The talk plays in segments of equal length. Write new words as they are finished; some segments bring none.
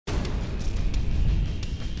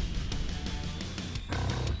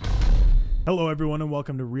Hello, everyone, and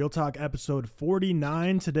welcome to Real Talk episode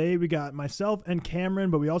 49. Today, we got myself and Cameron,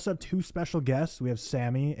 but we also have two special guests. We have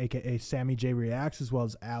Sammy, a.k.a. SammyJReacts, as well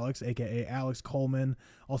as Alex, a.k.a. Alex Coleman,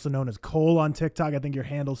 also known as Cole on TikTok. I think your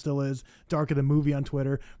handle still is Darker the Movie on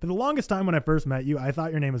Twitter. For the longest time when I first met you, I thought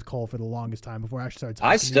your name was Cole for the longest time before I actually started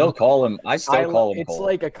talking I still call him. I still call him It's Cole.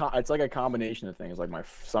 it's like a combination of things. Like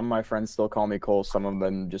some of my friends still call me Cole. Some of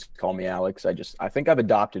them just call me Alex. I think I've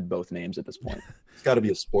adopted both names at this point. It's got to be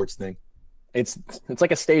a sports thing. It's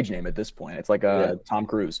like a stage name at this point. It's like Tom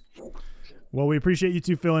Cruise. Well, we appreciate you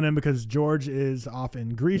two filling in because George is off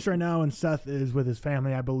in Greece right now and Seth is with his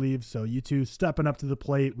family, I believe. So you two stepping up to the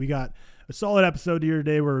plate. We got a solid episode here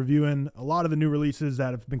today. We're reviewing a lot of the new releases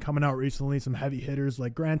that have been coming out recently, some heavy hitters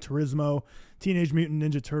like Gran Turismo, Teenage Mutant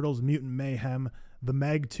Ninja Turtles, Mutant Mayhem, The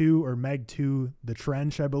Meg 2 or Meg 2, The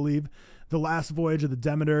Trench, I believe, The Last Voyage of the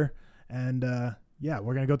Demeter, and yeah,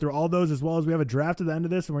 we're going to go through all those as well as we have a draft at the end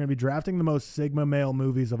of this, and we're going to be drafting the most Sigma male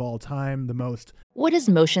movies of all time, the most. What does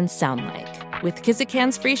motion sound like? With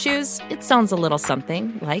Kizikans free shoes, it sounds a little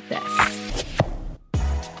something like this.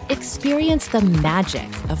 Experience the magic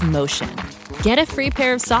of motion. Get a free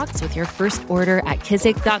pair of socks with your first order at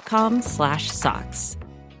kizik.com/socks.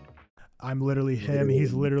 I'm literally him.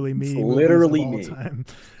 He's literally me. It's literally all me. Time.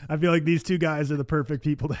 I feel like these two guys are the perfect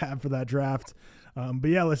people to have for that draft. But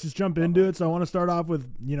yeah, let's just jump into it. So I want to start off with,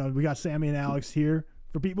 we got Sammy and Alex here.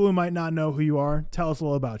 For people who might not know who you are, tell us a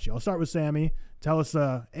little about you. I'll start with Sammy. Tell us,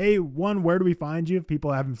 where do we find you if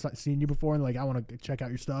people haven't seen you before and I want to check out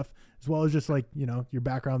your stuff, as well as just your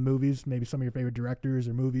background movies, maybe some of your favorite directors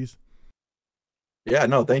or movies. Yeah,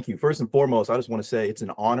 no, thank you. First and foremost, I just want to say it's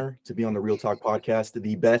an honor to be on the Real Talk podcast,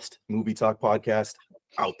 the best movie talk podcast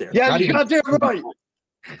out there. Yeah, you got there right.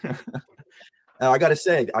 I got to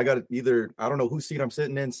say, I don't know whose seat I'm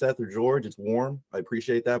sitting in, Seth or George. It's warm. I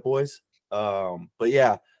appreciate that, boys. But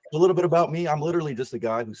yeah, a little bit about me. I'm literally just a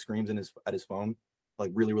guy who screams at his phone,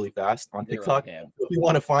 like really, really fast on TikTok. If you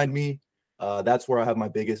want to find me, that's where I have my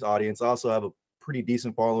biggest audience. I also have a pretty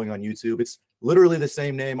decent following on YouTube. It's literally the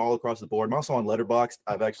same name all across the board. I'm also on Letterboxd.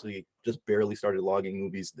 I've actually just barely started logging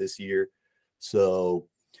movies this year. So,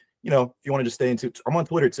 if you want to just stay into, I'm on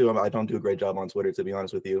Twitter too. I don't do a great job on Twitter, to be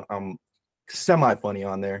honest with you. I'm semi-funny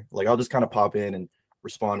on there. I'll just kind of pop in and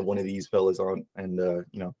respond to one of these fellas on and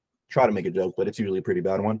try to make a joke, but it's usually a pretty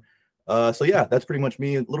bad one. So yeah, that's pretty much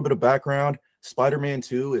me. A little bit of background. Spider-Man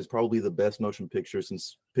 2 is probably the best motion picture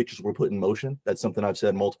since pictures were put in motion. That's something I've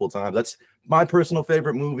said multiple times. That's my personal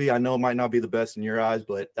favorite movie. I know it might not be the best in your eyes,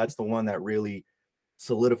 but that's the one that really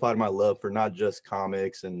solidified my love for not just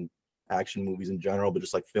comics and action movies in general, but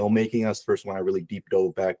just filmmaking. That's the first one I really deep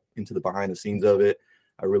dove back into the behind the scenes of it.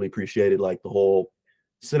 I really appreciated the whole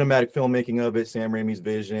cinematic filmmaking of it, Sam Raimi's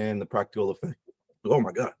vision, the practical effect. Oh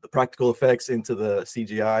my God, the practical effects into the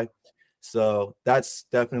CGI. So that's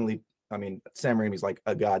definitely, Sam Raimi's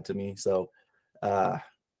a god to me. So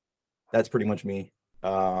that's pretty much me.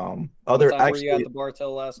 What time were you at the bar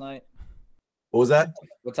till last night? What was that?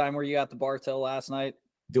 What time were you at the bar till last night?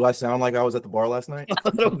 Do I sound like I was at the bar last night?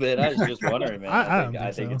 A little bit. I was just wondering, man.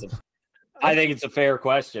 I think it's a fair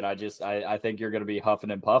question. I think you're going to be huffing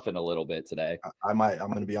and puffing a little bit today. I'm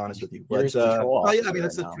going to be honest with you. But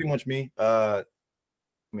that's pretty much me. Also,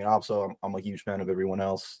 I'm a huge fan of everyone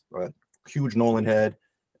else. Huge Nolan head.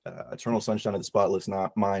 Eternal Sunshine of the Spotless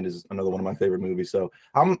Mind is another one of my favorite movies. So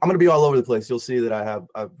I'm going to be all over the place. You'll see that I have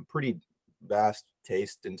a pretty vast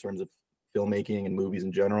taste in terms of filmmaking and movies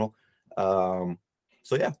in general. So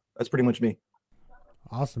yeah, that's pretty much me.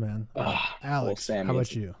 Awesome, man. Alex, how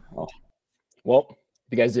about you? Well, if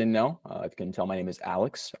you guys didn't know, if you can tell, my name is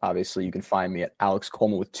Alex. Obviously, you can find me at Alex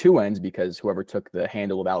Coleman with 2 N's because whoever took the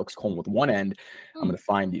handle of Alex Coleman with 1 end, I'm going to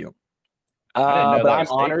find you. But I'm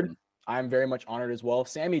honored. I'm very much honored as well.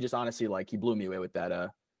 Sammy just honestly, he blew me away with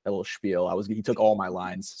that little spiel. He took all my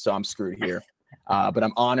lines, so I'm screwed here. But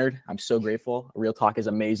I'm honored. I'm so grateful. Real Talk is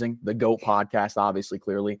amazing. The GOAT podcast, obviously,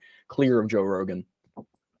 clearly clear of Joe Rogan.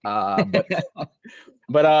 But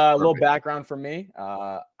a little background for me.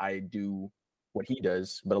 I do what he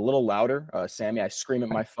does, but a little louder. Sammy, I scream at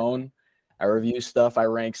my phone. I review stuff. I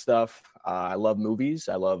rank stuff. I love movies.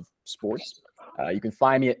 I love sports. You can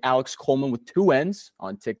find me at Alex Coleman with 2 N's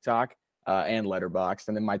on TikTok and Letterboxd.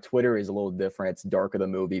 And then my Twitter is a little different. It's Darker the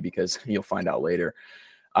Movie because you'll find out later.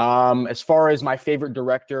 As far as my favorite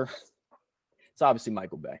director, it's obviously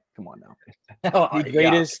Michael Bay. Come on now.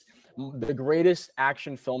 The greatest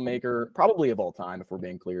action filmmaker probably of all time, if we're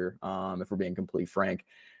being clear, if we're being completely frank.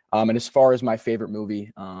 And as far as my favorite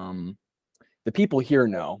movie, the people here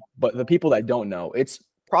know, but the people that don't know, it's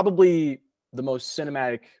probably the most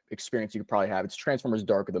cinematic experience you could probably have. It's Transformers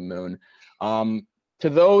Dark of the Moon. to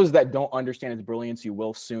those that don't understand its brilliance, you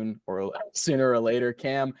will sooner or later.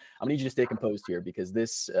 Cam, I'm gonna need you to stay composed here because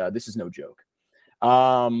this is no joke.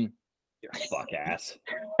 You're a fuck ass.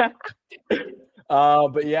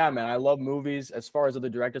 But yeah, man, I love movies. As far as other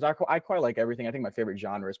directors, I quite like everything. I think my favorite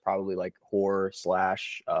genre is probably like horror /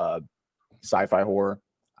 sci-fi horror.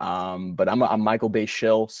 But I'm Michael Bay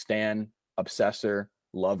shill, stan, obsessor,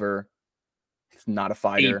 lover, not a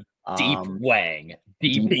fighter. Deep wang.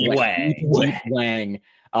 And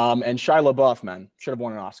Shia LaBeouf, man, should have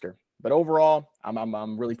won an Oscar. But overall,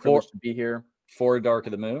 I'm really privileged to be here. For Dark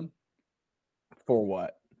of the Moon? For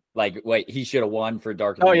what? Like, wait, he should have won for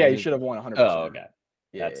Dark of the Moon? Oh, yeah, he should have won 100%. Oh, okay.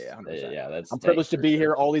 Yeah, 100%. Yeah, that's. I'm privileged to be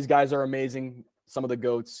here. All these guys are amazing. Some of the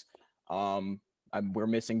GOATs. We're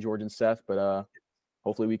missing George and Seth, but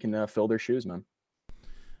hopefully we can fill their shoes, man.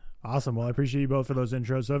 Awesome. Well, I appreciate you both for those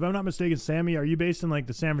intros. So if I'm not mistaken, Sammy, are you based in like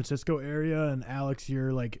the San Francisco area? And Alex,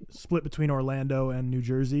 you're like split between Orlando and New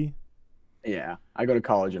Jersey? Yeah, I go to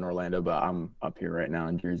college in Orlando, but I'm up here right now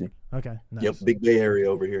in Jersey. Okay. Nice. Yep, big Bay Area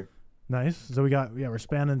over here. Nice. So we're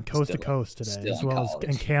spanning coast to coast today, as well as,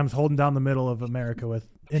 and Cam's holding down the middle of America with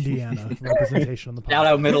Indiana representation on the podcast. Shout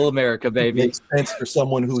out Middle America, baby. Makes sense for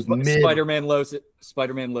someone who's mid. Spider-Man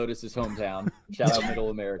Lotus's hometown. Shout out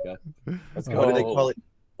Middle America. Let's go.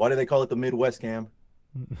 Why do they call it the Midwest, Cam?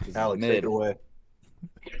 Alex, take it away.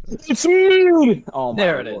 It's mid. Oh my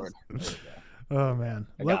there Lord. It is. Oh man,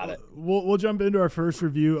 got it. We'll jump into our first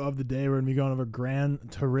review of the day. We're gonna be going over Gran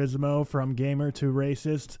Turismo, from gamer to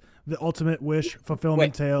racist, the ultimate wish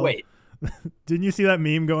fulfillment tale. Wait. Didn't you see that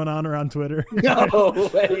meme going on around Twitter? No,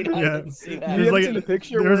 wait, I yeah. didn't see that. There's like the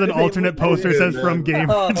picture. There's an alternate poster that says from gamer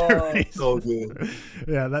to racist. So good.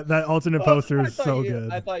 Yeah, that alternate poster is so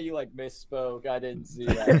good. I thought you like misspoke. I didn't see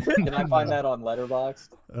that. Can I find that on Letterboxd?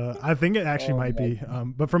 I think it actually might be.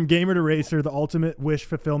 But from gamer to racer, the ultimate wish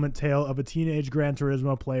fulfillment tale of a teenage Gran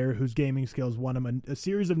Turismo player whose gaming skills won him a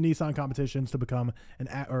series of Nissan competitions to become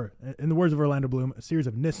or in the words of Orlando Bloom, a series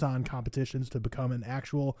of Nissan competitions to become an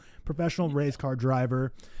actual professional race car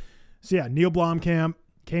driver. So yeah, Neil Blomkamp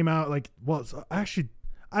came out actually,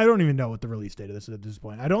 I don't even know what the release date of this is at this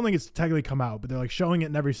point. I don't think it's technically come out, but they're like showing it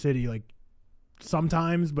in every city like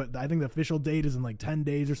sometimes, but I think the official date is in like 10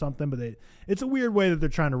 days or something, but it's a weird way that they're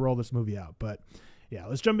trying to roll this movie out. But yeah,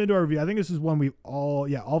 let's jump into our review. I think this is one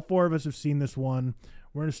all four of us have seen this one.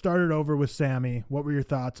 We're going to start it over with Sammy. What were your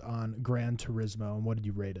thoughts on Gran Turismo and what did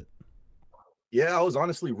you rate it? Yeah, I was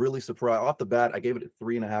honestly really surprised. Off the bat, I gave it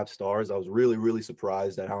 3.5 stars. I was really, really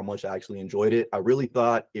surprised at how much I actually enjoyed it. I really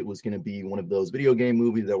thought it was going to be one of those video game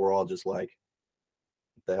movies that we're all just like,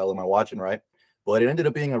 what the hell am I watching, right? But it ended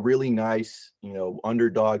up being a really nice,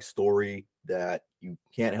 underdog story that you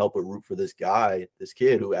can't help but root for this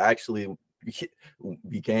kid who actually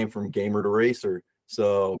became from gamer to racer.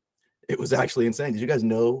 So it was actually insane. Did you guys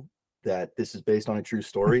know that this is based on a true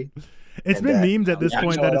story? It's been memed at this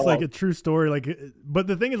point that it's like a true story. But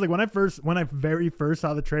the thing is, like when I very first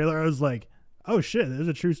saw the trailer, I was like, "Oh shit, this is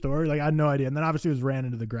a true story." Like I had no idea, and then obviously it was ran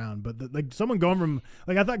into the ground. But someone going from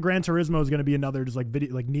I thought Gran Turismo was going to be another just like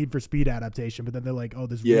video like Need for Speed adaptation, but then they're like, "Oh,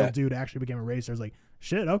 this real dude actually became a racer." I was like,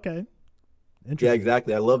 "Shit, okay." Yeah,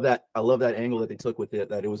 exactly. I love that angle that they took with it.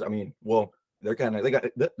 That it was, they kind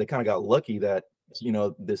of got lucky that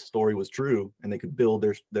this story was true and they could build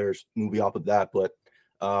their movie off of that. But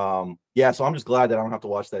so I'm just glad that I don't have to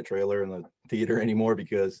watch that trailer in the theater anymore,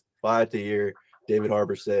 because if I had to hear David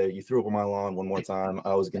Harbour say, "You threw up on my lawn one more time,"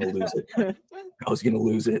 I was gonna lose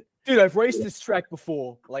it. Dude, I've raced this track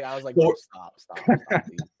before. Like I was like, stop,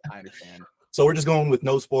 please. I understand. So we're just going with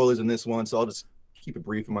no spoilers in this one. So I'll just keep it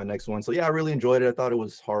brief in my next one. So yeah, I really enjoyed it. I thought it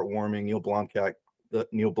was heartwarming. Neil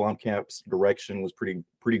Blomkamp's direction was pretty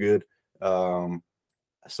good.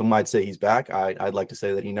 Some might say he's back. I'd like to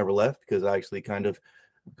say that he never left, because I actually kind of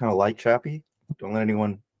like Chappie. Don't let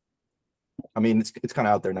anyone. I mean, it's kind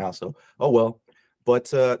of out there now, so oh well.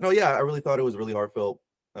 But no, yeah, I really thought it was a really heartfelt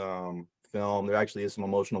film. There actually is some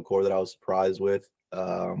emotional core that I was surprised with,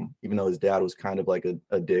 even though his dad was kind of like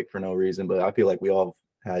a dick for no reason. But I feel like we all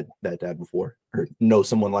had that dad before or know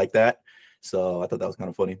someone like that, so I thought that was kind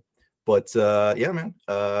of funny. But yeah, man,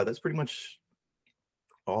 that's pretty much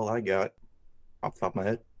all I got off the top of my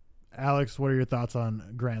head. Alex, what are your thoughts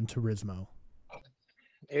on Gran Turismo?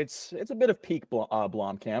 It's a bit of peak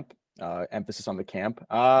Blomkamp, emphasis on the camp.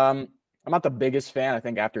 I'm not the biggest fan. I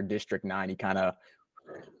think after District 9, he kind of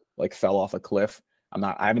like fell off a cliff.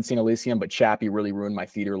 I haven't seen Elysium, but Chappie really ruined my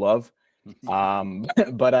theater love.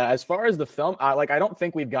 But as far as the film, I don't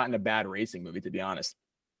think we've gotten a bad racing movie, to be honest.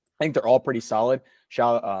 I think they're all pretty solid.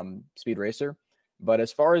 Speed Racer. But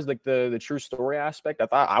as far as like the true story aspect, I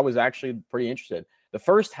thought I was actually pretty interested. The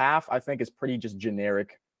first half, I think, is pretty just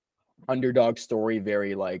generic underdog story,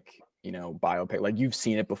 very like, biopic. Like you've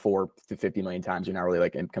seen it before 50 million times. You're not really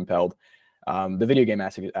like compelled. The video game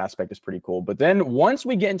aspect is pretty cool. But then once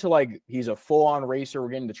we get into like he's a full-on racer, we're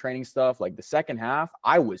getting to training stuff. Like the second half,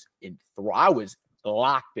 I was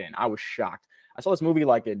locked in. I was shocked. I saw this movie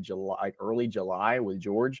like in July, like early July with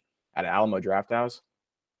George at Alamo Draft House.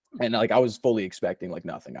 And like I was fully expecting like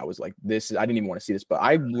nothing. I was like, I didn't even want to see this, but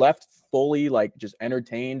I left fully like just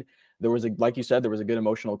entertained. There was like you said, there was a good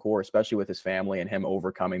emotional core, especially with his family and him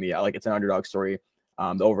overcoming it's an underdog story.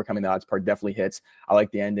 The overcoming the odds part definitely hits. I like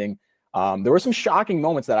the ending. There were some shocking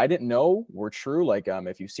moments that I didn't know were true. Like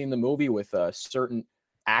if you've seen the movie with a certain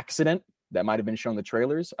accident that might have been shown in the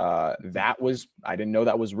trailers, I didn't know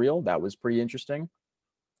that was real. That was pretty interesting.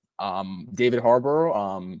 David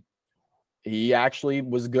Harbour, he actually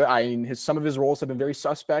was good. I mean, some of his roles have been very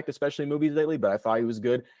suspect, especially in movies lately, but I thought he was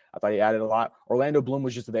good. I thought he added a lot. Orlando Bloom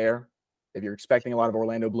was just there. If you're expecting a lot of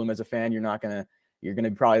Orlando Bloom as a fan, you're gonna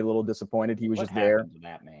be probably a little disappointed. He was just there.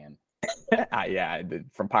 That man. Yeah,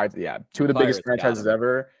 from Pirates. Yeah, two of the biggest franchises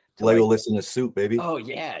ever. Legolas in a suit, baby. Oh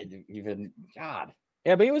yeah, even God.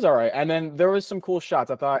 Yeah, but he was all right. And then there was some cool shots.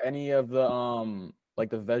 I thought any of the like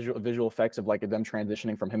the visual effects of like them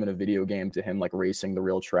transitioning from him in a video game to him like racing the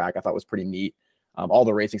real track, I thought was pretty neat. All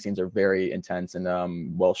the racing scenes are very intense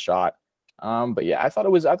and well shot. But yeah, I thought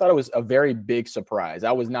it was a very big surprise.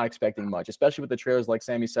 I was not expecting much, especially with the trailers. Like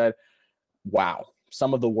Sammy said, wow,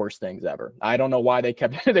 some of the worst things ever. I don't know why they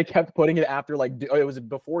kept putting it after like it was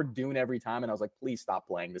before Dune every time, and I was like, please stop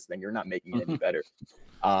playing this thing. You're not making it any better.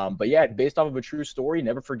 But yeah, based off of a true story,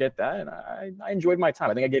 never forget that. And I enjoyed my time.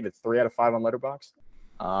 I think I gave it 3 out of 5 on Letterboxd.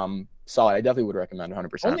 Solid. I definitely would recommend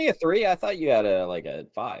 100%. Only a 3? I thought you had a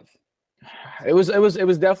 5. It was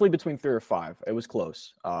definitely between 3 or 5. It was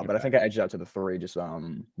close. But I think I edged out to the 3 just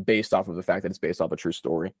based off of the fact that it's based off a true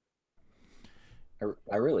story.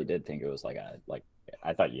 I really did think it was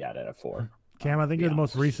I thought you had it at 4. Cam, I think you're the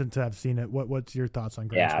most recent to have seen it. What's your thoughts on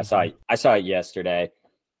Gran? Yeah, I saw it yesterday.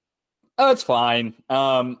 Oh, it's fine.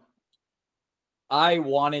 I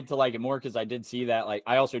wanted to like it more because I did see that. Like,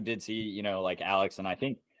 I also did see, like Alex, and I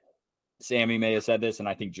think Sammy may have said this, and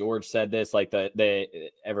I think George said this. Like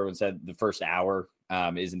everyone said the first hour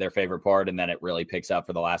isn't their favorite part, and then it really picks up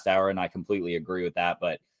for the last hour, and I completely agree with that.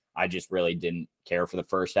 But I just really didn't care for the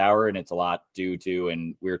first hour, and it's a lot due to.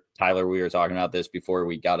 And we were talking about this before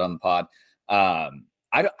we got on the pod. I'm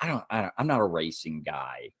not a racing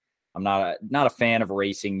guy. I'm not a fan of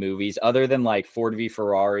racing movies other than like Ford v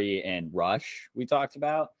Ferrari and Rush we talked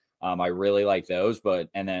about. I really like those,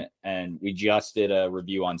 and we just did a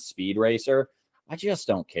review on Speed Racer. I just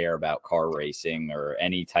don't care about car racing or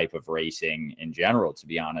any type of racing in general, to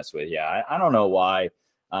be honest with you. I don't know why.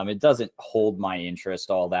 It doesn't hold my interest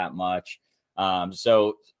all that much.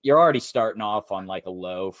 So you're already starting off on like a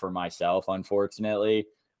low for myself, unfortunately.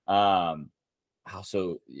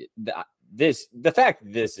 Also, the fact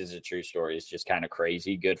that this is a true story is just kind of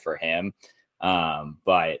crazy. Good for him.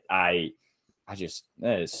 But I just,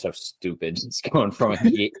 that is so stupid. It's going from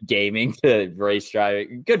gaming to race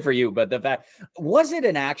driving. Good for you. But the fact, was it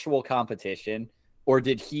an actual competition or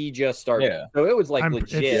did he just start? Yeah. So it was like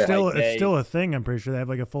legit. It's still a thing. I'm pretty sure they have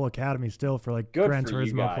like a full academy still for like Gran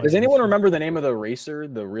Turismo. Does anyone remember the name of the racer,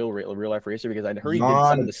 the real life racer? Because I heard he did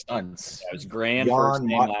some of the stunts. Yeah, it was Gran, first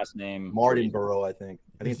name, last name. Martinborough, I think.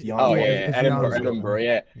 I think it's Jan. Oh yeah, Edinburgh.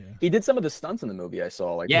 Yeah, he did some of the stunts in the movie. I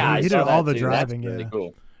saw. Like, yeah, he did all the driving. That's really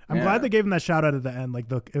cool. I'm glad they gave him that shout out at the end.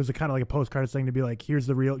 Like it was a kind of like a postcard thing to be like, here's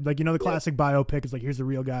the real, like, the classic biopic is like, here's the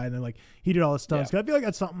real guy. And then like, he did all the stunts. 'Cause I feel like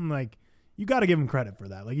that's something like, you got to give him credit for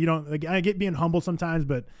that. Like, you don't, like, I get being humble sometimes,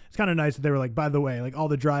 but it's kind of nice that they were like, by the way, like all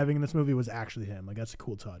the driving in this movie was actually him. Like, that's a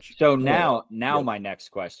cool touch. So now my next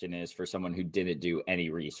question is for someone who didn't do any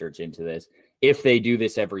research into this. If they do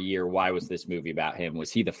this every year, why was this movie about him?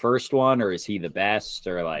 Was he the first one, or is he the best,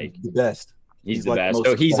 or like the best? He's the best.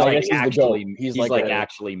 So he's like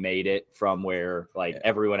actually made it from where like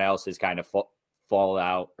everyone else has kind of fall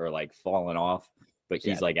out or like fallen off, but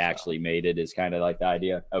he's like actually made it is kind of like the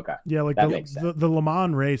idea. Okay. Yeah, like the Le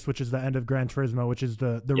Mans race, which is the end of Gran Turismo, which is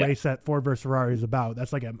the race that Ford versus Ferrari is about.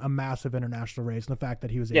 That's like a massive international race, and the fact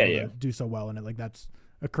that he was able to do so well in it, like that's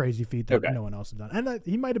a crazy feat that no one else has done. And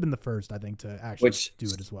he might have been the first, I think, to actually do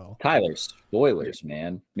it as well. Tyler, spoilers,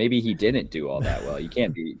 man. Maybe he didn't do all that well. You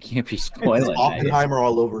can't be spoiling. It's Oppenheimer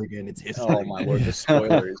all over again. It's history. Oh my Lord, the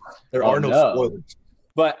spoilers. There are no spoilers.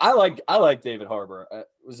 But I like David Harbour.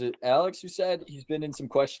 Was it Alex who said he's been in some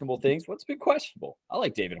questionable things? What's been questionable? I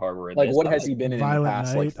like David Harbour. Like, what has he been in the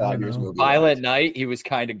past like 5 years? Violent Night. He was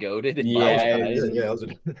kind of goated. Yeah.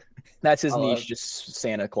 That's his I love- niche, just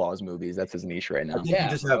Santa Claus movies. That's his niche right I now. think Yeah,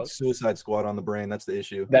 you just bro. have Suicide Squad on the brain. That's the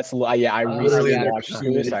issue. That's yeah. I recently yeah. watched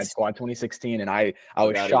Suicide Squad 2016, and I was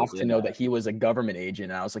Forgot he shocked was to in know that. that he was a government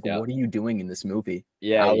agent. And I was like, Yeah. "What are you doing in this movie?"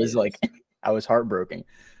 Yeah, I he was is. like, I was heartbroken.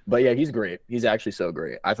 But yeah, he's great. He's actually so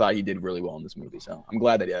great. I thought he did really well in this movie. So I'm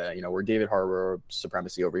glad that we're David Harbour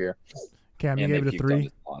supremacy over here. Cam, you And gave they it a puked on 3.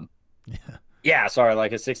 his lawn. Yeah, sorry,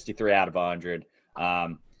 like a 63 out of 100.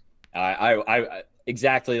 I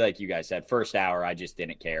exactly like you guys said. First hour, I just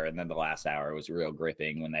didn't care, and then the last hour was real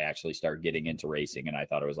gripping when they actually started getting into racing, and I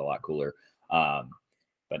thought it was a lot cooler.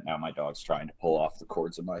 But now my dog's trying to pull off the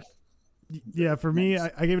cords of my. Yeah, for me,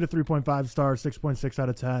 I gave it a 3.5 star, 6.6 out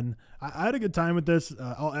of 10. I had a good time with this.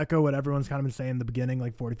 I'll echo what everyone's kind of been saying in the beginning.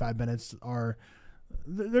 Like 45 minutes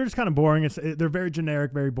they're just kind of boring. They're very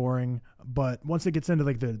generic, very boring. But once it gets into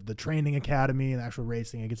like the training academy and actual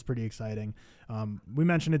racing, it gets pretty exciting. We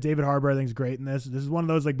mentioned it. David Harbour, I think, is great in this. This is one of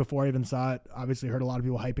those, like, before I even saw it, obviously heard a lot of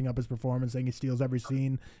people hyping up his performance, saying he steals every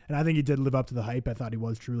scene. And I think he did live up to the hype. I thought he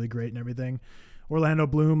was truly great and everything. Orlando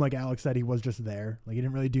Bloom, like Alex said, he was just there. Like, he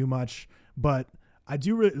didn't really do much. But I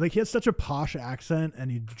do really like, he has such a posh accent and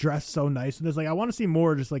he dressed so nice. And there's like, I want to see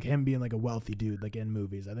more just like him being like a wealthy dude, like in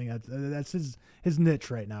movies. I think that's his niche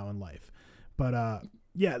right now in life. But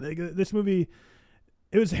yeah, this movie,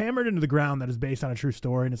 it was hammered into the ground that is based on a true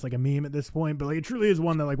story, and it's like a meme at this point. But like, it truly is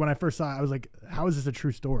one that, like, when I first saw it, I was like, how is this a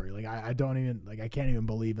true story? Like, I don't even, like, I can't even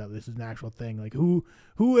believe that this is an actual thing. Like, who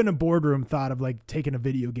in a boardroom thought of like taking a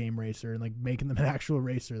video game racer and like making them an actual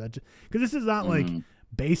racer? That, because this is not like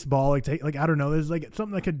baseball, like I don't know, this is like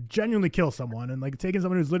something that could genuinely kill someone, and like taking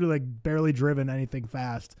someone who's literally like barely driven anything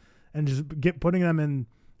fast and just putting them in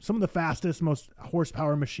some of the fastest, most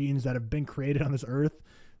horsepower machines that have been created on this earth.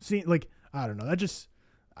 See, like, I don't know, that just,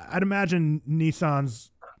 I'd imagine Nissan's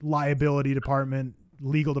liability department,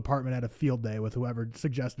 legal department had a field day with whoever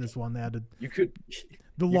suggested this one. They had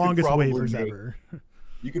the longest waivers ever.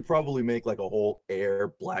 You could probably make like a whole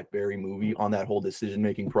Air BlackBerry movie on that whole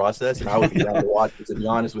decision-making process, and I would be down to watch it, to be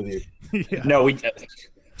honest with you. Yeah. No,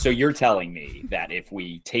 so you're telling me that if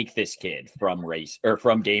we take this kid from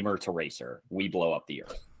gamer to racer, we blow up the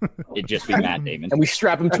earth? It'd just be Matt Damon, and we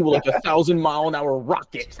strap him to like 1,000-mile-an-hour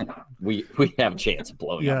rocket. We have a chance of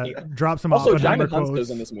blowing up the earth. Drop some also, Oppenheimer Jamin Hunso's quotes.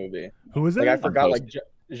 in this movie. Who is it? Like, I forgot, like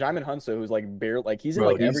Jamin Hunso, who's like barely, like, he's in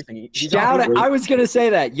like everything. I was gonna say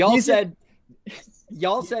that.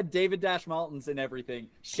 Y'all said David Dash Malton's in everything.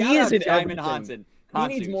 Shout out Jamin Hansen. He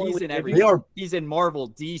needs more. He's in everything. He's in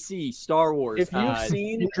Marvel, DC, Star Wars. If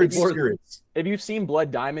you've seen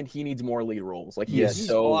Blood Diamond, he needs more lead roles. Like, he's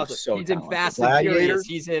so awesome. So he's talented. in Fast and Furious.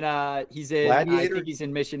 He's in I think he's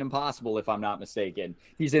in Mission Impossible, if I'm not mistaken.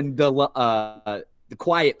 He's in the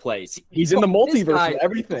Quiet Place. He's in the multiverse and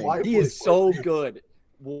everything. He is so good.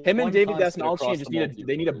 Him and David Dasmalchian just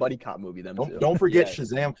need a buddy cop movie. Don't forget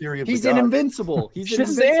Shazam! Fury of the Gods. He's in Invincible. He's in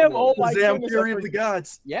Shazam! Oh my Shazam! Fury of the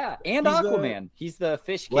Gods. Yeah, and Aquaman. He's the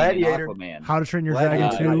fish king in Aquaman. How to Train Your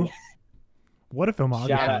Dragon 2. What a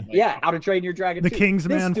filmography! Yeah, How to Train Your Dragon 2. The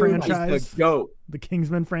Kingsman franchise. The GOAT. The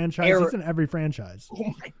Kingsman franchise. He's in every franchise. Oh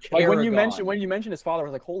my God. Like, when you mentioned his father, I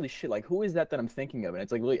was like, holy shit! Like, who is that I'm thinking of? And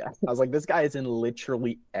it's like, I was like, this guy is in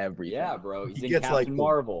literally everything. Yeah, bro. He's in Captain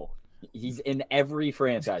Marvel. He's in every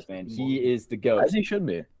franchise, man. He is the GOAT. As he should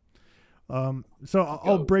be. So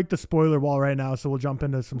I'll break the spoiler wall right now. So we'll jump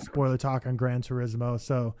into some spoiler talk on Gran Turismo.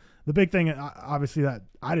 So the big thing, obviously, that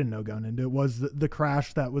I didn't know going into it was the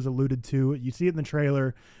crash that was alluded to. You see it in the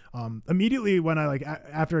trailer. Immediately when I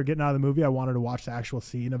after getting out of the movie, I wanted to watch the actual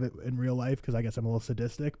scene of it in real life because I guess I'm a little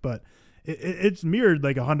sadistic, but it's mirrored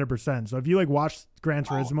like 100%. So if you like watch Gran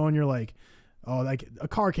Turismo and you're like, oh, like a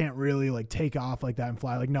car can't really like take off like that and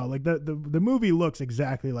fly. Like, no, like the movie looks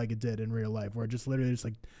exactly like it did in real life, where it just literally just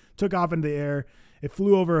like took off into the air. It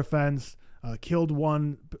flew over a fence, killed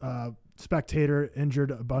one spectator,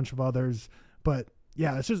 injured a bunch of others. But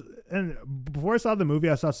yeah, it's just, and before I saw the movie,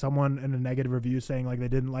 I saw someone in a negative review saying like they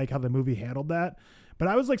didn't like how the movie handled that. But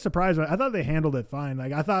I was like surprised. I thought they handled it fine.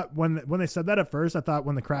 Like I thought when they said that at first, I thought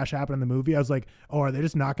when the crash happened in the movie, I was like, oh, are they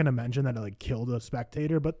just not going to mention that it like killed a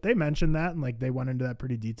spectator? But they mentioned that and like they went into that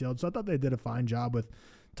pretty detailed. So I thought they did a fine job with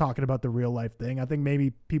talking about the real life thing. I think maybe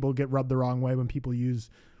people get rubbed the wrong way when people use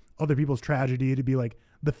other people's tragedy to be like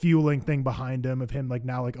the fueling thing behind him, of him like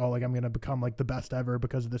now like, oh, like I'm going to become like the best ever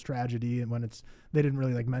because of this tragedy. And when they didn't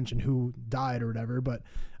really like mention who died or whatever. But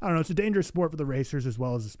I don't know, it's a dangerous sport for the racers as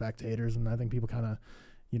well as the spectators. And I think people kind of,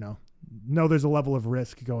 know there's a level of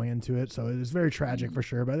risk going into it. So it is very tragic for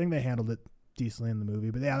sure, but I think they handled it decently in the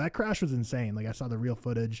movie. But yeah, that crash was insane. Like I saw the real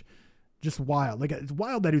footage, just wild. Like it's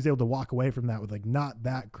wild that he was able to walk away from that with like not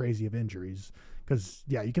that crazy of injuries. Cause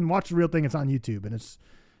yeah, you can watch the real thing. It's on YouTube and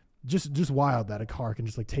just wild that a car can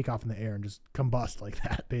just like take off in the air and just combust like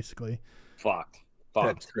that, basically. Fucked.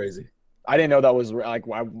 That's crazy. I didn't know that was like.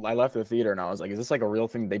 I left the theater and I was like, "Is this like a real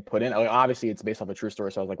thing they put in?" Like, obviously, it's based off a true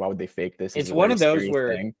story, so I was like, "Why would they fake this?" It's one of those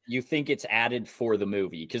where you think it's added for the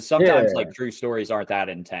movie, because sometimes like true stories aren't that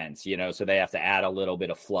intense, you know, so they have to add a little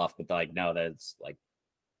bit of fluff. But like, no, that's like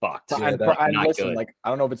fucked. And not listen, good. like, I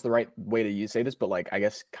don't know if it's the right way to say this, but like, I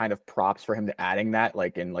guess kind of props for him to adding that,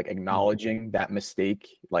 like, and like acknowledging that mistake,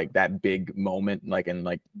 like that big moment, like, and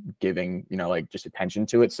like giving, you know, like just attention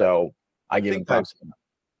to it. So I give him props.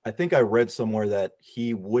 I think I read somewhere that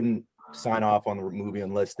he wouldn't sign off on the movie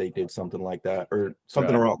unless they did something like that, or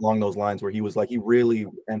something along those lines, where he was like, he really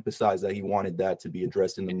emphasized that he wanted that to be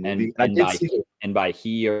addressed in the movie. And by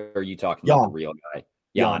he, are you talking about the real guy?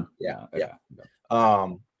 Jan. Yeah.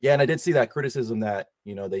 And I did see that criticism that,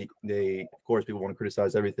 you know, they of course people want to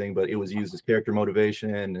criticize everything, but it was used as character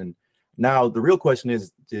motivation. And now the real question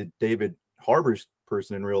is, did David Harbour's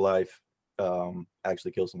person in real life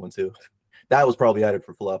actually kill someone too? That was probably added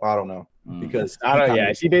for fluff. I don't know, because I don't. Yeah,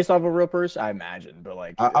 is he based off a real person? I imagine, but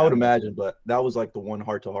like I would imagine, but that was like the one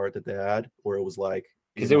heart to heart that they had, where it was like,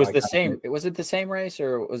 because it was the same. Was it the same race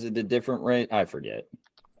or was it a different race? I forget.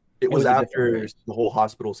 It was after the whole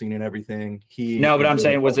hospital scene and everything. But I'm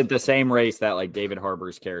saying, was it the same race that like David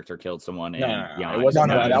Harbour's character killed someone? No, it wasn't.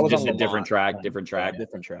 That was just a different track.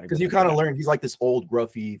 Because you kind of learned he's like this old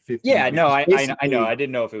gruffy 50. Yeah, no, I know. I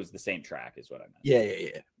didn't know if it was the same track, is what I meant.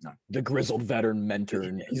 Yeah. No, the grizzled veteran mentor.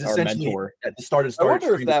 He's essentially mentor at the start. I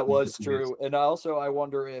wonder if that was true, and also I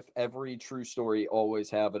wonder if every true story always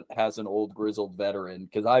has an old grizzled veteran,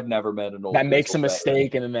 because I've never met an old that makes a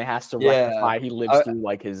mistake, and then they has to rectify. He lives through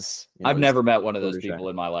like his. I've never met one of those people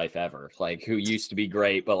in my life ever, like who used to be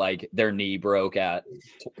great, but like their knee broke at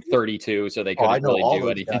 32, so they couldn't really do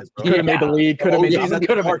anything. Could have made the league. Could have made.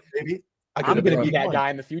 Baby. I'm gonna be that guy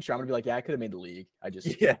in the future. I'm gonna be like, yeah, I could have made the league.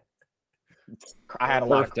 I had a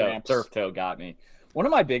lot of cramps. Turf toe got me. One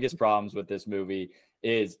of my biggest problems with this movie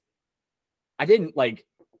is I didn't like,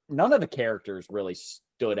 none of the characters really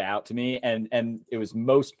stood out to me, and it was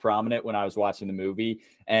most prominent when I was watching the movie,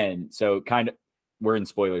 and so kind of. We're in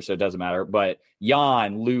spoilers, so it doesn't matter. But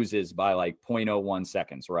Jan loses by like 0.01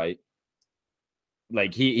 seconds, right?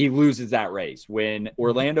 Like he loses that race when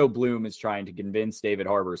Orlando Bloom is trying to convince David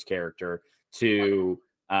Harbour's character to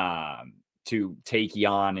take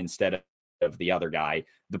Jan instead of the other guy.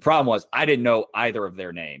 The problem was I didn't know either of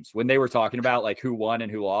their names. When they were talking about like who won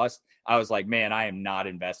and who lost, I was like, man, I am not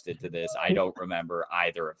invested to this. I don't remember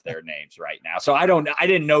either of their names right now. So I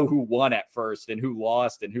didn't know who won at first and who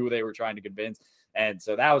lost and who they were trying to convince. And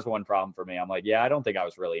so that was one problem for me. I'm like, yeah, I don't think I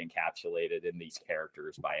was really encapsulated in these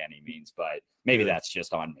characters by any means, but maybe that's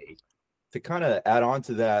just on me. To kind of add on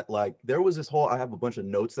to that, like there was this whole, I have a bunch of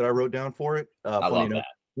notes that I wrote down for it. I love that.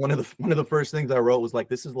 One of the first things I wrote was like,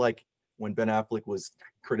 this is like when Ben Affleck was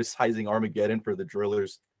criticizing Armageddon for the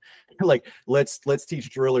drillers. Like, let's teach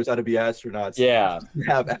drillers how to be astronauts. Yeah.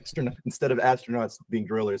 Have astronauts instead of astronauts being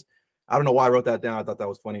drillers. I don't know why I wrote that down. I thought that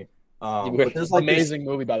was funny. But there's like amazing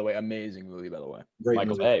movie, by the way. Great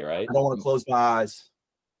Michael movie. Bay, right? I don't want to close my eyes.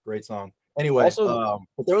 Great song. Anyway,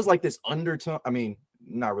 but there was like this undertone. I mean,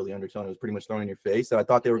 not really undertone. It was pretty much thrown in your face that I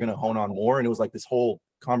thought they were going to hone on more. And it was like this whole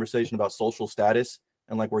conversation about social status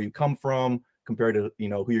and like where you come from compared to, you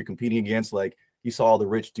know, who you're competing against. Like you saw all the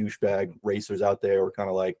rich douchebag racers out there were kind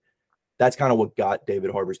of like, that's kind of what got David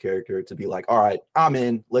Harbour's character to be like, all right, I'm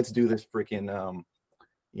in. Let's do this freaking,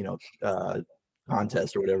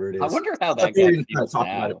 contest or whatever it is. I wonder how that guy feels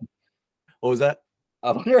now. What was that?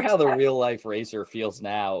 I wonder how the real life racer feels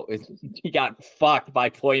now. He got fucked by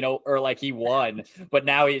 0.0, or like he won, but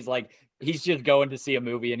now he's just going to see a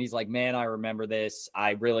movie and he's like, man, I remember this.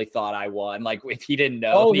 I really thought I won. Like if he didn't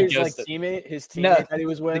know, his teammate that he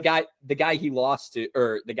was with, the guy he lost to,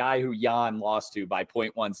 or the guy who Jan lost to by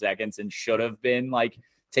 0.1 seconds and should have been like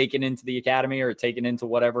taken into the academy or taken into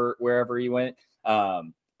wherever he went.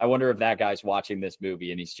 I wonder if that guy's watching this movie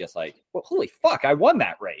and he's just like, well, holy fuck, I won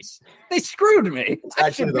that race. They screwed me. I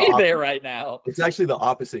should be there right now. It's actually the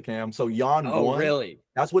opposite, Cam. So Jan won. Oh, really?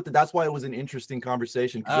 That's why it was an interesting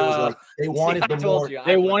conversation, because it was like they wanted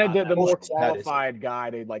the more qualified guy.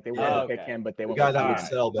 They wanted to pick him, but they the guy that would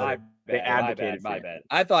sell better. They advocated my bad.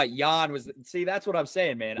 I thought Jan was. See, that's what I'm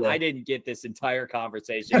saying, man. Yeah. I didn't get this entire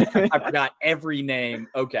conversation. I forgot every name.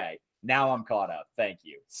 Okay. Now I'm caught up. Thank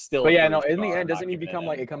you. Still, but yeah, no. In the end, doesn't he become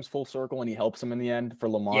like it comes full circle and he helps him in the end for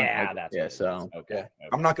Lamont? Yeah, that's so okay.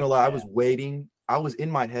 I'm not gonna lie. I was waiting. I was in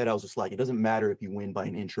my head. I was just like, it doesn't matter if you win by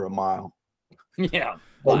an inch or a mile. Yeah.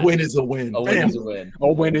 A win is a win. A win is a win.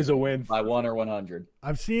 A win is a win. By 1 or 100.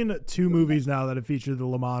 I've seen 2 movies now that have featured the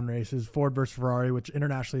Le Mans races, Ford versus Ferrari, which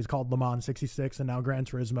internationally is called Le Mans 66, and now Gran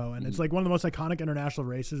Turismo. And it's like one of the most iconic international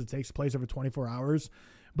races. It takes place over 24 hours.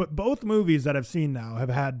 But both movies that I've seen now have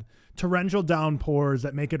had torrential downpours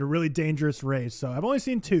that make it a really dangerous race. So I've only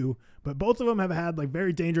seen 2, but both of them have had like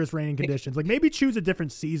very dangerous raining conditions. Like maybe choose a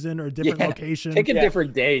different season or a different location. Pick a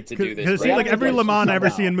different day to do this. Because like every Le Mans I ever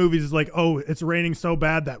see in movies is like, oh, it's raining so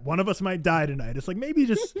bad that one of us might die tonight. It's like maybe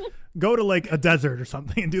just go to like a desert or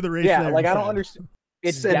something and do the race. Yeah, there like instead. I don't understand.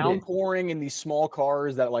 It's downpouring in these small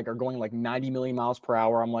cars that like are going like 90 million miles per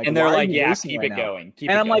hour. I'm like, and they're like, yeah, keep it going.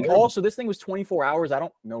 And I'm like, also, this thing was 24 hours. I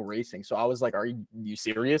don't know racing. So I was like, are you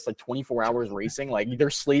serious? Like 24 hours racing? Like they're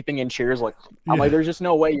sleeping in chairs. Like, I'm like, there's just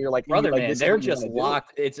no way you're like, brother, like, man, they're just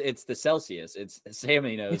locked. It's the Celsius. It's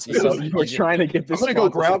Sammy knows. You're trying to get this. I'm going to go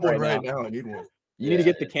grab one right now. I need one. You need to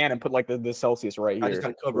get the can and put like the Celsius right here. I just got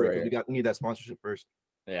to cover it. We need that sponsorship first.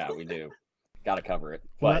 Yeah, we do. Got to cover it.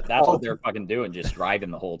 But that's what they're fucking doing, just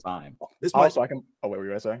driving the whole time. This also, I can. Oh, wait, were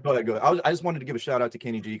you going to say? Go ahead. I just wanted to give a shout out to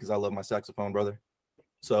Kenny G because I love my saxophone, brother.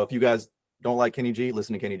 So if you guys don't like Kenny G,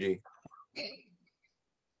 listen to Kenny G.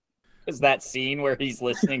 Is that scene where he's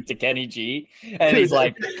listening to Kenny G and he's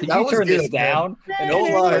like, "Can you turn good, this down?" And no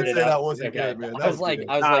lie, I'd say that wasn't good, man. I was like,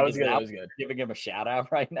 was good. Giving him a shout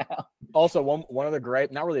out right now. Also, one other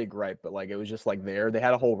gripe, not really a gripe, but like it was just like there. They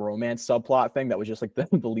had a whole romance subplot thing that was just like the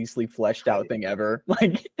leastly fleshed out thing ever.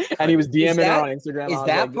 Like, and he was DMing her on Instagram. Is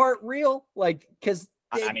that part real? like, because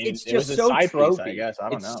it's just so tropey. I guess I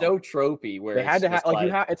don't know. It's so tropey. Where they had to have like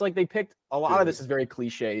you have. It's like they picked a lot of this is very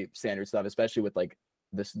cliche standard stuff, especially with like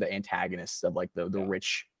the antagonists of like the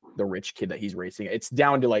rich kid that he's racing. It's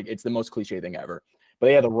down to like it's the most cliche thing ever. But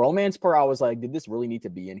yeah, the romance part, I was like, did this really need to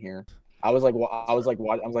be in here? I was like,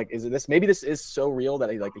 is it this? Maybe this is so real that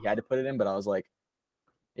he had to put it in. But I was like,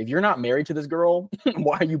 if you're not married to this girl,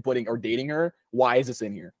 why are you putting or dating her? Why is this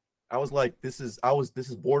in here? I was like, this is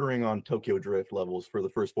bordering on Tokyo Drift levels for the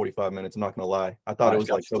first 45 minutes. I'm not gonna lie. I thought it was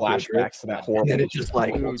like flashbacks to that horrible. And it just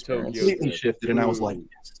like completely shifted, and I was like,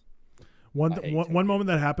 One moment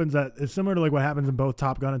that happens that is similar to like what happens in both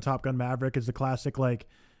Top Gun and Top Gun Maverick is the classic like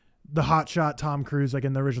the hotshot Tom Cruise like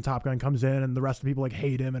in the original Top Gun comes in and the rest of the people like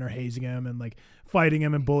hate him and are hazing him and like fighting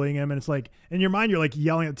him and bullying him, and it's like in your mind you're like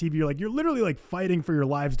yelling at the TV, you're literally like fighting for your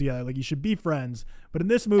lives together, like you should be friends. But in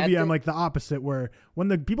this movie I'm like the opposite, where when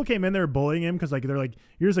the people came in they were bullying him because like they're like,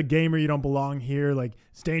 you're just a gamer, you don't belong here, like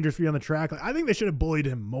it's dangerous for you on the track. Like I think they should have bullied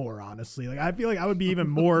him more, honestly. Like I feel like I would be even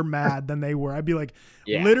more mad than they were. I'd be like,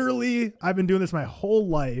 literally I've been doing this my whole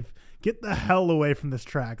life, get the hell away from this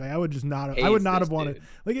track. Like I would just not I would not have wanted,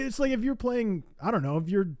 like it's like if you're playing, I don't know, if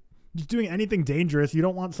you're just doing anything dangerous, you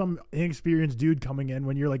don't want some inexperienced dude coming in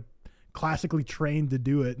when you're like classically trained to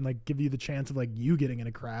do it and like give you the chance of like you getting in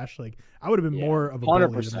a crash. Like I would have been more of a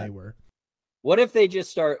bully than they were. What if we just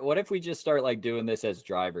start like doing this as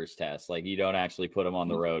driver's tests? Like you don't actually put them on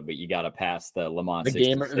the road, but you got to pass the Le Mans the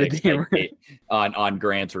gamer. on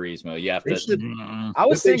Gran Turismo. You have to. I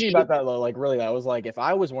was thinking about that though. Like really, I was like, if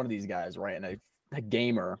I was one of these guys, right, and a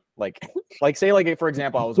gamer, like say like for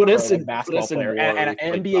example, I was a basketball player and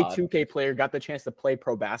an NBA 2K player got the chance to play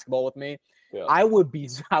pro basketball with me. Yeah. I would be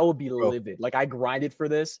livid. Like I grinded for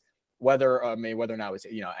this, whether or not it was,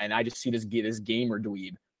 and I just see this gamer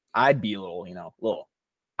dweeb. I'd be a little.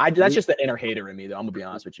 That's just the inner hater in me, though. I'm gonna be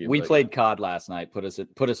honest with you. We played COD last night. Put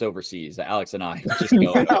us overseas. Alex and I just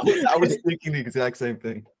going. I was thinking the exact same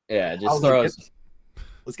thing. Yeah, just throw us.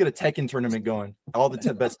 Let's get a Tekken tournament going. All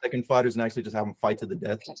the best Tekken fighters and actually just have them fight to the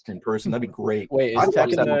death in person. That'd be great. Wait,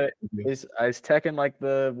 is Tekken like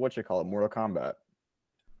the Mortal Kombat?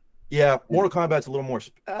 Yeah, Mortal Kombat's a little more.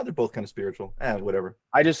 They're both kind of spiritual. Whatever.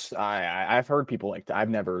 I've heard people like. I've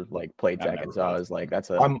never like played Tekken, so I was like,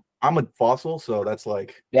 that's a. I'm a fossil, so that's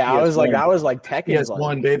like. Yeah, I was like Tekken.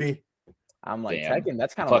 PS1, baby. I'm like Tekken.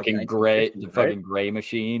 That's kind of fucking like gray. The fucking gray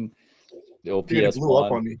machine. The old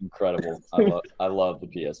PS1, incredible. I love the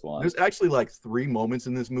PS1. There's actually like 3 moments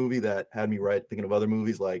in this movie that had me thinking of other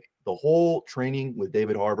movies, like the whole training with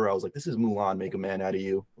David Harbour. I was like, this is Mulan, make a man out of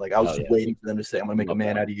you. Like I was just waiting for them to say, I'm gonna make a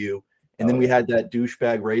man out of you. And then we had that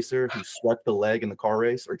douchebag racer who swept the leg in the car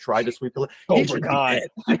race or tried to sweep the leg. Oh my God.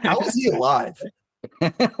 How is he alive? How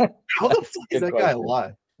the fuck is that guy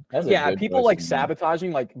alive? People like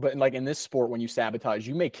sabotaging, but in this sport, when you sabotage,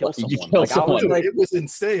 you may kill someone. It was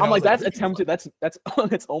insane. I'm like, that's attempted. That's it's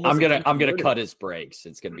almost. I'm gonna cut his brakes.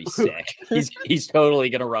 It's gonna be sick. He's totally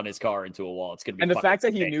gonna run his car into a wall. It's gonna be. And the fact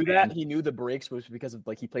that he knew the brakes was because of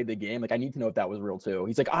like he played the game. Like I need to know if that was real too.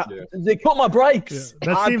 He's like, they put my brakes.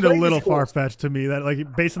 Yeah. That seemed a little far fetched to me. That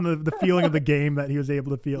like based on the feeling of the game that he was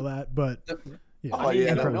able to feel that, but. Yeah. Oh,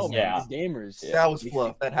 yeah, that no, was- man. yeah. These gamers. That was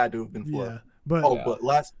fluff. That had to have been fluff. Yeah. But Oh, but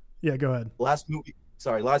last go ahead. last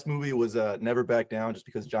movie was Never Back Down, just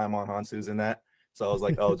because Jaimon Hansu's in that. So I was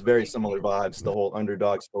like, oh, it's very similar vibes. The whole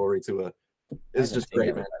underdog story to it's just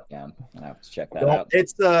great, man. Yeah, I have to check that out.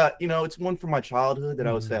 It's it's one from my childhood that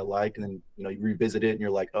I would say I like, and then you revisit it and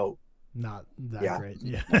you're like, oh, Not that Yeah. great.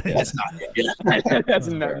 Yeah. that's not it. Yeah. That's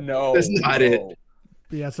no. That's not it.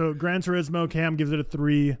 Yeah, so Gran Turismo, Cam gives it a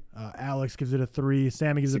 3, Alex gives it a 3,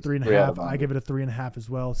 Sammy gives it 63 out of 3.5, I 100. give it a 3.5 as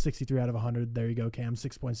well, 63 out of 100. There you go, Cam,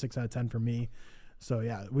 6.6 out of 10 for me. So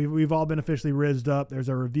yeah, we've all been officially rizzed up. There's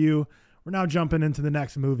our review. We're now jumping into the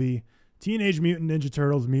next movie, Teenage Mutant Ninja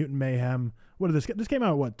Turtles: Mutant Mayhem. What did this came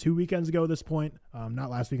out 2 weekends ago at this point?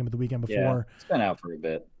 Not last weekend, but the weekend before. Yeah, it's been out for a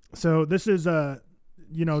bit. So this is the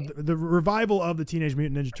revival of the Teenage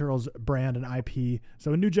Mutant Ninja Turtles brand and IP.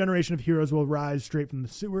 So a new generation of heroes will rise straight from the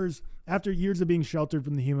sewers. After years of being sheltered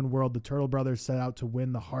from the human world, the Turtle Brothers set out to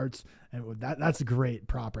win the hearts. And that's a great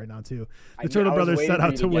prop right now, too. The Turtle Brothers set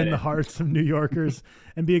out to win the hearts of New Yorkers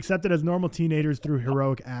and be accepted as normal teenagers through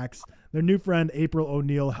heroic acts. Their new friend, April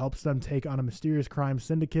O'Neil, helps them take on a mysterious crime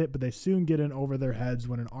syndicate, but they soon get in over their heads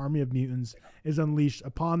when an army of mutants is unleashed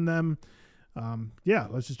upon them.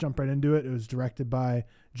 Let's just jump right into it. It was directed by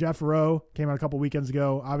Jeff Rowe, came out a couple weekends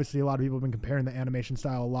ago. Obviously, a lot of people have been comparing the animation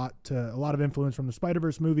style a lot of influence from the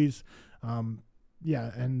Spider-Verse movies.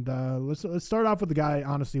 Let's start off with the guy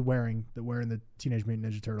honestly wearing the Teenage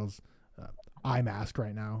Mutant Ninja Turtles eye mask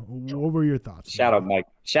right now. What were your thoughts? Shout out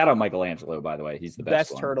Michelangelo, by the way. He's the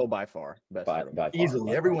best one. turtle by far. By far.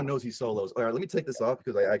 Easily. Everyone knows he solos. All right, let me take this off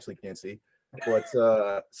because I actually can't see. But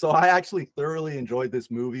so I actually thoroughly enjoyed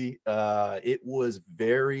this movie. It was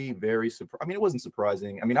very, very it wasn't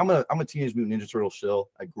surprising. I mean, I'm a Teenage Mutant Ninja Turtle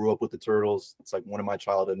shill. I grew up with the Turtles. It's like one of my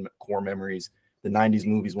childhood core memories. The 90s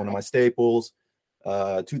movies, one of my staples.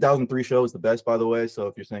 2003 show is the best, by the way. So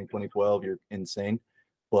if you're saying 2012, you're insane.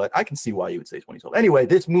 But I can see why you would say 2012. Anyway,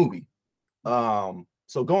 this movie.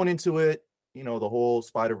 So going into it, the whole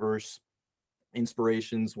Spider-Verse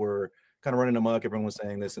inspirations were kind of running amok. Everyone was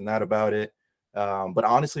saying this and that about it. But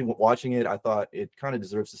honestly, watching it, I thought it kind of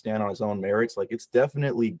deserves to stand on its own merits. Like, it's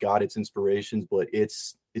definitely got its inspirations, but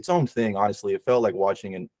it's its own thing. Honestly, it felt like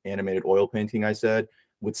watching an animated oil painting, I said,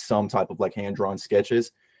 with some type of like hand-drawn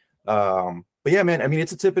sketches. But yeah, man, I mean,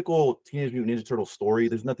 it's a typical Teenage Mutant Ninja Turtle story.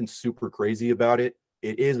 There's nothing super crazy about it.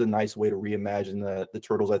 It is a nice way to reimagine the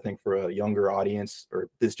Turtles, I think, for a younger audience or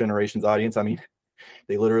this generation's audience. I mean,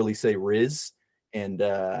 they literally say Riz, and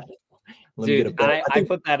dude, I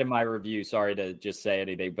put that in my review. Sorry to just say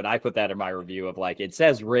anything, but I put that in my review of like, it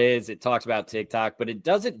says Riz, it talks about TikTok, but it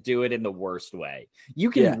doesn't do it in the worst way. You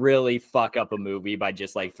can really fuck up a movie by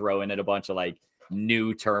just like throwing in a bunch of like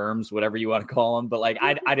new terms, whatever you want to call them. But like,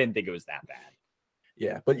 I didn't think it was that bad.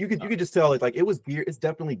 Yeah, but you could just tell like it was geared. It's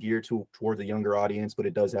definitely geared towards a younger audience, but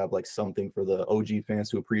it does have like something for the OG fans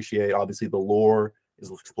to appreciate. Obviously, the lore is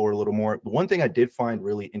explored a little more. The one thing I did find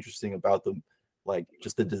really interesting about the like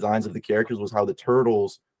just the designs of the characters was how the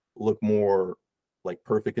Turtles look more like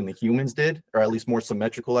perfect than the humans did, or at least more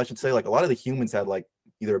symmetrical, I should say. Like a lot of the humans had like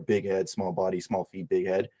either a big head, small body, small feet, big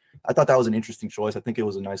head. I thought that was an interesting choice. I think it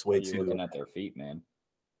was a nice way to looking at their feet, man.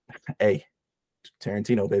 Hey,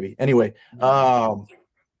 Tarantino, baby. Anyway, so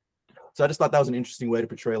I just thought that was an interesting way to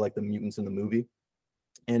portray like the mutants in the movie.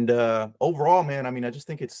 And overall, man, I mean, I just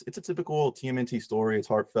think it's a typical TMNT story. It's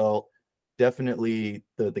heartfelt. Definitely,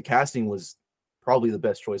 the casting was probably the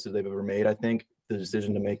best choices they've ever made. I think the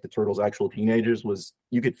decision to make the Turtles actual teenagers was,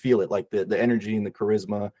 you could feel it, like the energy and the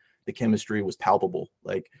charisma, the chemistry was palpable.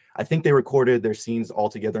 Like, I think they recorded their scenes all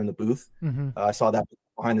together in the booth. I saw that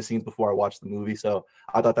behind the scenes before I watched the movie, so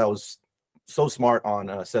I thought that was so smart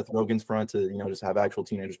on Seth Rogen's front to just have actual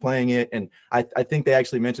teenagers playing it. And I think they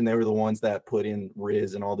actually mentioned they were the ones that put in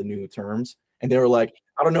Riz and all the new terms, and they were like,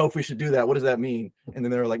 I don't know if we should do that, what does that mean? And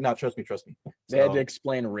then they were like, no, trust me. They had to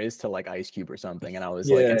explain Riz to like Ice Cube or something, and I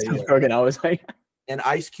was Rogen, I was like, and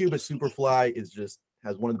Ice Cube as Superfly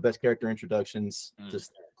has one of the best character introductions.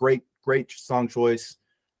 Just great song choice.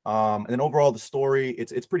 And then overall the story,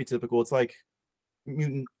 it's pretty typical. It's like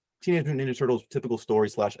Teenage Mutant Ninja Turtles typical story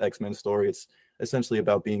 / X-Men story. It's essentially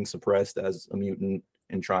about being suppressed as a mutant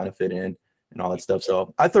and trying to fit in and all that stuff.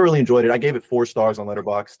 So I thoroughly enjoyed it. I gave it 4 stars on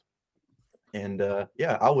Letterboxd. And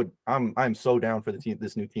I'm so down for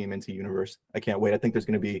this new TMNT universe. I can't wait. I think there's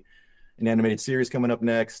going to be an animated series coming up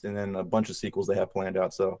next, and then a bunch of sequels they have planned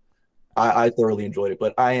out. So I thoroughly enjoyed it,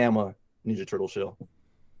 but I am a Ninja Turtle shill.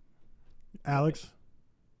 Alex?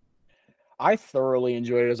 I thoroughly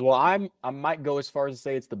enjoyed it as well. I might go as far as to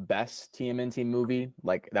say it's the best TMNT movie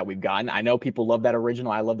like that we've gotten. I know people love that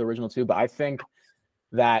original. I love the original too, but I think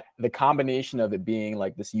that the combination of it being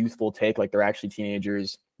like this youthful take, like they're actually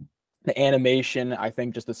teenagers, the animation, I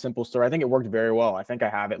think just the simple story, I think it worked very well. I think I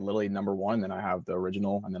have it literally number one, then I have the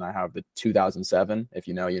original, and then I have the 2007, if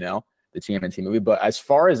you know, you know, the TMNT movie. But as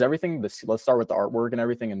far as everything, let's start with the artwork and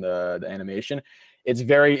everything and the animation. It's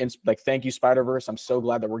very, like, thank you, Spider-Verse. I'm so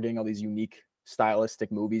glad that we're getting all these unique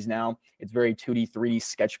stylistic movies now. It's very 2D, 3D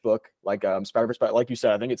sketchbook, like Spider-Verse. But like you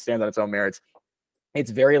said, I think it stands on its own merits. It's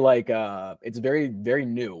very like, it's very, very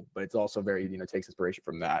new, but it's also very, you know, takes inspiration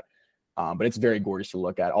from that. But it's very gorgeous to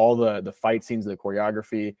look at. All the fight scenes, the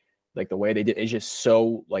choreography, like the way they did, is just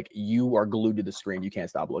so, like, you are glued to the screen. You can't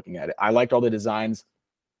stop looking at it. I liked all the designs.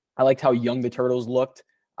 I liked how young the turtles looked.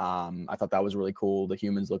 I thought that was really cool. The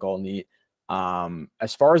humans look all neat.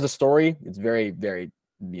 As far as the story, it's very, very,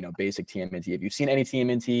 you know, basic TMNT. If you've seen any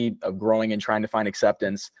TMNT of growing and trying to find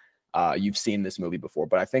acceptance, you've seen this movie before.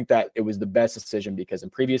 But I think that it was the best decision because in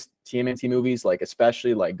previous TMNT movies, like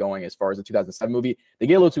especially like going as far as the 2007 movie, they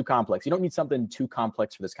get a little too complex. You don't need something too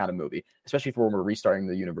complex for this kind of movie, especially for when we're restarting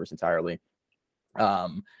the universe entirely. So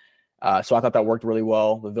I thought that worked really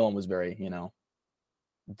well. The villain was very, you know,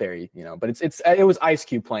 but it was Ice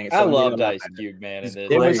Cube playing it. So I loved Ice Cube, man. In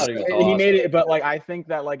this. He made it, but like I think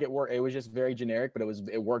that like it worked. It was just very generic, but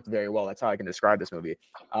it worked very well. That's how I can describe this movie.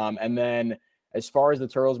 And then as far as the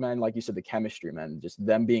Turtles, man, like you said, the chemistry, man, just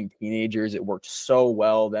them being teenagers, it worked so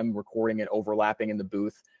well. Them recording it, overlapping in the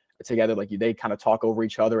booth together, like they kind of talk over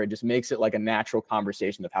each other. It just makes it like a natural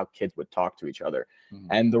conversation of how kids would talk to each other. Mm-hmm.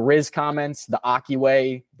 And the Riz comments, the Aki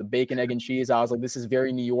way, the bacon, egg, and cheese. I was like, this is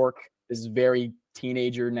very New York. This is very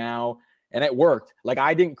teenager now, and it worked. Like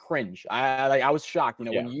I didn't cringe. I was shocked. You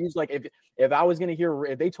know, when you use like if I was gonna hear,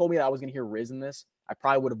 if they told me that I was gonna hear Riz in this, I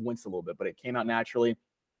probably would have winced a little bit, but it came out naturally.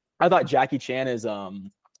 I thought Jackie Chan is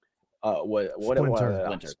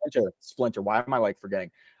Splinter. Why am I like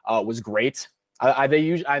forgetting? Was great.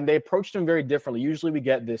 They approached him very differently. Usually we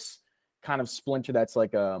get this kind of Splinter that's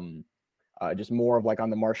like just more of like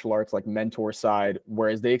on the martial arts, like mentor side,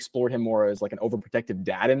 whereas they explored him more as like an overprotective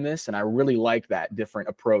dad in this. And I really like that different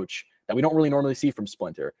approach that we don't really normally see from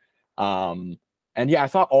Splinter. And yeah, I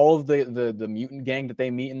thought all of the mutant gang that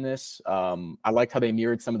they meet in this, I liked how they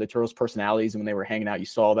mirrored some of the Turtles' personalities. And when they were hanging out, you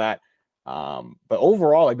saw that. But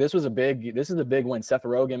overall, like this is a big win. Seth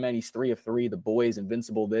Rogen, man, he's 3 of 3. The Boys,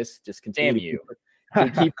 Invincible, this just continue to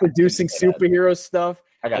keep producing superhero stuff.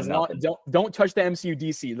 I got nothing. Don't touch the MCU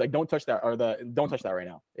DC. Like don't touch that don't touch that right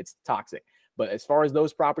now. It's toxic. But as far as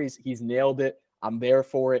those properties, he's nailed it. I'm there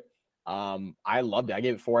for it. I loved it. I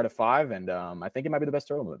gave it 4 out of 5, and I think it might be the best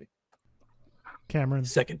Turtle movie. Cameron,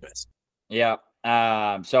 second best. Yeah.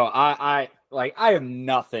 So I have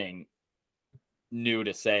nothing new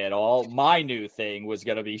to say at all. My new thing was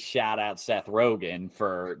going to be shout out Seth Rogen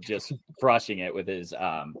for just crushing it with his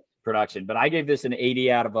production, but I gave this an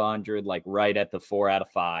 80 out of 100, like right at the 4 out of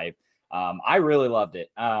 5. I really loved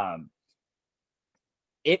it.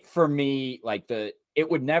 It for me, like it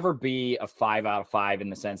would never be a 5 out of 5 in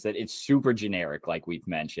the sense that it's super generic, like we've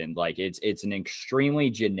mentioned. Like it's an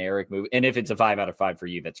extremely generic movie, and if it's a 5 out of 5 for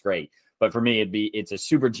you, that's great. But for me, it's a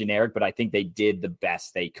super generic. But I think they did the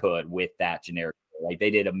best they could with that generic. Like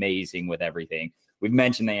they did amazing with everything. We've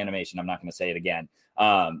mentioned the animation. I'm not going to say it again.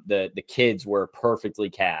 The kids were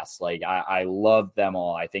perfectly cast. Like I loved them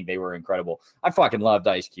all. I think they were incredible. I fucking loved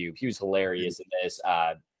Ice Cube. He was hilarious in this.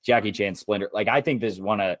 Jackie Chan, Splinter. Like I think this is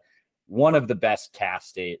one of the best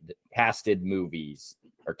casted movies,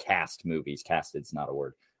 or cast movies. Casted's not a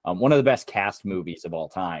word. One of the best cast movies of all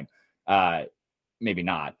time. Maybe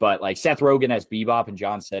not, but like Seth Rogen as Bebop and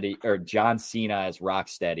John Cena as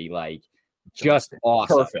Rocksteady. Like just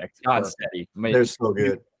awesome. Perfect. John Steady. They're so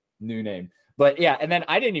good. New name. But yeah, and then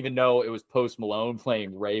I didn't even know it was Post Malone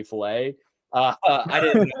playing Ray Fillet. I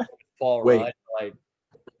didn't know Paul Rudd. Like,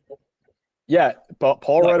 yeah,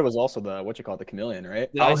 Paul Rudd was also the chameleon,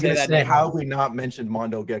 right? Did I was say gonna that say, name? how have we not mentioned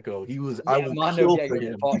Mondo Gecko? He was. Yeah, I would Mondo kill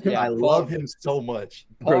Gecko, for him. yeah, I love him so much.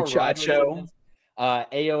 Brochacho.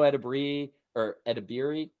 Ayo Edebiri or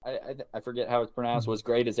Edebiri, I forget how it's pronounced, was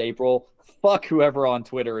great as April. Fuck whoever on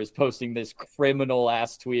Twitter is posting this criminal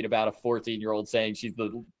ass tweet about a 14-year-old saying she's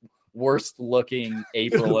the worst looking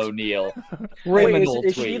April O'Neil. Criminal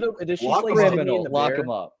tweet. Does she Lock play him up. Sydney in the Lock Bear? him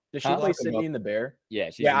up. Does she play Sydney in the Bear? Yeah,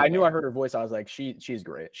 I knew I heard her voice. I was like, she's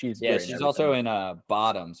great. She's great. She's also in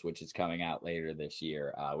Bottoms, which is coming out later this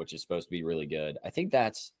year, which is supposed to be really good. I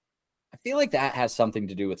feel like that has something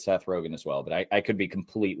to do with Seth Rogen as well, but I could be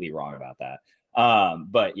completely wrong about that.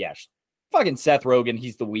 But yeah, fucking Seth Rogen,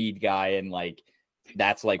 he's the weed guy, and like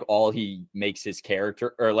that's like all he makes his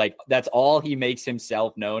character, or like that's all he makes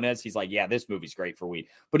himself known as. He's like, yeah, this movie's great for weed,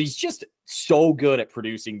 but he's just so good at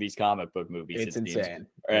producing these comic book movies. It's insane.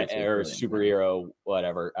 Or Really superhero,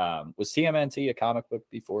 whatever. Was TMNT a comic book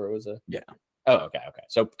before it was a? Yeah. Oh, okay.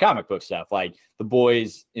 So comic book stuff like The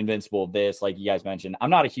Boys, Invincible, this, like you guys mentioned.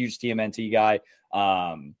 I'm not a huge TMNT guy.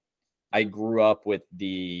 I grew up with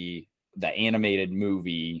the animated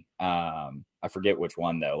movie. I forget which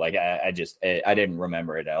one though. Like I didn't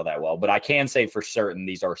remember it all that well, but I can say for certain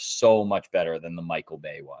these are so much better than the Michael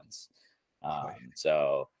Bay ones.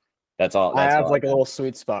 So that's all. I have all like a little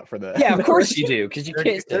sweet spot for the. Yeah, of course you do, because you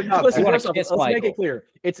kissed him. Listen, Let's let's make it clear.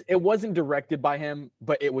 It wasn't directed by him,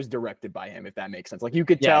 but it was directed by him. If that makes sense, like you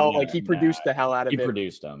could tell, like he produced the hell out of it. He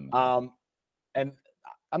produced them. And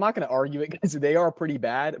I'm not going to argue it because they are pretty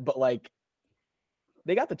bad, but like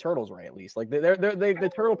they got the turtles right at least. Like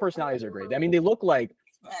the turtle personalities are great. I mean, they look like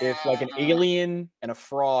if like an alien and a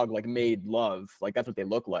frog like made love, like that's what they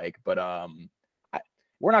look like. But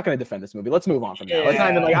we're not going to defend this movie. Let's move on from that. Let's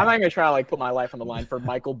not even, like, I'm not going to try to like put my life on the line for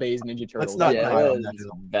Michael Bay's Ninja Turtles.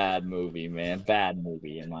 Bad movie, man. Bad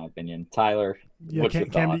movie in my opinion. Tyler, what's your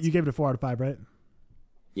thoughts? You gave it a 4 out of 5, right?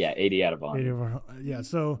 Yeah, 80 out of 100. Yeah,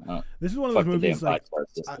 so this is one of those movies like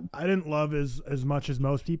I didn't love as much as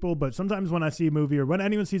most people, but sometimes when I see a movie or when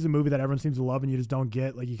anyone sees a movie that everyone seems to love and you just don't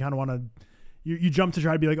get, like you kind of want to, you jump to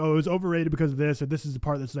try to be like, oh, it was overrated because of this, or this is the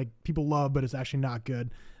part that's like people love, but it's actually not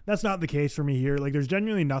good. That's not the case for me here. Like there's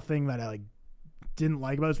genuinely nothing that I like didn't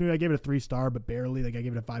like about this movie. I gave it a 3-star, but barely. Like I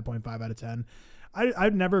gave it a 5.5 out of 10.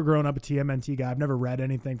 I've never grown up a TMNT guy. I've never read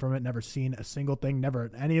anything from it, never seen a single thing,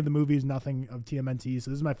 never any of the movies, nothing of TMNT.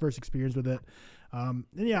 So this is my first experience with it. And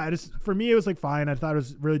yeah, for me, it was like fine. I thought it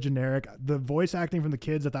was really generic. The voice acting from the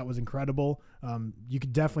kids I thought was incredible. You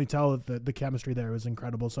could definitely tell that the chemistry there was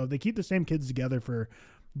incredible. So if they keep the same kids together for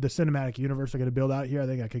the cinematic universe they're going to build out here, I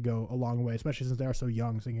think that could go a long way, especially since they are so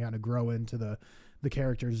young, so they can kind of grow into the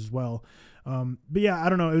characters as well. But yeah, I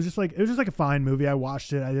don't know. It was just like a fine movie. I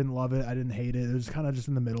watched it. I didn't love it. I didn't hate it. It was kind of just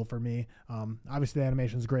in the middle for me. Obviously the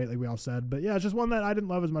animation is great, like we all said, but yeah, it's just one that I didn't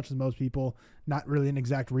love as much as most people. Not really an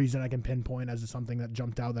exact reason I can pinpoint as to something that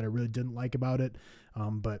jumped out that I really didn't like about it.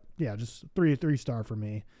 But yeah, just 3-star for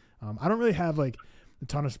me. I don't really have like a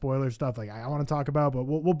ton of spoiler stuff like I want to talk about, but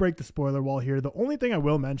we'll break the spoiler wall here. The only thing I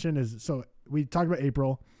will mention is, so we talked about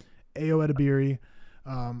April, Ayo Edebiri.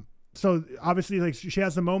 So obviously, like she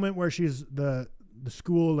has the moment where she's the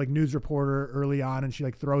school like news reporter early on, and she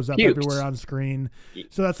like throws up everywhere on screen.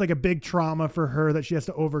 So that's like a big trauma for her that she has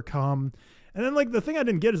to overcome. And then like the thing I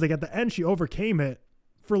didn't get is like at the end she overcame it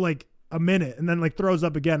for like a minute and then like throws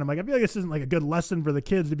up again. I'm like, I feel like this isn't like a good lesson for the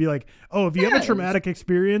kids to be like, oh, if you have a traumatic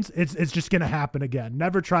experience, it's just gonna happen again.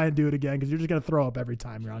 Never try and do it again because you're just gonna throw up every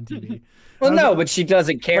time you're on TV. Well, no, but she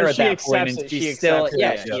doesn't care at that point, and she's still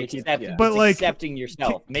but like accepting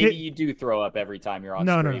yourself. Maybe you do throw up every time you're on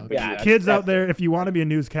screen. No. Yeah, kids out there, if you want to be a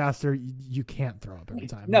newscaster, you can't throw up every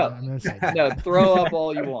time. No, throw up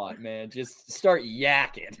all you want, man. Just start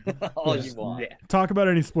yakking all you want. Yeah. Talk about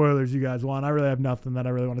any spoilers you guys want. I really have nothing that I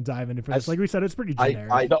really want to dive into for this. Like we said, it's pretty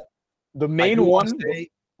generic. The main one.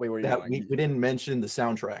 Wait, we didn't mention the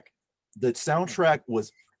soundtrack. The soundtrack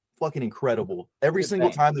was fucking incredible. Every single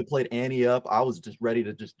time they played Annie Up, I was just ready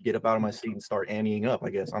to just get up out of my seat and start Annieing up, I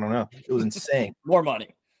guess. I don't know. It was insane. More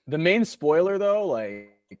money. The main spoiler, though,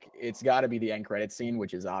 like, it's got to be the end credit scene,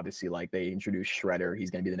 which is obviously like they introduced Shredder. He's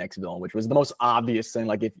going to be the next villain, which was the most obvious thing.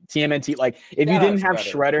 Like if TMNT, like if you didn't have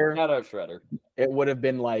Shredder, it would have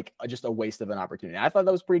been like just a waste of an opportunity. I thought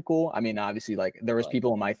that was pretty cool. I mean, obviously, like there was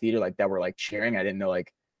people in my theater like that were like cheering. I didn't know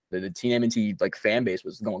like the TMNT like fan base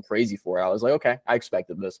was going crazy for it. I was like, okay, I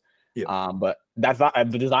expected this. Yeah. But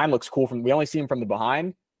the design looks cool we only see him from the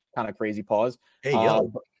behind. Kind of crazy pause. Hey,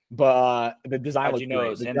 yo. But the design looked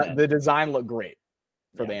great. The design looked great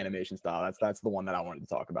for the animation style. That's the one that I wanted to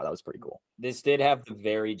talk about. That was pretty cool. This did have the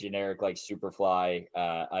very generic like Superfly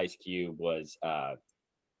Ice Cube was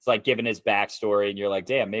it's like giving his backstory and you're like,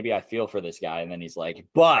 damn, maybe I feel for this guy. And then he's like,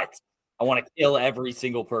 but I want to kill every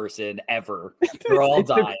single person ever. They're all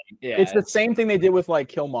dying. It's the same thing they did with like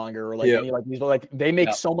Killmonger or like any like these. Like they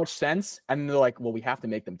make so much sense, and they're like, well, we have to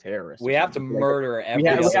make them terrorists. We have to murder every. We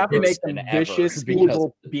have to make them vicious,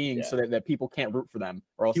 evil beings so that people can't root for them.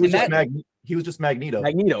 Or else he was just Magneto.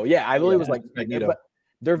 Magneto, yeah. I really was like Magneto. But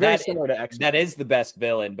they're very similar to X-Men. That is the best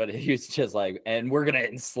villain, but he was just like, and we're gonna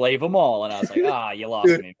enslave them all. And I was like, you lost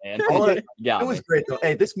me, man. It was great though.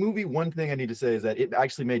 Hey, this movie, one thing I need to say is that it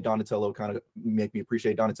actually made Donatello kind of make me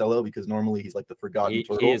appreciate Donatello because normally he's like the forgotten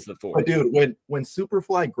turtle. He is the force. But dude, when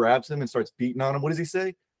Superfly grabs him and starts beating on him, what does he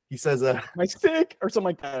say? He says, "My stick" or something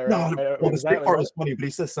like that. No, well, the stick part was funny, but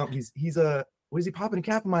he says something. He's Was he popping a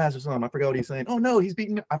cap in my ass or something? I forgot what he's saying. Oh no, he's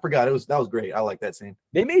beating me. I forgot. That was great. I like that scene.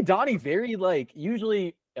 They made Donnie very like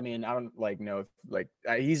usually. I mean, I don't like know if like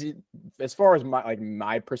he's as far as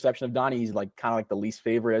my perception of Donnie, he's like kind of like the least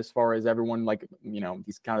favorite as far as everyone like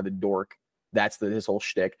he's kind of the dork. That's his whole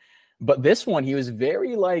shtick. But this one, he was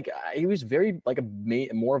very like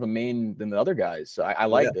more of a main than the other guys. So I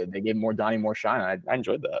liked it. They gave Donnie more shine. I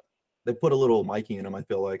enjoyed that. They put a little Mikey in him. I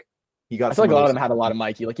feel like I feel like a lot of them had a lot of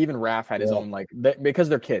Mikey. Like even Raph had his own because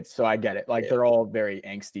they're kids. So I get it. Like they're all very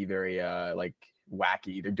angsty, very like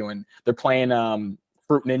wacky. They're playing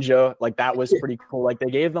Fruit Ninja. Like that was pretty cool. Like they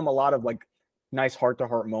gave them a lot of like nice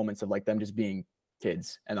heart-to-heart moments of like them just being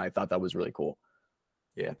kids, and I thought that was really cool.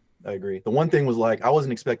 Yeah, I agree. The one thing was like I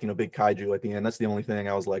wasn't expecting a big kaiju at the end. That's the only thing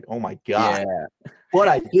I was like, oh my god. Yeah. But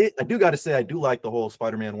I do got to say I do like the whole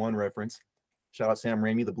Spider-Man 1 reference. Shout out Sam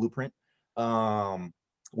Raimi, the Blueprint.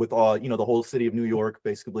 With all the whole city of New York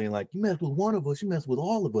basically, and like you mess with one of us, you mess with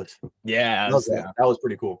all of us. Yeah, that was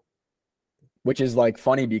pretty cool. Which is like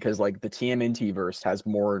funny because like the TMNT verse has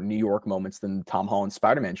more New York moments than Tom Holland's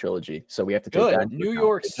Spider-Man trilogy. So we have to take that. New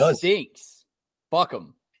York stinks. Fuck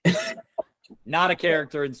them. Not a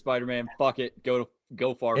character in Spider-Man. Fuck it.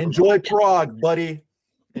 Go far. Enjoy Prague, buddy.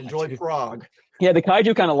 Enjoy Prague. Yeah, the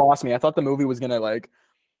kaiju kind of lost me. I thought the movie was gonna like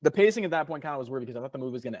the pacing at that point kind of was weird because I thought the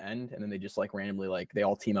movie was gonna end and then they just like randomly like they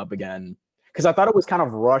all team up again. Because I thought it was kind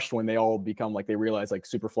of rushed when they all become like they realize like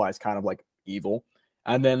Superfly is kind of like evil.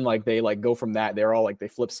 And then like they like go from that, they're all like they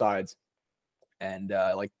flip sides and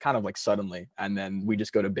like kind of like suddenly. And then we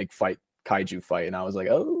just go to big fight, kaiju fight. And I was like,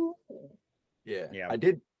 oh. Yeah. I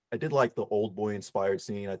did like the Old Boy inspired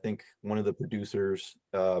scene. I think one of the producers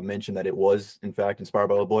mentioned that it was in fact inspired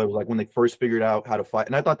by Old Boy. It was like when they first figured out how to fight.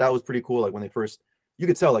 And I thought that was pretty cool. Like when they first, you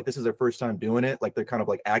could tell like this is their first time doing it. Like they're kind of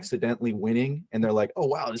like accidentally winning. And they're like, oh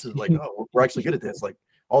wow, this is like, oh, we're actually good at this. Like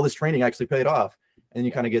all this training actually paid off. And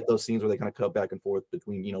you kind of get those scenes where they kind of cut back and forth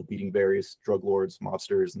between, beating various drug lords,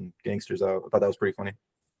 mobsters, and gangsters out. I thought that was pretty funny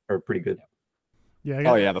or pretty good.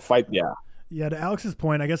 Yeah. The fight. Yeah. Yeah, to Alex's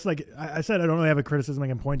point, I guess like I said, I don't really have a criticism I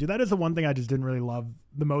can point to. That is the one thing I just didn't really love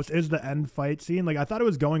the most is the end fight scene. Like I thought it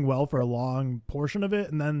was going well for a long portion of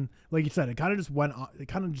it, and then like you said, it kind of just went on. It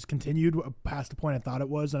kind of just continued past the point I thought it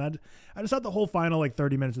was, and I just thought the whole final like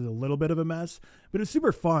 30 minutes was a little bit of a mess, but it was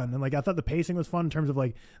super fun, and like I thought the pacing was fun in terms of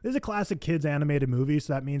like this is a classic kids animated movie,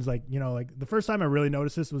 so that means like like the first time I really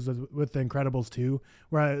noticed this was with The Incredibles 2,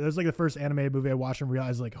 where it was like the first animated movie I watched and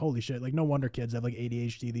realized like holy shit, like no wonder kids have like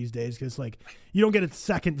ADHD these days because like you don't get a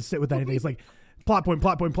second to sit with anything. It's like plot point.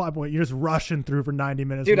 You're just rushing through for 90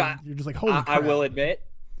 minutes. Dude, you're just like, holy crap. I will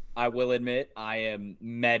admit, I am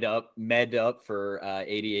med up for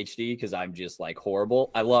ADHD because I'm just like horrible.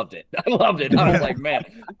 I loved it. I was like, man,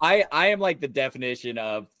 I am like the definition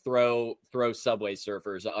of throw Subway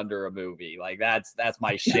Surfers under a movie. Like that's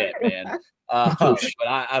my shit, man. But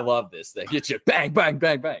I love this thing. Get you bang, bang,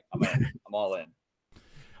 bang, bang. I'm all in.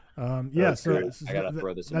 So I gotta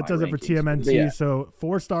throw this. That does it for TMNT. Yeah. So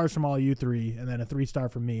 4 stars from all you 3, and then a 3-star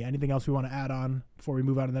from me. Anything else we want to add on before we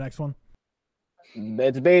move on to the next one?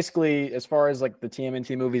 It's basically, as far as like the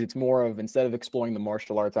TMNT movies, it's more of instead of exploring the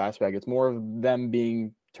martial arts aspect, it's more of them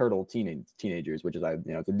being turtle teenagers, which is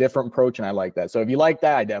it's a different approach, and I like that. So if you like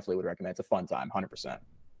that, I definitely would recommend. It's a fun time, 100%.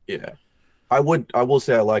 Yeah, I will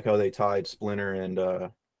say I like how they tied Splinter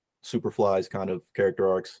and Superfly's kind of character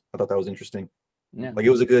arcs. I thought that was interesting. Yeah. Like it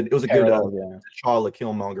was a good T'Challa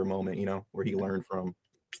Killmonger moment, where he learned from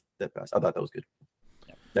that past. I thought that was good.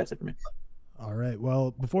 Yeah. That's it for me. All right.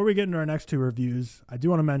 Well, before we get into our next 2 reviews, I do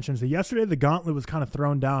want to mention that yesterday the gauntlet was kind of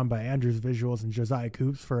thrown down by Andrew's Visuals and Josiah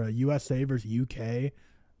Coops for a USA versus UK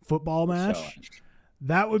football match.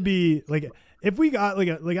 That would be like if we got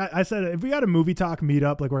if we got a movie talk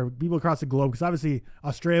meetup like where people across the globe, because obviously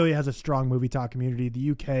Australia has a strong movie talk community, the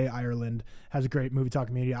UK, Ireland has a great movie talk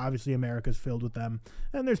community, obviously America's filled with them,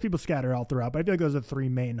 and there's people scattered all throughout, but I feel like those are the 3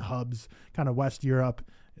 main hubs, kind of West Europe,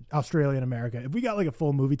 Australia, and America. If we got like a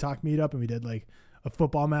full movie talk meetup and we did like a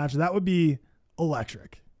football match, that would be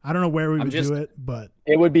electric. I don't know where we would do it, but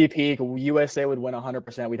it would be peak. USA would win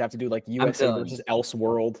 100%. We'd have to do like USA versus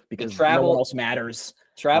Elseworld because no one else matters.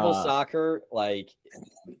 Travel soccer, like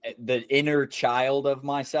the inner child of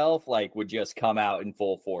myself, like would just come out in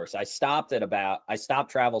full force. I stopped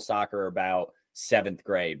travel soccer about 7th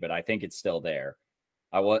grade, but I think it's still there.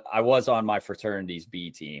 I was on my fraternity's B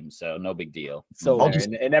team, so no big deal. So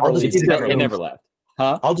it never left.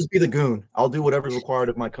 Huh? I'll just be the goon. I'll do whatever's required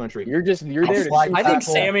of my country. You're there to slide I think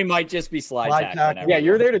tackle. Sammy might just be slide tackling tackle. Yeah,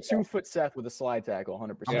 you're there to everyone. 2-foot Seth with a slide tackle,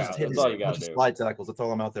 100%. I'm Yeah, just hitting that's all you gotta do. slide tackles. That's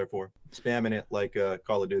all I'm out there for. Spamming it like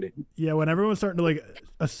Call of Duty. Yeah, when everyone was starting to like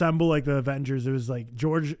assemble like the Avengers, it was like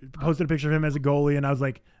George posted a picture of him as a goalie, and I was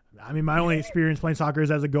like, I mean, my only experience playing soccer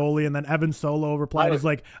is as a goalie, and then Evan Solo replied was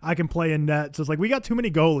like, I can play in net. So it's like we got too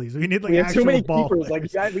many goalies. We need like have actual too many ball keepers.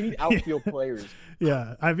 players. Like, we need outfield players.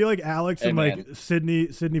 Yeah, I feel like Alex and like Sydney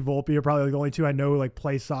Volpe are probably like the only two I know like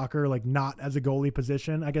play soccer like not as a goalie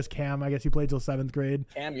position. I guess Cam, you played till 7th grade.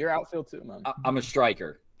 Cam, you're outfield too, man. I'm a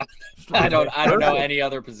striker. I don't know any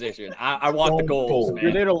other position. I want the goals, man.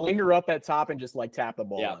 You're there to linger up at top and just like tap the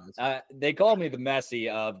ball. Yeah. They call me the Messi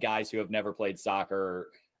of guys who have never played soccer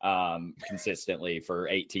consistently for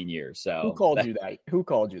 18 years. So who called you that? Who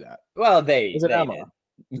called you that? Well, Is it Emma?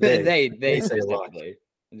 They say a lot. specifically.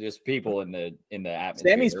 Just people in the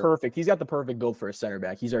atmosphere. Sammy's perfect. He's got the perfect build for a center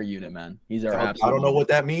back. He's our unit, man. He's our absolute. I don't know what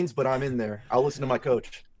that means, but I'm in there. I'll listen to my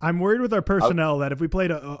coach. I'm worried with our personnel that if we played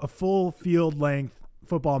a full field length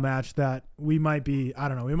football match that we might be, I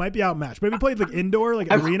don't know, we might be outmatched. But if we played like indoor, like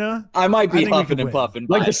arena, I might be think we huffing could and win. puffing.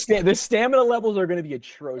 Like the stamina levels are going to be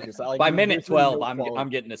atrocious. Like, by minute 12, I'm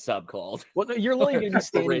getting a sub called. Well, no, you're literally going to be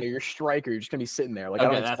standing there. You're a striker. You're just going to be sitting there. Like, I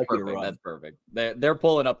Okay, don't that's expect you to perfect. run. That's perfect. They're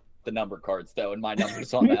pulling up the number cards though, and my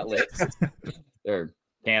number's on that list. They're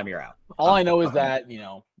Cam, you're out. All I know is that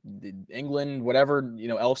England, whatever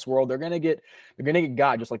else world, they're gonna get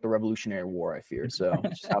got just like the Revolutionary War. I fear. So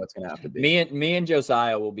that's just how it's gonna have to be. Me and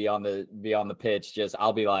Josiah will be on the pitch. Just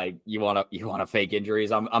I'll be like, you want to fake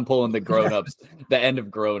injuries? I'm pulling the grown-ups, the end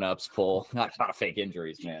of grown-ups pull. Not fake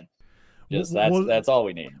injuries, man. Just that's all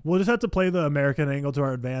we need. We'll just have to play the American angle to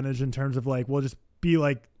our advantage in terms of like we'll just be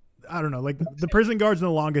like, I don't know, like the prison guards in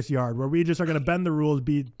the longest yard, where we just are going to bend the rules,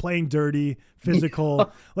 be playing dirty,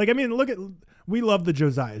 physical. Like, I mean, we love the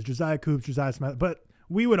Josiah Coops, Josiah Smith, but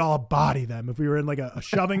we would all body them if we were in like a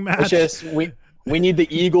shoving match. It's just we need the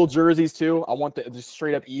Eagle jerseys too. I want the just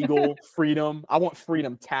straight up Eagle freedom. I want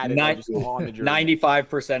freedom tatted just on the jersey.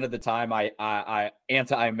 95% of the time, I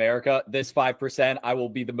anti-America. This 5%, I will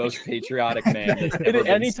be the most patriotic man. That's ever been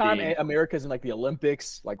Anytime seen. America's in like the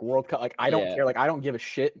Olympics, like World Cup, like I don't care. Like I don't give a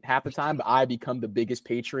shit half the time, but I become the biggest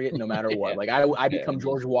patriot no matter what. Like I become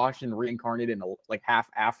George Washington reincarnated in a like half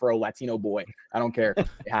Afro Latino boy. I don't care. It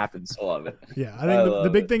happens. I love it. Yeah, I think the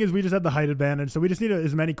big thing is we just have the height advantage, so we just need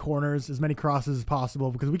as many corners, as many crosses as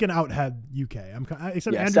possible because we can out-head UK.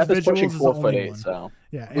 Except Andrews Seth is pushing Visuals is the only 4'8", one. so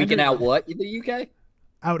Yeah, We can out what the UK?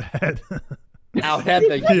 out-head. Out-head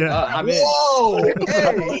the Yeah. I'm in. Whoa!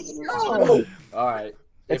 Hey! No! All right.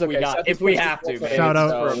 It's If we okay. got, Seth if is we pushing have to, 4'8", man. shout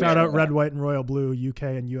so- out red, white, and royal blue, UK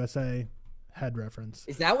and USA head reference.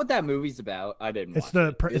 Is that what that movie's about? I didn't. It's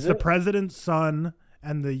watch the it. it's the president's son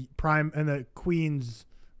and the queen's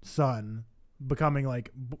son becoming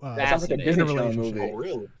like That sounds like a Disney Channel relationship. movie. Oh,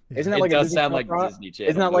 really? Isn't that It like does a Disney sound Channel like pro- a Disney Channel.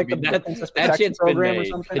 Isn't that like movie. the Princess that Protection shit's been program or made.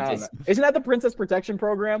 something? I don't It's- know. Isn't that the Princess Protection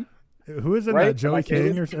program? Who is in Right? that? Joey Am I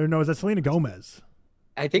King kidding? or no? Is that Selena Gomez?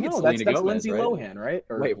 I think it's No, Selena that's Gomez, Lindsay right? Lohan, right?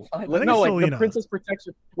 Or, Wait, what? I think no, it's like Selena. the Princess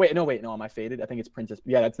Protection. Wait, no, am I faded? I think it's Princess.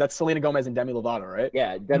 Yeah, that's Selena Gomez and Demi Lovato, right?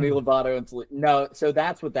 Yeah, Demi Lovato and no. So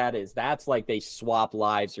that's what that is. That's like they swap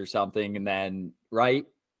lives or something, and then right.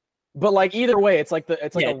 But like either way, it's like a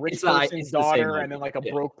Yeah, rich it's not- person's it's the same daughter movie. and then like a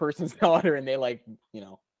Yeah. broke person's daughter, and they like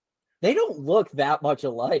They don't look that much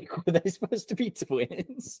alike. Were they supposed to be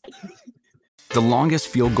twins? The longest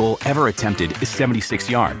field goal ever attempted is 76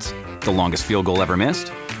 yards. The longest field goal ever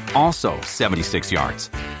missed? Also 76 yards.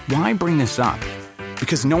 Why bring this up?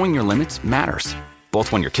 Because knowing your limits matters,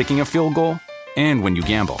 both when you're kicking a field goal and when you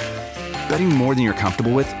gamble. Betting more than you're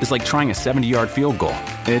comfortable with is like trying a 70-yard field goal.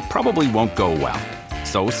 It probably won't go well.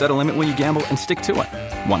 So set a limit when you gamble and stick to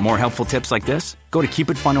it. Want more helpful tips like this? Go to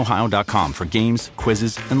keepitfunohio.com for games,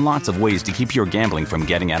 quizzes, and lots of ways to keep your gambling from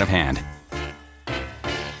getting out of hand.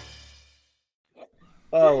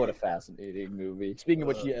 Oh, what a fascinating movie. Speaking of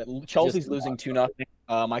which, Chelsea's losing 2-0.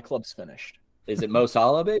 My club's finished. Is it Mo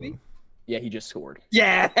Salah, baby? Yeah, he just scored.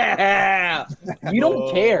 Yeah. You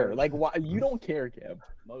don't care. Like, why? You don't care, Kev.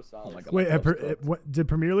 Mo Salah. Oh my God. Wait, did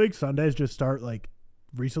Premier League Sundays just start like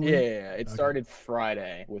recently? Yeah. It started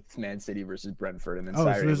Friday with Man City versus Brentford, and then Oh,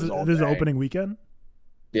 Saturday so was all this is day. opening weekend.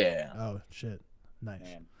 Yeah. Oh shit, nice.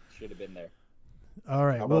 Man, should have been there. All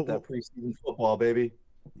right, How about that preseason football, baby?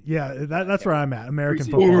 Yeah, that's where I'm at. American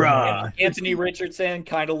Preseason. football. Hoorah. Anthony Richardson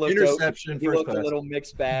kind of looked Interception, he first looked a pass. little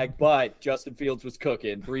mixed bag, but Justin Fields was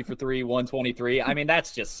cooking 3 for 3, 123. I mean,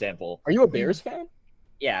 that's just simple. Are you a Bears fan?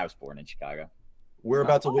 Yeah, I was born in Chicago. We're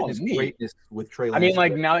about to Oh, witness neat. greatness with Trey Lance. I mean,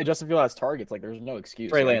 like now that Justin Fields has targets, like there's no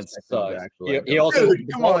excuse. Trey I Lance expect him to sucks. actually- He also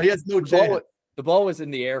Dude, come on, he has no chance. The ball was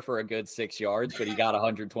in the air for a good 6 yards, but he got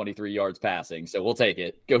 123 yards passing. So we'll take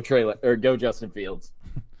it. Go go Justin Fields.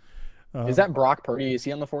 Is that Brock Purdy? Is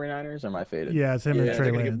he on the 49ers or am I faded? Yeah, it's him and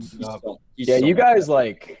Trey Lance. You guys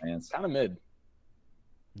like kind of mid.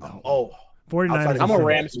 Oh, 49ers. I'm a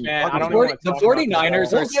Rams fan. I don't know. The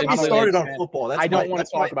 49ers are get me started on football. I don't want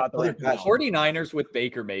to talk about the 49ers with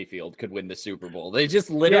Baker Mayfield could win the Super Bowl. They just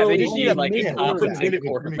literally need like a competent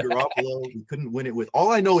quarterback. We couldn't win it with.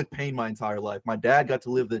 All I know is pain my entire life. My dad got to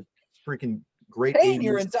live the freaking great pain 80s.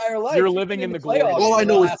 your entire life. You're living in the glory. All I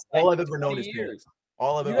know is all I've ever known is pain.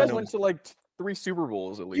 All I've ever known. You guys went to like 3 Super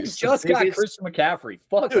Bowls at least. You just got Christian McCaffrey.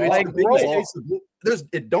 Fuck, dude, like,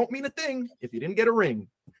 it don't mean a thing if you didn't get a ring.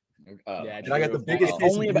 And I got the biggest.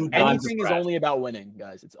 Anything is only about winning,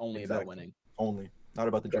 guys. It's only about winning. Only, not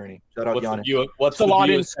about the journey. Shout out Giannis. What's the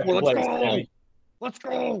view of second place? Let's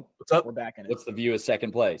go. What's up? We're back in it. What's the view of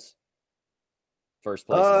second place? First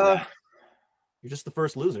place. You're just the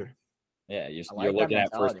first loser. Yeah, you're looking at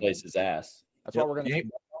first place's ass. That's why we're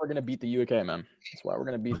gonna beat the UK, man. That's why we're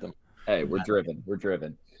gonna beat them. Hey, we're driven. We're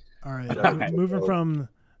driven. All right, moving from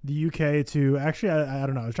the UK to actually, I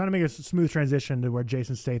don't know. I was trying to make a smooth transition to where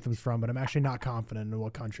Jason Statham's from, but I'm actually not confident in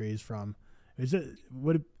what country he's from. Is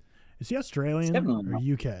he Australian or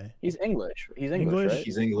UK? He's English. He's English. Right?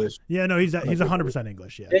 He's English. Yeah, no, he's 100%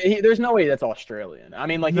 English. Yeah. There's no way that's Australian. I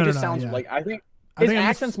mean, like he sounds like I think his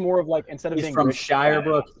accent's more of like instead of being from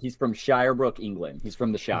Shirebrook. He's from Shirebrook, England. He's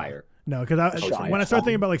from the Shire. No, because when I start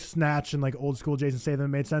thinking about like Snatch and like old school Jason Statham, it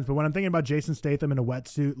made sense. But when I'm thinking about Jason Statham in a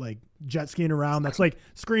wetsuit, like jet skiing around, that's like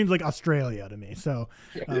screams like Australia to me. So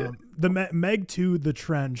the Meg 2, The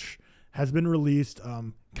Trench, has been released,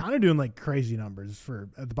 kind of doing like crazy numbers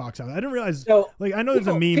at the box office. I didn't realize. I know there's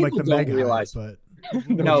a meme like the Meg has, but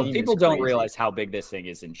no, people don't realize how big this thing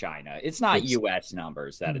is in China. It's not U.S.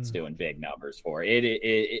 numbers that it's doing big numbers for.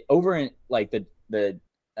 It over in like the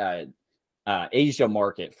Asia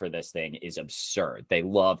market for this thing is absurd. They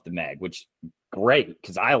love the Meg, which great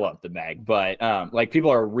because I love the Meg. But like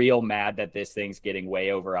people are real mad that this thing's getting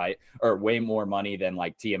way more money than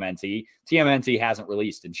like TMNT. TMNT hasn't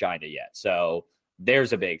released in China yet, so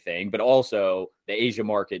there's a big thing. But also the Asia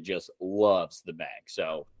market just loves the Meg.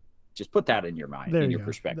 So just put that in your mind, in your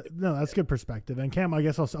perspective. No, that's good perspective. And Cam, I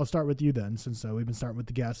guess I'll start with you then, since we've been starting with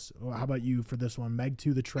the guests. How about you for this one? Meg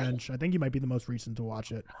 2, The Trench. I think you might be the most recent to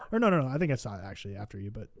watch it. Or no. I think I saw it actually after you,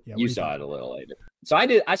 but yeah. You saw it a little later. So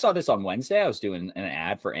I saw this on Wednesday. I was doing an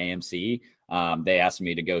ad for AMC. They asked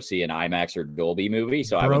me to go see an IMAX or Dolby movie.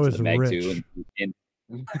 So I went to the Meg 2 and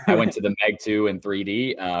I went to the Meg 2 in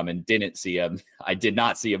 3D and I did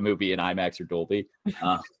not see a movie in IMAX or Dolby.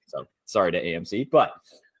 So sorry to AMC, but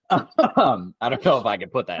I don't know if I can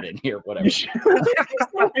put that in here. Whatever. You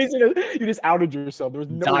just outed yourself. There was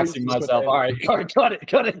no doxing myself. All right, cut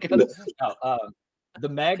it. No, the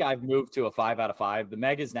Meg, I've moved to a 5 out of 5. The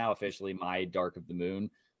Meg is now officially my Dark of the Moon.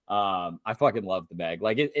 I fucking love the Meg.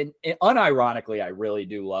 Like it unironically, I really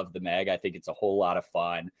do love the Meg. I think it's a whole lot of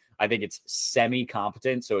fun. I think it's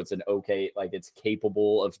semi-competent, so it's it's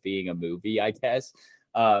capable of being a movie, I guess.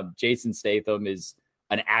 Jason Statham is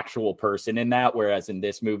an actual person in that, whereas in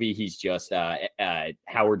this movie he's just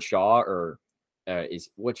Howard Shaw, or is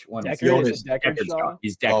which one? Deckard Shaw.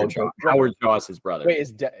 He's Deckard Shaw. Howard Shaw is his brother. Wait,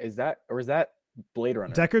 is that Blade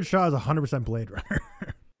Runner? Deckard Shaw is 100% Blade Runner.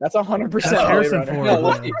 That's 100% Harrison Ford.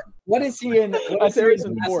 No, what is he in? That's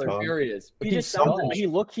Harrison Ford. He just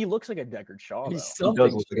he looks like a Deckard Shaw. He does look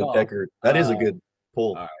like a Deckard. That is a good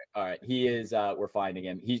pull. All right. He is. We're finding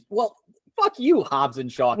him. Fuck you, Hobbs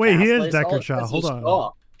and Shaw. Wait, he is Deckard Shaw. Hold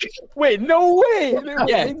on. Wait, no way.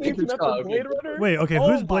 Yeah, Blade Runner. Wait, okay,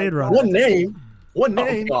 who's Blade Runner? One name.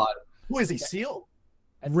 Oh, God. Who is he? Seal?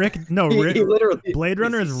 Rick. He literally. Blade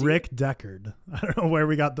Runner is Rick Deckard. I don't know where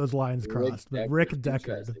we got those lines crossed, but Rick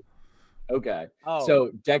Deckard. Okay.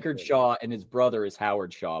 So Deckard Shaw and his brother is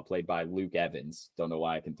Howard Shaw, played by Luke Evans. Don't know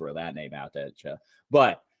why I can throw that name out at you.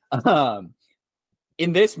 But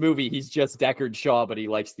in this movie, he's just Deckard Shaw, but he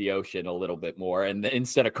likes the ocean a little bit more. And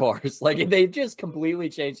instead of cars, like they just completely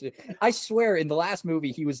changed it. I swear in the last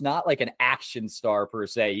movie, he was not like an action star per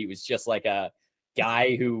se. He was just like a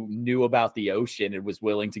guy who knew about the ocean and was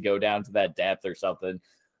willing to go down to that depth or something.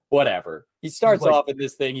 Whatever. He starts off in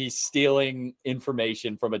this thing. He's stealing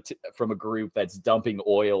information from a group that's dumping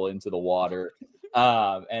oil into the water.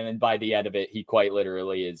 And then by the end of it, he quite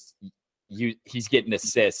literally is. He's getting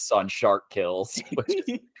assists on shark kills,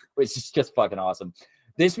 which is just fucking awesome.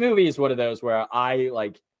 This movie is one of those where I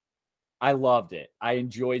loved it. I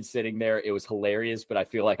enjoyed sitting there. It was hilarious, but I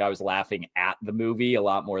feel like I was laughing at the movie a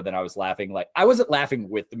lot more than I was laughing. Like I wasn't laughing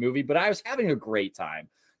with the movie, but I was having a great time.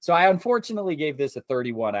 So I unfortunately gave this a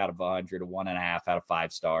 31 out of 100, a 1.5 out of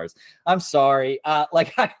 5 stars. I'm sorry.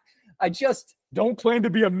 I just don't claim to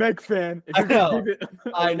be a Meg fan. If I you're gonna know. give it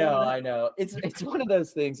I know. It's one of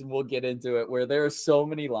those things, and we'll get into it, where there are so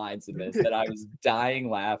many lines in this that I was dying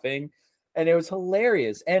laughing, and it was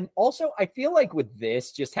hilarious. And also, I feel like with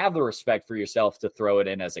this, just have the respect for yourself to throw it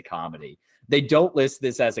in as a comedy. They don't list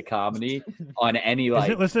this as a comedy on any like.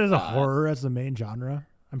 Is it listed as a horror as the main genre?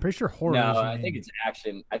 I'm pretty sure horror. No, I think it's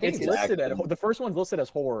action. I think it's listed the first one's listed as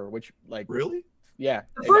horror, which like really. Yeah,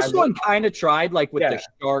 the first one kind of tried like with the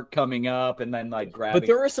shark coming up and then like grabbing. But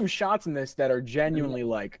there are some shots in this that are genuinely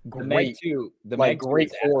like great. Meg 2, Meg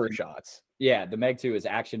great horror shots. Yeah, the Meg 2 is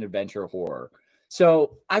action adventure horror.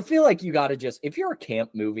 So I feel like you got to just, if you're a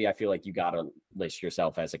camp movie, I feel like you got to list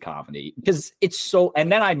yourself as a comedy because it's so.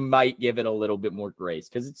 And then I might give it a little bit more grace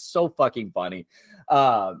because it's so fucking funny.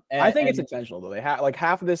 I think it's intentional though. They have like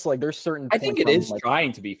half of this. Like there's certain. I think it is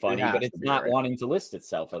trying to be funny, but it's not wanting to list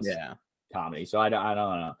itself as comedy. So I don't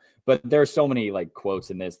know, but there's so many like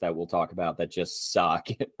quotes in this that we'll talk about that just suck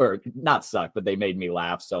or not suck, but they made me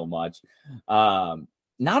laugh so much. Not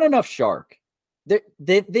enough shark.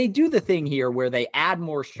 They do the thing here where they add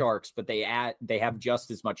more sharks, but they have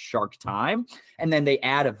just as much shark time, and then they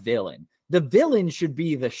add a villain. The villain should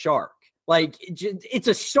be the shark. Like it's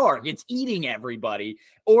a shark. It's eating everybody.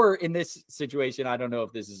 Or in this situation, I don't know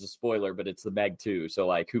if this is a spoiler, but it's the Meg 2. So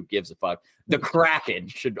like, who gives a fuck? The Kraken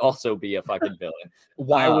should also be a fucking villain.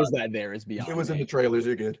 Why was that there? Is beyond. It was in the trailers.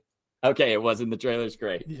 You're good. Okay, it was in the trailers.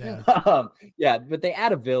 Great. Yeah. But they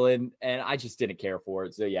add a villain, and I just didn't care for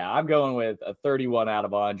it. So yeah, I'm going with a 31 out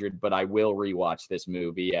of 100. But I will rewatch this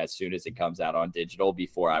movie as soon as it comes out on digital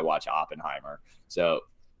before I watch Oppenheimer. So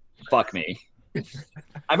fuck me.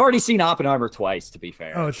 I've already seen Oppenheimer twice, to be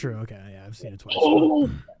fair. Oh, true. Okay, yeah, I've seen it twice.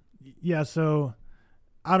 Yeah, so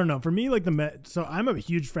I don't know. For me, like the Meg, so I'm a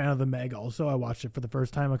huge fan of the Meg also. I watched it for the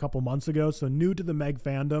first time a couple months ago, so new to the Meg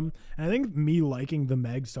fandom. And I think me liking the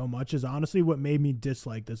Meg so much is honestly what made me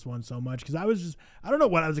dislike this one so much because I don't know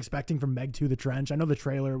what I was expecting from Meg 2 The Trench. I know the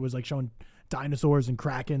trailer was like showing dinosaurs and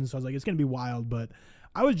krakens, so I was like, it's going to be wild, but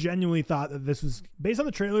I was genuinely thought that this was, based on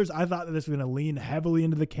the trailers, I thought that this was going to lean heavily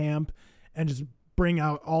into the camp and just bring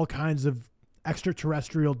out all kinds of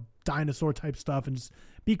extraterrestrial dinosaur type stuff and just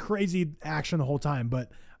be crazy action the whole time.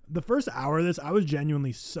 But the first hour of this, I was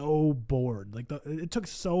genuinely so bored. Like it took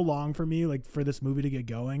so long for me, like for this movie to get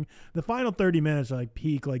going. The final 30 minutes are like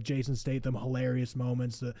peak, like Jason Statham, hilarious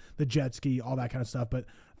moments, the jet ski, all that kind of stuff. But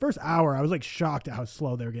first hour, I was like shocked at how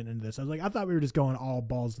slow they were getting into this. I was like, I thought we were just going all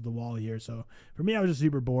balls to the wall here. So for me, I was just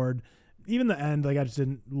super bored. Even the end, like I just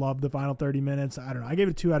didn't love the final 30 minutes. I don't know. I gave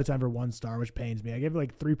it 2 out of 10 for 1 star, which pains me. I gave it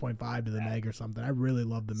like 3.5 to the Meg or something. I really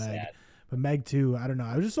loved the Meg. But Meg 2, I don't know.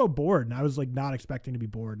 I was just so bored, and I was like not expecting to be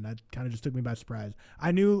bored, and that kind of just took me by surprise.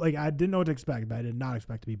 I knew, like, I didn't know what to expect, but I did not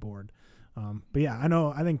expect to be bored. But yeah,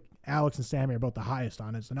 I think Alex and Sammy are both the highest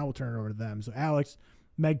on it, so now we'll turn it over to them. So Alex,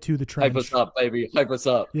 Meg 2 The Trench. Hype us up, baby. Hype us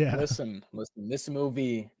up. Yeah. Listen. This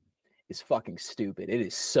movie is fucking stupid. It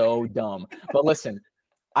is so dumb. But listen,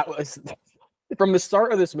 from the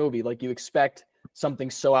start of this movie, like you expect something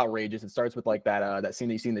so outrageous. It starts with like that scene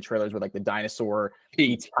that you see in the trailers with like the dinosaur,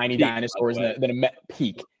 tiny dinosaurs, and then a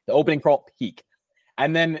peak. The opening crawl, peak,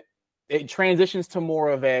 and then it transitions to more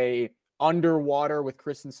of a underwater with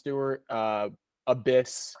Kristen Stewart,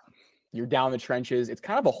 abyss. You're down the trenches. It's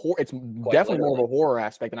kind of a horror. It's definitely more of a horror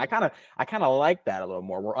aspect, and I kind of like that a little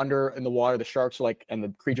more. We're under in the water. The sharks are like, and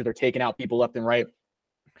the creatures are taking out people left and right.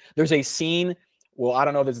 There's a scene. Well, I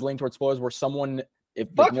don't know if it's linked towards spoilers where someone.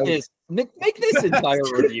 Make this entire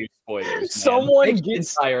review spoilers. Someone gets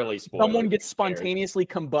spontaneously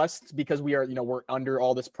combust because we're under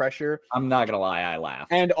all this pressure. I'm not gonna lie, I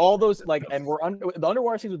laughed. And all those and we're under the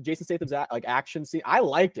underwater scenes with Jason Statham's action scene. I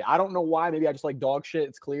liked it. I don't know why. Maybe I just like dog shit.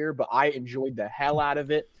 It's clear, but I enjoyed the hell out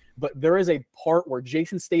of it. But there is a part where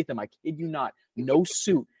Jason Statham, I kid you not, no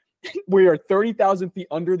suit, we are 30,000 feet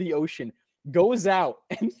under the ocean, goes out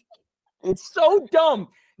and it's so dumb.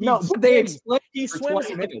 They explain. He swims.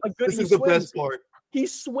 This is the best part. He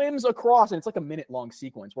swims across, and it's like a minute-long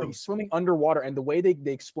sequence where he's swimming underwater. And the way they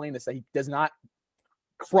explain this, that he does not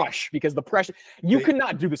crush because the pressure. You could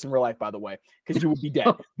not do this in real life, by the way, because you would be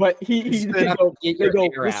dead. But they go,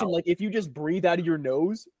 listen, like if you just breathe out of your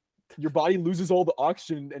nose, your body loses all the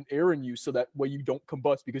oxygen and air in you, so that way you don't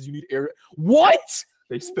combust because you need air. What?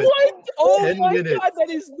 They spent what? Oh 10 my minutes. God, that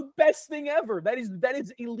is the best thing ever. That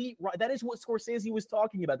is elite. That is what Scorsese was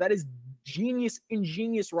talking about. That is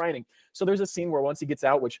ingenious writing. So there's a scene where once he gets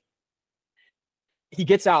out, which he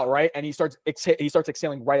gets out, right? And he starts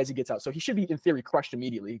exhaling right as he gets out. So he should be, in theory, crushed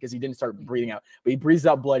immediately because he didn't start breathing out. But he breathes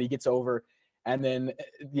out blood. He gets over. And then,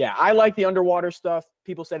 yeah, I like the underwater stuff.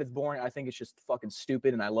 People said it's boring. I think it's just fucking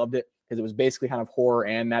stupid, and I loved it because it was basically kind of horror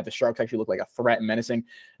and that the sharks actually look like a threat and menacing.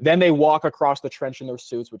 Then they walk across the trench in their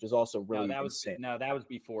suits, which is also really insane. No, that was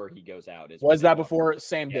before he goes out. Was that before?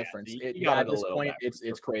 Same difference. But at this point,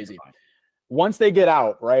 it's crazy. Once they get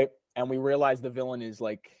out, right, and we realize the villain is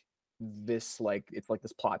like this, like it's like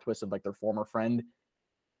this plot twist of like their former friend.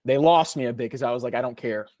 They lost me a bit because I was like, I don't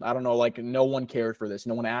care. I don't know, like no one cared for this.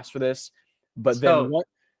 No one asked for this. But then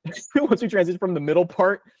once we transition from the middle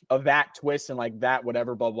part of that twist and like that,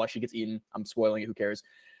 whatever, blah, blah, she gets eaten. I'm spoiling it. Who cares?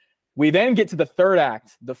 We then get to the third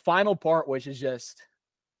act, the final part, which is just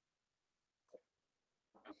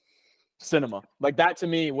cinema. Like that to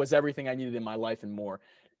me was everything I needed in my life and more.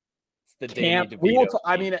 The camp.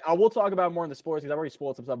 I will talk about more in the spoilers because I've already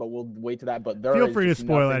spoiled some stuff, but we'll wait to that. But feel free to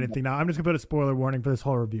spoil anything now. I'm just gonna put a spoiler warning for this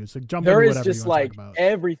whole review. So jump there in. There is just like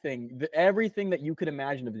everything that you could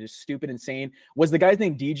imagine of just stupid, insane. Was the guy's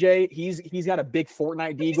name DJ? He's got a big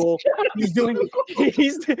Fortnite deagle. He's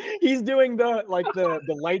doing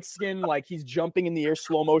the light skin, like he's jumping in the air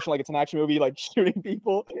slow motion like it's an action movie, like shooting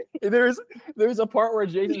people. There's a part where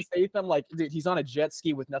Jason Statham, like he's on a jet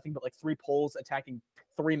ski with nothing but like 3 poles attacking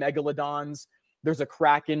 3 megalodons. There's a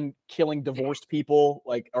kraken killing divorced people,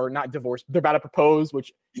 like, or not divorced. They're about to propose,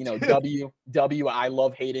 which, you know, I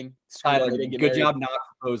love hating. Good job not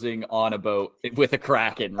proposing on a boat with a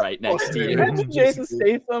kraken right next to you. Imagine Jason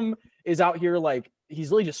Statham is out here like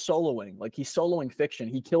he's really just soloing. Like he's soloing fiction.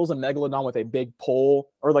 He kills a megalodon with a big pole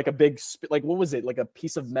or like a big like what was it? Like a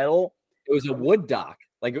piece of metal. It was a wood dock.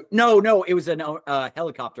 Like no, it was a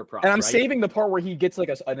helicopter prop. And I'm saving the part where he gets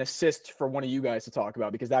like an assist for one of you guys to talk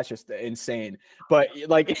about because that's just insane. But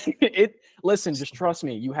like listen, just trust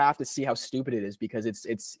me. You have to see how stupid it is because it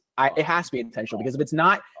has to be intentional because if it's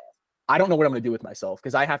not, I don't know what I'm going to do with myself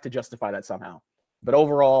because I have to justify that somehow. But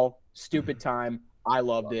overall, stupid time. I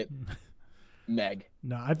loved it. Meg.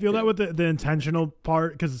 No, I feel that with the intentional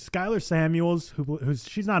part because Skylar Samuels, who's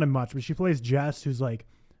she's not in much, but she plays Jess, who's like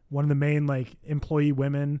one of the main like employee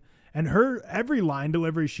women, and her every line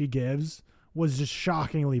delivery she gives was just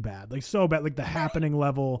shockingly bad, like so bad, like the happening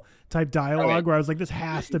level type dialogue where I was like, this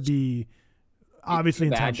has to be obviously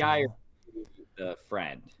intentional. Bad guy or the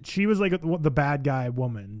friend? She was like the bad guy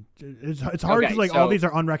woman. It's hard because all these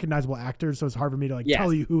are unrecognizable actors, so it's hard for me to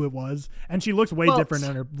tell you who it was. And she looks way different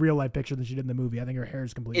in her real life picture than she did in the movie. I think her hair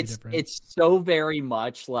is completely different. It's so very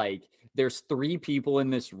much like there's 3 people in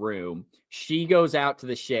this room. She goes out to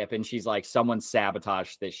the ship and she's like, someone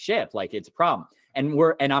sabotaged this ship. Like it's a problem.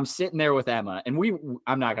 And I'm sitting there with Emma and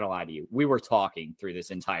I'm not going to lie to you. We were talking through this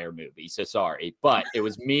entire movie. So sorry, but it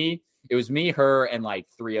was me, her, and like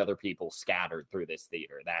 3 other people scattered through this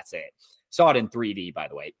theater. That's it. Saw it in 3D, by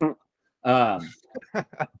the way. I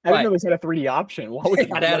didn't know they had a 3D option. Why would it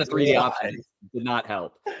had a 3D option? Did not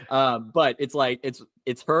help. But it's like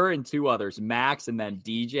it's her and 2 others, Max and then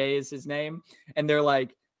DJ is his name, and they're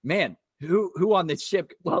like, man, who on this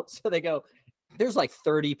ship? Well, so they go, there's like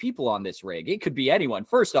 30 people on this rig. It could be anyone.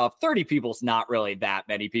 First off, 30 people's not really that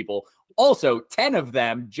many people. Also, 10 of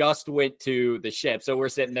them just went to the ship. So we're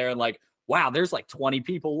sitting there and like, wow, there's like 20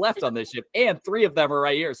 people left on this ship and 3 of them are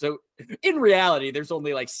right here. So in reality, there's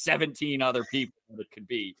only like 17 other people that could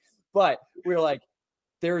be. But we're like,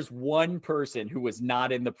 there's one person who was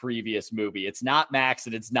not in the previous movie. It's not Max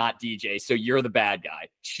and it's not DJ. So you're the bad guy.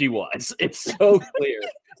 She was. It's so clear.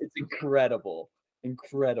 It's incredible.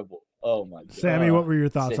 Incredible. Oh my God. Sammy, what were your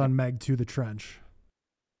thoughts on Meg to the Trench?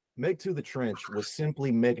 Meg to the Trench was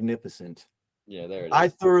simply magnificent. Yeah, there it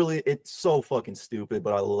is. It's so fucking stupid,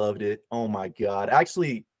 but I loved it. Oh my God.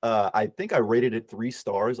 Actually, I think I rated it 3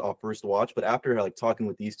 stars off first watch, but after like talking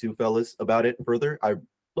with these 2 fellas about it further, I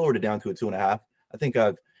lowered it down to a 2.5. I think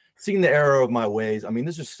I've seen the error of my ways. I mean,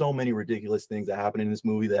 there's just so many ridiculous things that happen in this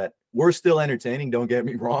movie that were still entertaining. Don't get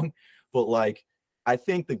me wrong. But like, I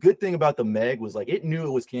think the good thing about the Meg was like, it knew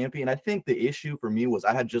it was campy. And I think the issue for me was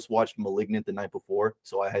I had just watched Malignant the night before.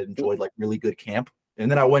 So I had enjoyed like really good camp.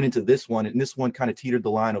 And then I went into this one, and this one kind of teetered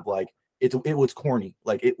the line of like, it was corny.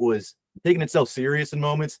 Like it was taking itself serious in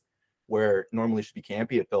moments where normally it should be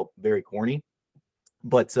campy. It felt very corny.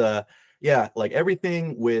 But yeah, like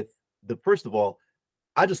everything with first of all,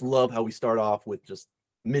 I just love how we start off with just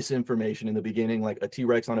misinformation in the beginning, like a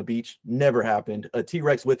T-Rex on a beach never happened. A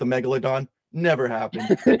T-Rex with a megalodon never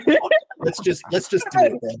happened. let's just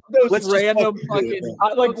do it. Those random fucking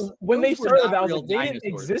like when they started, I was like, they didn't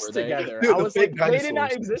exist together. Dude, I was like, they did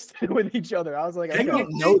not exist with each other. I was like, I didn't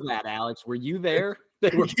know that, Alex. Were you there?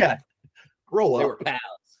 They were grow up. They were pals.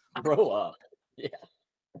 Grow up. Yeah.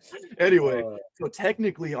 Anyway, so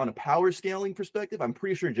technically on a power scaling perspective, I'm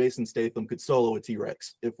pretty sure Jason Statham could solo a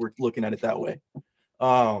T-Rex if we're looking at it that way.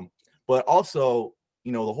 But also,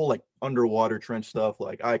 you know, the whole like underwater trench stuff,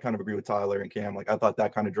 like I kind of agree with Tyler and Cam. Like I thought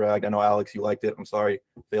that kind of dragged. I know Alex, you liked it. I'm sorry,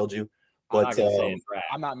 failed you. But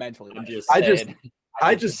I'm not mentally.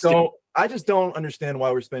 I just don't understand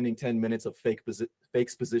why we're spending 10 minutes of fake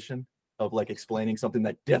exposition of like explaining something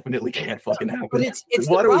that definitely can't fucking happen. But it's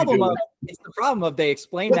the problem of they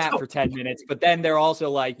explain that for 10 minutes, but then they're also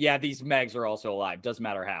like, yeah, these Megs are also alive. Doesn't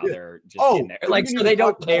matter how they're just in there. Like, so they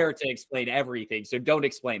don't care to explain everything. So don't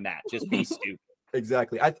explain that. Just be stupid.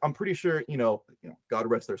 Exactly. I'm pretty sure, you know, God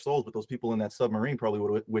rest their souls, but those people in that submarine probably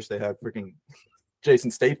would wish they had freaking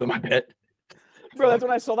Jason Statham, I bet. Bro, that's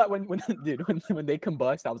when I saw that when they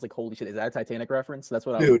combust, I was like, holy shit, is that a Titanic reference? That's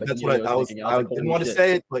what I didn't want to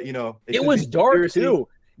say it, but you know, it was dark too.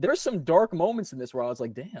 There's some dark moments in this where I was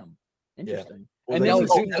like, damn, interesting. Well, and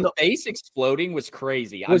then the face exploding was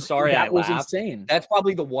crazy. I'm sorry, that was insane. That's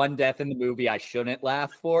probably the one death in the movie I shouldn't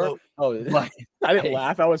laugh for. But I didn't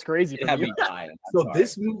laugh. That was crazy. It had me dying. So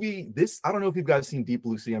this movie, I don't know if you guys seen Deep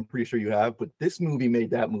Blue Sea. I'm pretty sure you have, but this movie made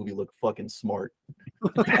that movie look fucking smart.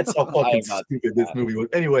 That's how fucking stupid this movie was.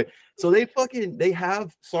 Anyway, so they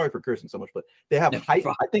have, sorry for cursing so much, but they have I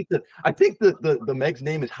think the Meg's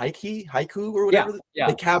name is Haiku or whatever. Yeah.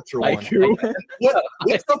 They capture Haiku.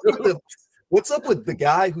 one. What's up with the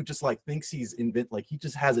guy who just like thinks he's he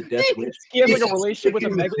just has a death wish? He has like a relationship with a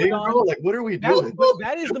megalodon. Like, what are we doing?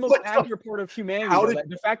 That is the most accurate part of humanity.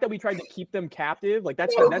 The fact that we tried to keep them captive, like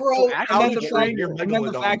that's so accurate. And then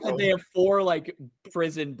the fact that they have 4 like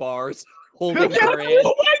prison bars holding her in.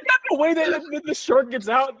 Oh my god, the way that the shark gets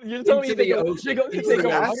out, you're telling me they go,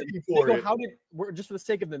 how did, just for the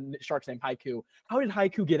sake of the shark's name, Haiku, how did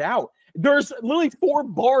Haiku get out? There's literally 4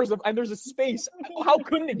 bars and there's a space. How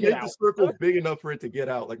couldn't it get out? The circle big enough for it to get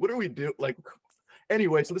out. Like, what do we do? Like,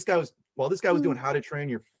 anyway, so this guy was doing How to Train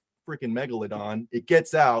Your Freaking Megalodon. It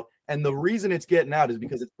gets out, and the reason it's getting out is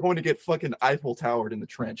because it's going to get fucking Eiffel Towered in the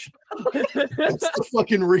trench. That's the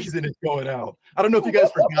fucking reason it's going out. I don't know if you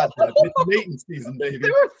guys forgot that. But it's mating season, baby.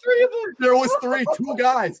 There were 3 of them. There was 3, 2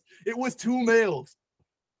 guys. It was 2 males.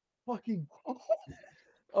 Fucking.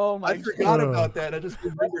 Oh my! I forgot about that. I just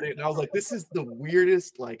remembered it, and I was like, "This is the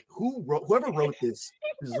weirdest." Like, whoever wrote this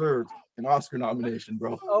deserved an Oscar nomination,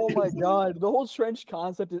 bro. Oh my god, the whole trench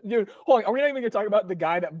concept is, dude. Hold on, are we not even gonna talk about the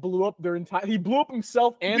guy that blew up their entire? He blew up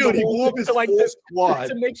himself and he blew up his whole squad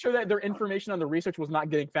to make sure that their information on the research was not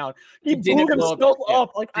getting found. He blew himself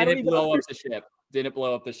up. Like I don't even blow up the ship. Didn't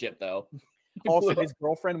blow up the ship though. Also, his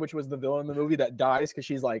girlfriend, which was the villain in the movie, that dies because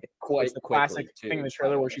she's like, it's the classic thing in the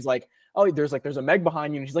trailer where she's like, "Oh, there's a Meg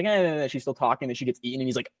behind you," and she's like, "No." She's still talking, and she gets eaten, and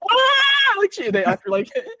he's like, "Ah!"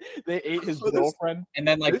 Like they ate his girlfriend, and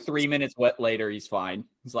then like 3 minutes later, he's fine.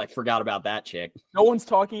 He's like, forgot about that chick. No one's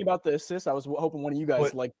talking about the assist. I was hoping one of you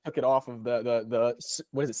guys took it off of the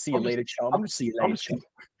what is it? See you later, chum. I'm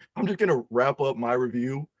just gonna wrap up my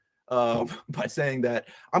review. By saying that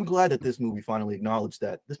I'm glad that this movie finally acknowledged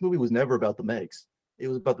that this movie was never about the Megs. It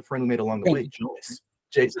was about the friend we made along the way,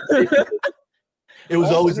 Jason. It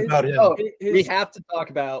was always about him. We have to talk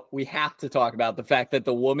about the fact that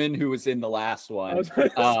the woman who was in the last one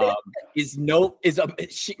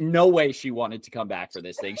no way she wanted to come back for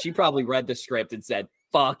this thing. She probably read the script and said,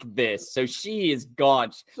 "Fuck this." So she is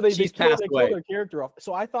gone. So she's passed away. Her character off.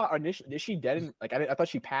 So I thought initially, is she dead? I thought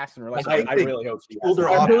she passed in her life. I really hope she killed her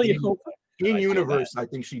off. I really hope. In universe, I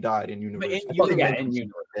think she died in universe. In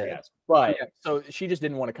universe, yes. But so she just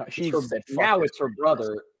didn't want to come. She said, now it's her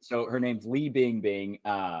brother. So her name's Li Bingbing.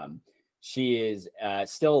 She is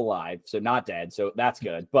still alive, so not dead. So that's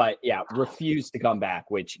good. But yeah, refused to come back,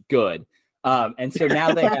 which good. And so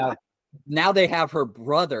now they have her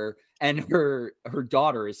brother, and her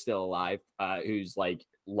daughter is still alive, who's like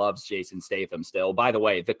loves Jason Statham still. By the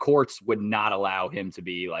way, the courts would not allow him to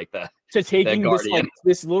be like taking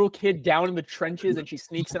this little kid down in the trenches, and she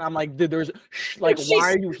sneaks in. I'm like, dude, why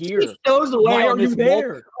are you here? She goes away. Why are you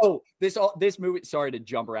there? This movie. Sorry to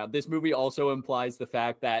jump around. This movie also implies the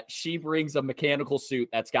fact that she brings a mechanical suit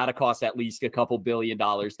that's got to cost at least a couple $2 billion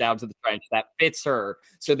down to the trench that fits her.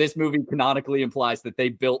 So this movie canonically implies that they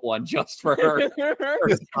built one just for her.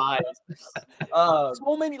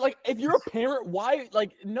 So many, if you're a parent, why?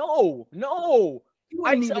 No. You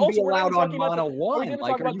wouldn't even be allowed on Mono 1.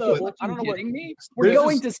 Like, are you kidding me? We're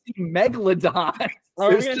going to see Megalodon.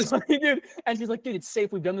 Dude, and she's like, dude, it's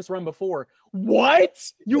safe. We've done this run before. What?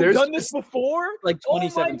 You've done this before? Like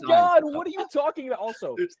 27 times. Oh my God, what are you talking about?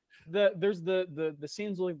 Also, there's the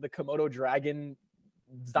scenes like the Komodo dragon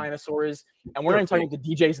dinosaurs, and we're not talking about the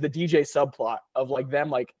DJ subplot of like them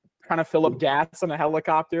like trying to fill up gas on a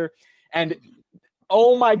helicopter, and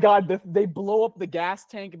oh my God, they blow up the gas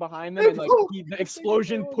tank behind them, and like the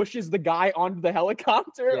explosion pushes the guy onto the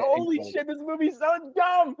helicopter. Yeah, Holy exactly. shit, this movie's so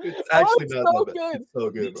dumb. It's actually it's not so that bad. good. It's so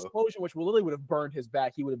The good, bro. explosion, which literally would have burned his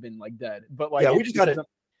back, he would have been like dead. But like, Yeah, we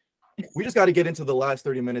just got to get into the last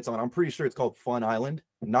 30 minutes on. I'm pretty sure it's called Fun Island.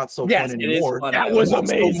 Not so Yes, fun it is anymore. Fun That Island. was Not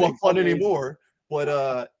so amazing. much fun anymore.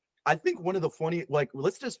 But I think one of the funny, like,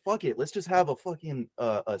 let's just fuck it. Let's just have a fucking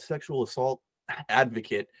a sexual assault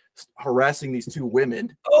advocate harassing these two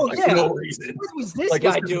women. Oh, like, yeah. for no reason. What was this Like, guy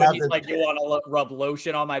let's just doing? have He's this- like, you want to rub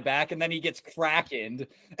lotion on my back, and then he gets krakened. Dude,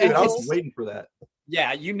 And I was it's- waiting for that.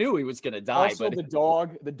 yeah, you knew he was gonna die, Also, but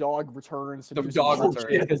the dog returns. To The do some dog shit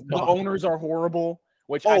returns. because the owners are horrible.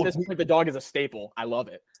 Which Oh, at this point, the dog is a staple. I love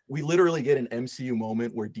it. We literally get an MCU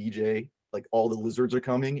moment where DJ, like all the lizards are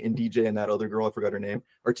coming, and DJ and that other girl, I forgot her name,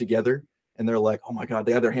 are together. And they're like, oh my God,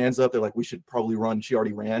 they have their hands up. They're like, we should probably run. She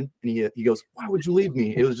already ran. And he goes, why would you leave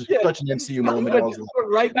me? It was just such an MCU moment. I was like,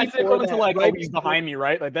 right That's the before equivalent that, to like, right oh, he's before- behind me,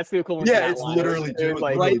 right? Like that's the equivalent. to yeah, that it's line. literally, dude,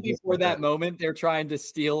 like, literally right just before like that moment, they're trying to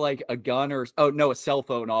steal like a gun or no, a cell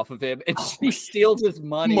phone off of him, and she steals his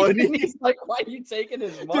money. Money? And he's like, "Why are you taking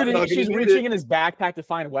his money?" Dude, Dude, she's he reaching did. in his backpack to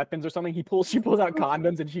find weapons or something. She pulls out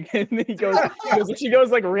condoms, and she goes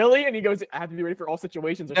like, really? And he goes, I have to be ready for all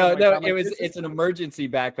situations. Or No, something no, like that. I'm like, it's an emergency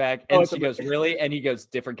backpack, Oh, and it's she goes, "Really?" And he goes,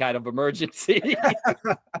 "Different kind of emergency."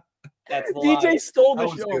 That's the DJ line. stole the That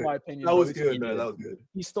was show, good. in my opinion. That bro. was He good, did. man. That was good.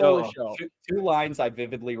 He stole the So, show. two lines I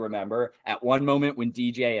vividly remember. At one moment when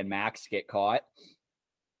DJ and Max get caught,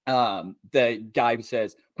 the guy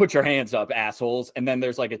says, "Put your hands up, assholes," and then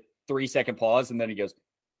there's like a 3-second pause, and then he goes,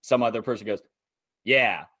 some other person goes,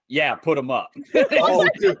 yeah, put them up. Oh,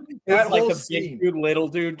 dude, that like whole the scene. big dude, little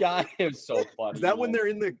dude guy. It was so funny. Is that when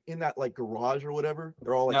man. they're in that like garage or whatever?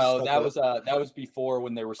 They're all like No, stuck up? that was before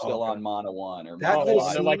when they were still okay. on Mono 1 or That Mono whole 5.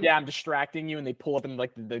 And they're like, scene- yeah, I'm distracting you, and they pull up and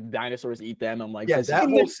like the dinosaurs eat them. I'm like, Yeah, this that is-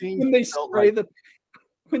 whole scene when they felt spray like-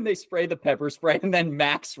 when they spray the pepper spray and then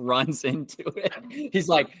Max runs into it. He's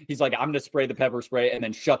like, I'm gonna spray the pepper spray and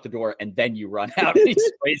then shut the door and then you run out. And he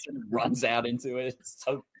sprays and runs out into it. It's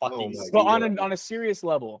so fucking my stupid. But on a serious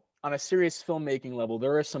level, on a serious filmmaking level,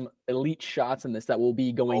 there are some elite shots in this that will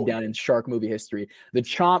be going down in shark movie history. The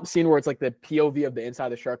chomp scene where it's like the POV of the inside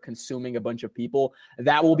of the shark consuming a bunch of people,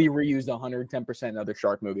 that will be reused 110% in other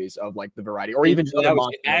shark movies of like the variety, or even just other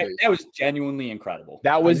monster movies. that was genuinely incredible.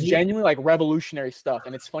 That was I need- genuinely like revolutionary stuff,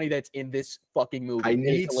 and it's funny that it's in this fucking movie. I It's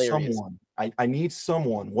need hilarious. someone. I need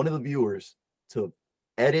someone, one of the viewers, to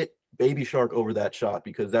edit Baby Shark over that shot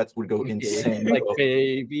because that would go insane. Like bro.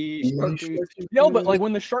 baby shark. No, but like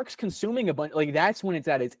when the shark's consuming a bunch, like that's when it's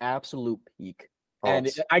at its absolute peak. And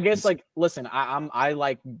it's- I guess like, listen, I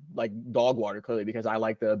like dog water clearly because I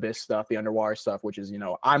like the abyss stuff, the underwater stuff, which is, you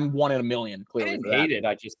know, I'm one in a million I clearly. didn't for that. hate it.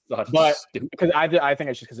 I just thought it But- was stupid. Because I think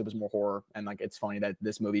it's just because it was more horror, and like it's funny that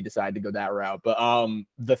this movie decided to go that route. But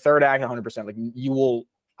the third act, 100%, like you will,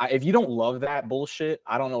 if you don't love that bullshit,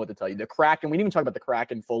 I don't know what to tell you. The Kraken, we didn't even talk about the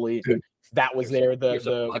Kraken fully. Dude, that was there. There's a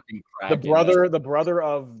The fucking the Kraken. the brother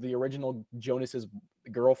of the original Jonas's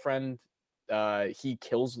girlfriend, he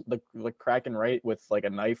kills the Kraken, right, with like a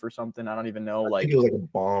knife or something. I don't even know. I Like think it was like a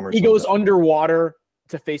bomb or he something. goes underwater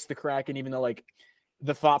to face the Kraken, even though like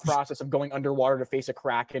the thought process of going underwater to face a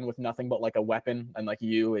Kraken with nothing but like a weapon and like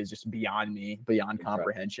you is just beyond me, beyond Incredible.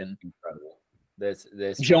 comprehension. Incredible. This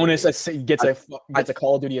Jonas gets a I-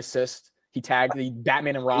 Call of Duty assist. He tagged the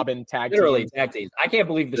Batman and Robin tag literally team. tag teams. I can't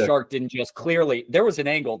believe the Yeah. shark didn't just clearly. There was an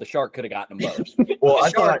angle the shark could have gotten them both. Well, The I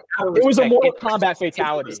thought shark- It was a Mortal it- Kombat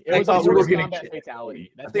fatality. It was I a thought we were Mortal getting- Kombat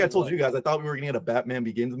fatality. I think I told you guys. I thought we were gonna get a Batman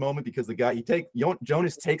Begins moment because the guy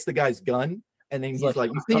Jonas takes the guy's gun and then he's like,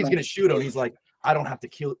 you think he's gonna shoot him? He's like, I don't have to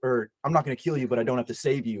kill, or I'm not gonna kill you, but I don't have to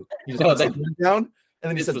save you. He just No, puts his gun down, and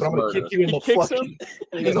then he this says, was but I'm gonna murder. kick you in He the kicks fucking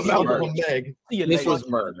him. in the mouth of murder. a Meg. This was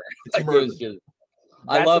murder. It's Like, it murder. was just.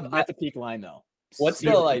 I love. That's a peak line though. What's the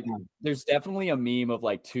Seriously. like? There's definitely a meme of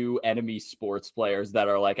like two enemy sports players that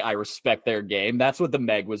are like, I respect their game. That's what the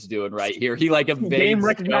Meg was doing right here. He like evades Game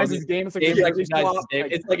recognizes game. It's like Game a jersey recognizes swap. game.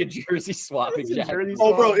 It's like a jersey swap. It's a Exactly. jersey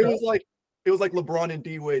Oh, bro, swap. it was like LeBron and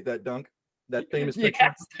D Wade, that dunk, that famous picture.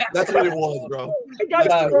 Yes, That's what it was, bro. I got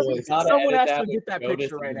That's it. what it was. Gotta Someone edit has to with get that Jonas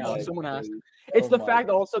picture right and now. Mike, Someone has. dude. It's Oh the my fact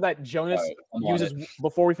God. also that Jonas All right, I'm on uses it.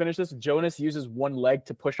 before we finish this. Jonas uses one leg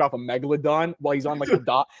to push off a megalodon while he's on like the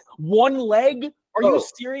dot. One leg? Are Bro, you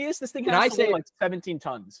serious? This thing can has I to weigh say- like 17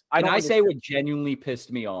 tons. Can don't I say understand. what genuinely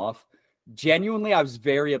pissed me off? genuinely, I was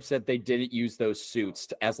very upset they didn't use those suits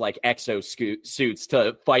as like exo suits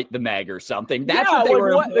to fight the Meg or something. That's what they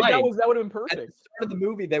were implying. That would have been perfect. At the start of the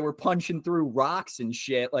movie, they were punching through rocks and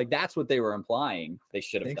shit. Like that's what they were implying. They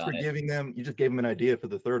should have done it. Thanks for giving them. You just gave them an idea for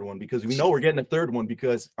the third one because we know we're getting a third one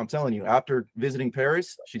because I'm telling you, after visiting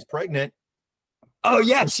Paris, she's pregnant. Oh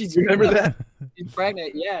yeah, she's remember that? She's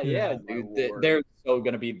pregnant. Yeah, dude. They're so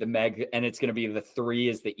gonna be the Meg, and it's gonna be the 3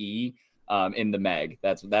 is the E. In the Meg,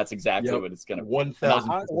 that's exactly what it's gonna be.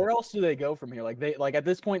 1,000. Where else do they go from here? Like they at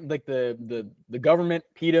this point, like the government,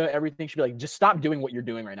 PETA, everything should be like, just stop doing what you're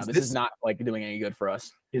doing right now. This is not like doing any good for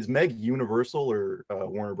us. Is Meg Universal or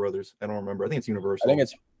Warner Brothers? I don't remember. I think it's Universal.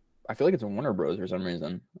 I feel like it's Warner Bros. For some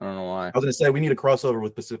reason. I don't know why. I was gonna say we need a crossover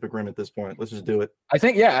with Pacific Rim at this point. Let's just do it. I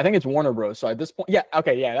think it's Warner Bros. So at this point,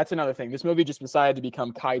 that's another thing. This movie just decided to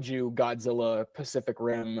become Kaiju, Godzilla, Pacific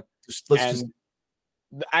Rim,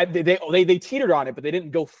 they teetered on it, but they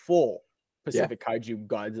didn't go full Pacific Kaiju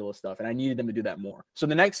Godzilla stuff, and I needed them to do that more. So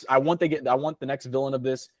I want the next villain of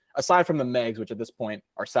this, aside from the Megs, which at this point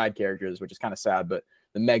are side characters, which is kind of sad, but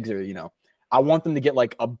the Megs are, I want them to get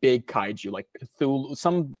like a big kaiju, like Cthulhu,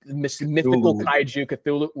 some mythical kaiju.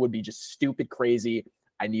 Cthulhu would be just stupid crazy.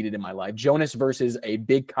 I need it in my life. Jonas versus a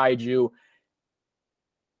big kaiju.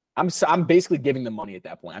 I'm basically giving them money at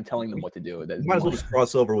that point. I'm telling them what to do. Might as well just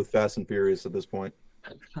cross over with Fast and Furious at this point.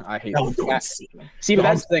 I hate Fast. See, but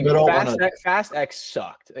that's the thing. Fast X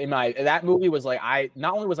sucked. That movie was like,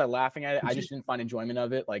 not only was I laughing at it, I just didn't find enjoyment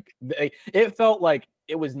of it. Like it felt like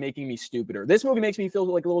it was making me stupider. This movie makes me feel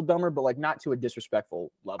like a little dumber, but like not to a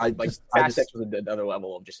disrespectful level. Fast X was another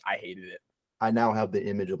level of just I hated it. I now have the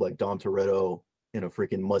image of like Dom Toretto in a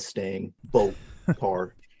freaking Mustang boat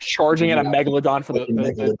car. Charging at a megalodon for the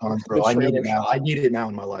megalodon, bro. I need it now. I need it now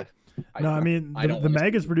in my life. No, I mean the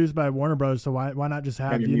Meg is produced by Warner Bros. So why not just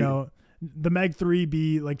have the Meg 3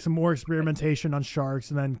 be like some more experimentation on sharks,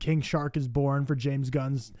 and then King Shark is born for James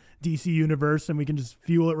Gunn's DC universe, and we can just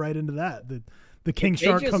fuel it right into that. The King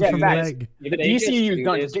Shark comes from the Meg. The DCU is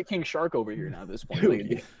done. Just get King Shark over here now at this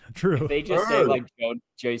point. True. If they just say like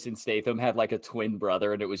Jason Statham had like a twin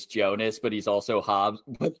brother and it was Jonas, but he's also Hobbs.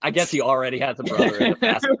 But I guess he already has a brother in the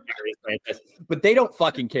Fast and Furious franchise. But they don't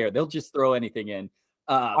fucking care. They'll just throw anything in.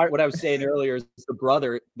 What I was saying earlier is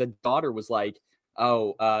the daughter was like,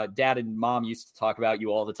 "Oh, Dad and Mom used to talk about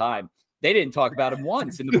you all the time." They didn't talk about him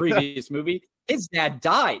once in the previous movie. His dad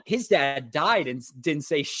died. And didn't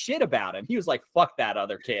say shit about him. He was like, fuck that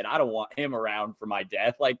other kid. I don't want him around for my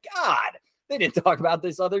death. Like, God, they didn't talk about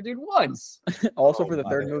this other dude once. Also, for the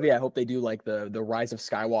third movie, I hope they do like the Rise of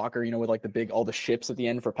Skywalker, with like all the ships at the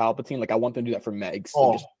end for Palpatine. Like, I want them to do that for Megs.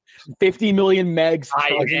 So just 50 million Megs.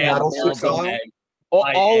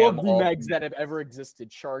 All of the Megs that have ever existed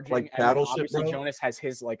charging. Like Battleship, obviously, Jonas has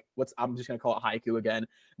his I'm just gonna call it haiku again.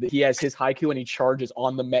 He has his haiku and he charges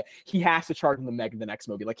on the Meg. He has to charge on the Meg in the next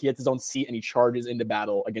movie. Like he has his own seat and he charges into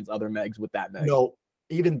battle against other Megs with that Meg. No,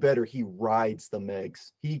 even better, he rides the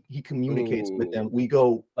Megs. He communicates with them. We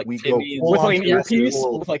go with like an earpiece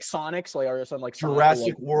with like Sonics, or something like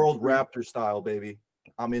Jurassic World Raptor style, baby.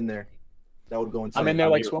 I'm in there. That would go insane. I'm in there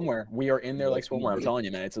like swimwear. We are in there like swimwear. I'm telling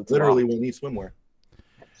you, man. It's literally we'll need swimwear.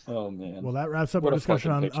 Oh man. Well, that wraps up our discussion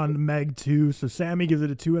on Meg 2. So Sammy gives it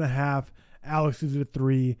a 2.5, Alex gives it a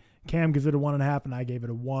 3, Cam gives it a 1.5, and I gave it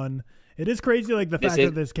a 1. It is crazy, like the fact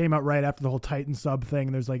that this came out right after the whole Titan sub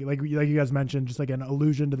thing. There's like you guys mentioned, just like an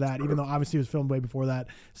allusion to that, even though obviously it was filmed way before that.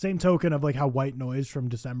 Same token of like how White Noise from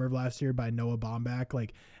December of last year by Noah Baumbach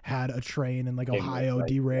like had a train in like Ohio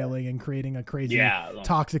derailing and creating a crazy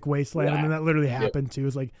toxic wasteland, and then that literally happened too.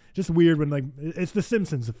 It's like just weird when like it's the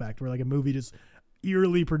Simpsons effect where like a movie just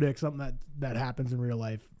eerily predicts something that happens in real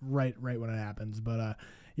life right when it happens. But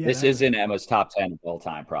this is in Emma's top 10 of all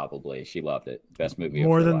time. Probably she loved it. Best movie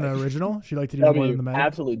more of her than life. The original. She liked to do more than the Meg.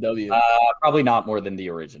 Absolute W. Probably not more than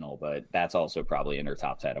the original, but that's also probably in her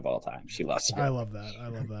top 10 of all time. She loves it. I love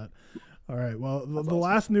that. All right. Well, the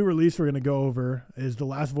last new release we're going to go over is The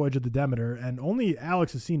Last Voyage of the Demeter, and only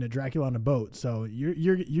Alex has seen it, Dracula on a Boat. So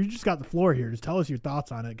you just got the floor here. Just tell us your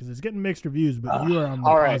thoughts on it because it's getting mixed reviews, but you are on the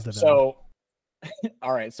positive end.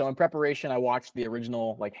 All right. So in preparation, I watched the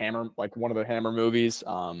original Hammer, one of the Hammer movies,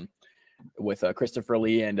 with Christopher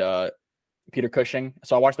Lee and Peter Cushing.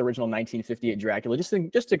 So I watched the original 1958 Dracula just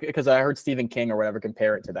because I heard Stephen King or whatever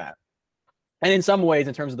compare it to that. And in some ways,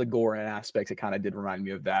 in terms of the gore and aspects, it kind of did remind me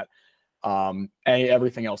of that. And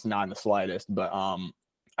everything else, not in the slightest. But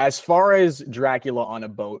as far as Dracula on a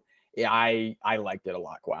Boat, I liked it a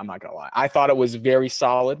lot. I'm not gonna lie. I thought it was very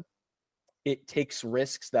solid. it takes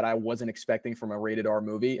risks that I wasn't expecting from a rated R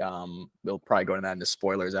movie. We'll probably go into that into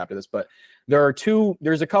spoilers after this, but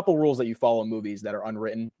there's a couple rules that you follow in movies that are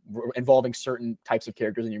unwritten involving certain types of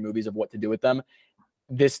characters in your movies of what to do with them.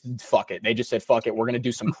 Fuck it. They just said, fuck it. We're going to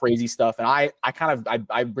do some crazy stuff. And I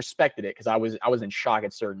respected it because I was in shock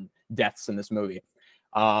at certain deaths in this movie.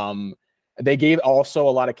 They gave also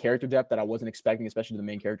a lot of character depth that I wasn't expecting, especially the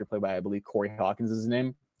main character played by, I believe, Corey Hawkins is his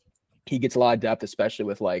name. He gets a lot of depth, especially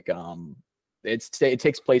with like, it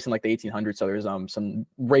takes place in like the 1800s. So there's some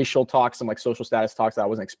racial talks, some like social status talks that I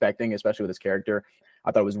wasn't expecting, especially with this character.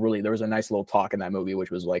 I thought it was there was a nice little talk in that movie,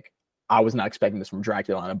 which was like, I was not expecting this from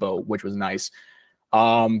Dracula on a boat, which was nice.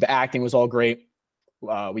 The acting was all great.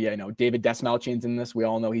 David Dastmalchian's in this. We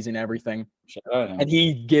all know he's in everything. And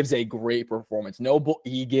he gives a great performance.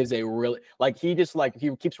 He gives a really, like, he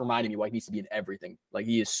keeps reminding me why he needs to be in everything. Like,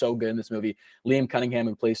 he is so good in this movie. Liam Cunningham,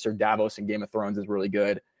 who plays Sir Davos in Game of Thrones, is really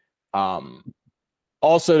good.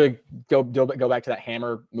 Also, to go back to that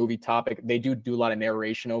Hammer movie topic, they do a lot of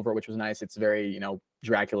narration over it, which was nice. It's very,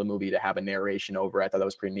 Dracula movie to have a narration over. I thought that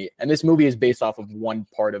was pretty neat. And this movie is based off of one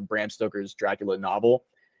part of Bram Stoker's Dracula novel.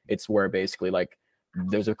 It's where basically like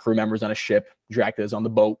there's a crew members on a ship, Dracula's on the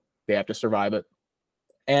boat, they have to survive it.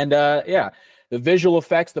 And the visual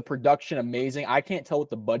effects, the production, amazing. I can't tell what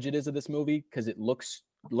the budget is of this movie because it looks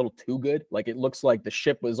a little too good. Like, it looks like the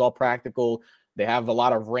ship was all practical. They have a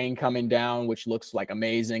lot of rain coming down, which looks like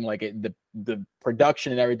amazing. Like, the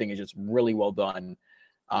production and everything is just really well done.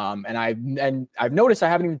 And I've noticed I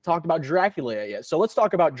haven't even talked about Dracula yet. So let's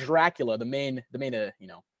talk about Dracula, the main guy,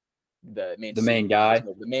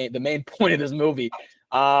 the main point of this movie.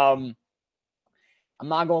 I'm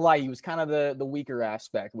not gonna lie, he was kind of the weaker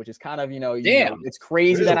aspect, which is kind of, it's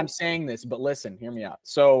crazy that I'm saying this, but listen, hear me out.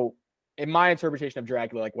 So in my interpretation of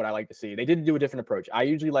Dracula, like what I like to see, they did do a different approach. I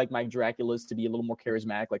usually like my Draculas to be a little more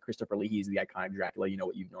charismatic, like Christopher Lee. He's the iconic Dracula,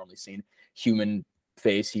 what you've normally seen, human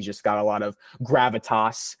face. He's just got a lot of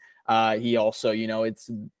gravitas. He also,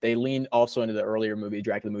 they lean also into the earlier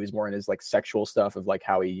Dracula movies more in his like sexual stuff of like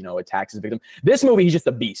how he, attacks his victim. This movie, he's just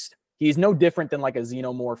a beast. He's no different than like a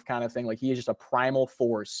xenomorph kind of thing. Like, he is just a primal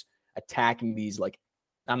force attacking these, like,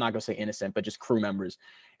 I'm not gonna say innocent, but just crew members.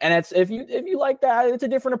 And it's, if you like that, it's a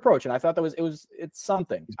different approach. And I thought it's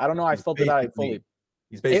something. I don't know. I felt that I fully.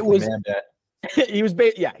 He's basically Man-Bat. He was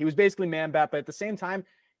basically Man-Bat, but at the same time,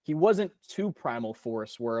 he wasn't too primal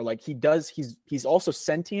force where like he's also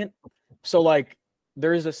sentient. So like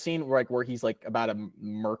there is a scene where he's like about to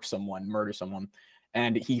murder someone,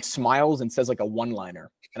 and he smiles and says like a one-liner.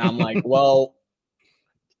 And I'm like, well,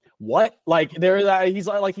 what? Like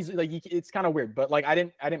it's kind of weird, but like I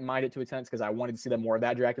didn't mind it to a sense because I wanted to see more of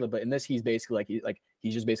that Dracula. But in this, he's basically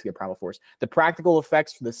he's just basically a primal force. The practical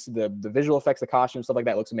effects for this, the visual effects, the costume, stuff like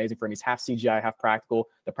that looks amazing for him. He's half CGI, half practical.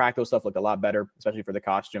 The practical stuff looked a lot better, especially for the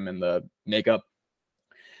costume and the makeup,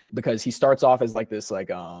 because he starts off as like this like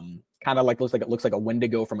kind of like looks like a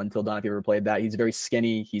Wendigo from Until Dawn, if you ever played that. He's very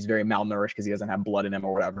skinny, he's very malnourished because he doesn't have blood in him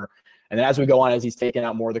or whatever. And then as we go on, as he's taking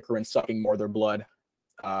out more of the crew and sucking more of their blood,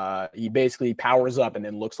 he basically powers up and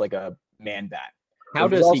then looks like a Man-Bat. How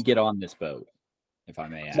does he get on this boat, if I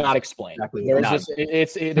may ask? Not explained. Exactly.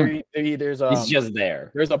 There's he's just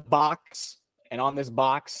there. There's a box, and on this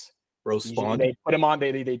box, they put him on.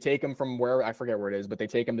 They take him from where, I forget where it is, but they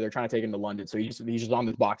take him. They're trying to take him to London, so he's just on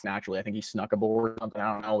this box naturally. I think he snuck aboard or something.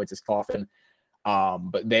 I don't know. It's his coffin,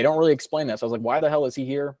 but they don't really explain that. So I was like, why the hell is he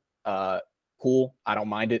here? Cool. I don't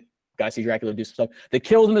mind it. Guys, see Dracula do some stuff. The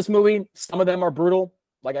kills in this movie, some of them are brutal.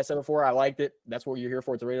 Like I said before, I liked it. That's what you're here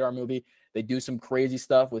for. It's a rated R movie. They do some crazy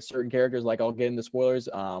stuff with certain characters. Like, I'll get into spoilers,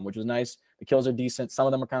 which was nice. The kills are decent. Some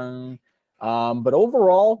of them are kind of, but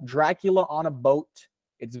overall, Dracula on a boat.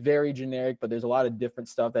 It's very generic, but there's a lot of different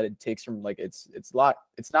stuff that it takes from, like, it's not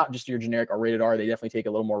just your generic or rated R. They definitely take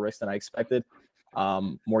a little more risk than I expected.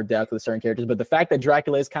 More depth with certain characters, but the fact that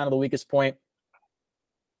Dracula is kind of the weakest point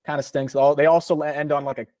kind of stinks. They also end on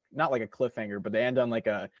not like a cliffhanger, but they end on like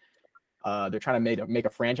a. They're trying to make a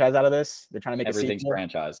franchise out of this. They're trying to make everything's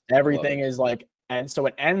franchised. Everything is like, and so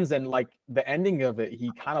it ends, and like the ending of it,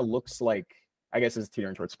 he kind of looks like, I guess it's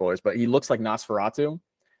teetering towards spoilers, but he looks like Nosferatu.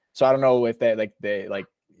 So I don't know if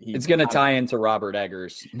it's going to tie into Robert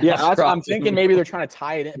Eggers. Yeah, that's what I'm thinking. Maybe they're trying to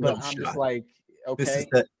tie it in, but I'm just like, okay.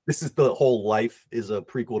 This is the whole Life is a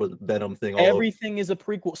prequel to the Venom thing. Everything is a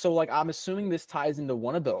prequel. So like, I'm assuming this ties into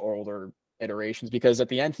one of the older iterations, because at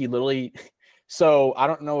the end he literally. So I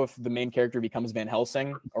don't know if the main character becomes Van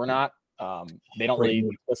Helsing or not. They don't really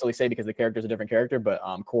explicitly say because the character is a different character, but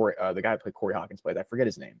Corey, the guy who played Corey Hawkins played. I forget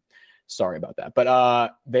his name. Sorry about that.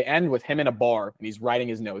 But they end with him in a bar and he's writing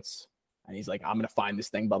his notes and he's like, I'm gonna find this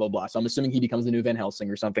thing, blah blah blah. So I'm assuming he becomes the new Van Helsing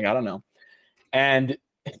or something. I don't know. And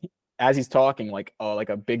as he's talking, like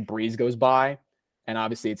a big breeze goes by. And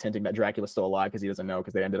obviously it's hinting that Dracula's still alive because he doesn't know,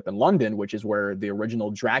 because they ended up in London, which is where the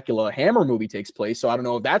original Dracula Hammer movie takes place. So I don't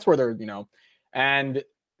know if that's where they're, and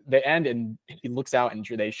they end and he looks out and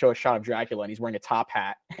they show a shot of Dracula and he's wearing a top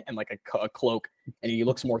hat and like a cloak and he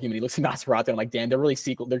looks more human. He looks like Nosferatu. I'm like, damn, they're really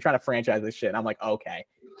they're trying to franchise this shit. And I'm like, okay,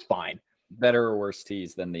 fine. Better or worse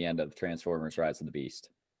tease than the end of Transformers Rise of the Beast.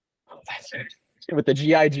 That's it. With the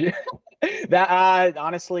G.I. That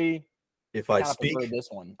honestly, if I speak this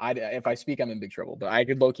one, if I speak, I'm in big trouble. But I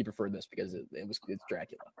could low-key prefer this because it's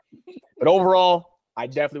Dracula. But overall, I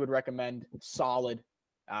definitely would recommend. Solid,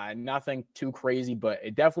 nothing too crazy, but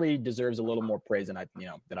it definitely deserves a little more praise than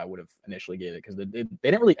I would have initially gave it, because they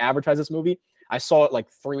didn't really advertise this movie. I saw it like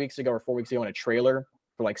 3 weeks ago or 4 weeks ago in a trailer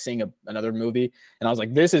for like seeing another movie, and I was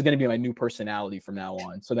like, this is going to be my new personality from now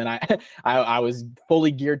on. So then I was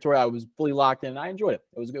fully geared toward it. I was fully locked in, and I enjoyed it.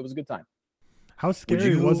 It was a good time. How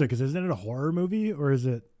scary was it? Because isn't it a horror movie, or is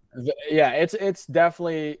it? Yeah, it's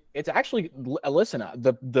definitely, it's actually, listen,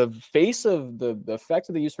 the face of the effects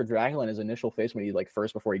that they use for Dracula in his initial face when he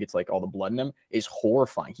before he gets like all the blood in him is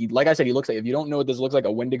horrifying. He, like I said, he looks like, if you don't know what this looks like,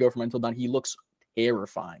 a Wendigo from Until Dawn, he looks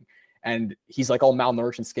terrifying. And he's like all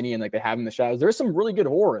malnourished and skinny, and like they have him in the shadows. There's some really good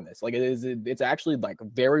horror in this. Like it's actually like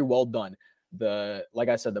very well done. Like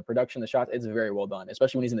I said, the production, the shots, it's very well done,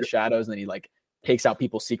 especially when he's in the shadows and then he like takes out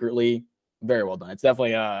people secretly. Very well done. It's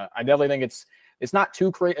definitely I definitely think it's not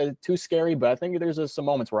too scary, but I think there's some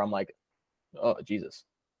moments where I'm like, oh Jesus.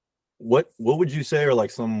 What would you say are like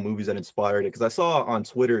some movies that inspired it? Because I saw on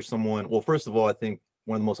Twitter someone, well, first of all, I think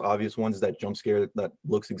one of the most obvious ones is that jump scare that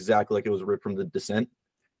looks exactly like it was ripped from The Descent.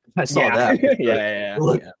 I saw that. yeah.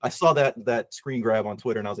 Look, I saw that screen grab on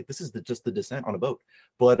Twitter and I was like, this is just The Descent on a boat.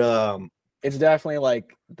 But it's definitely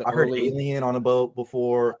like I heard Alien on a boat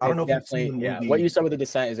before. I don't know if you've seen the movie. What you said with The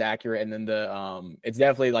Descent is accurate, and then it's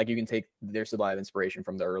definitely like you can take there's a lot of inspiration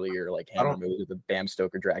from the earlier like Hammer movies, the Bram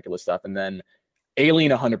Stoker Dracula stuff, and then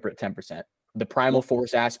Alien 110%. The primal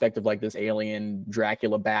force aspect of like this alien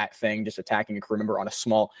Dracula bat thing just attacking a crew member on a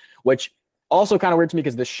small, which also kind of weird to me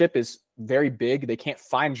because the ship is very big. They can't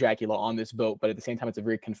find Dracula on this boat, but at the same time, it's a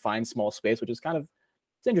very confined small space, which is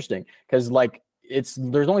it's interesting because like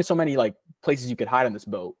there's only so many like places you could hide on this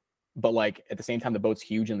boat, but like at the same time, the boat's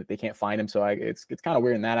huge and they can't find him. So it's kind of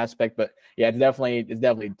weird in that aspect, but yeah, it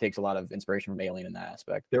definitely takes a lot of inspiration from Alien in that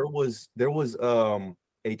aspect. There was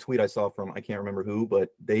a tweet I saw from, I can't remember who, but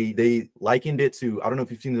they likened it to, I don't know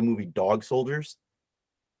if you've seen the movie Dog Soldiers,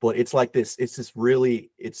 but it's like this, it's a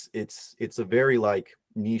very like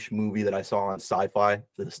niche movie that I saw on Sci-Fi,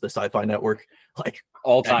 the Sci-Fi network, like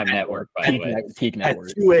all-time network, by the way. Peak network.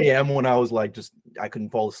 At 2 a.m. when I was like, I couldn't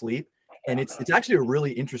fall asleep. And it's actually a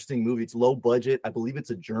really interesting movie. It's low budget. I believe it's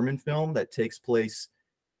a German film that takes place.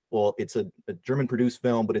 Well, it's a German produced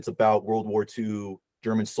film, but it's about World War II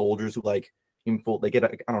German soldiers who like they get,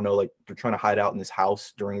 I don't know, like they're trying to hide out in this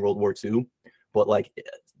house during World War II. But like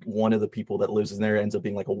one of the people that lives in there ends up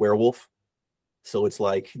being like a werewolf. So it's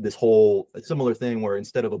like this whole similar thing where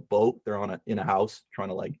instead of a boat, they're in a house trying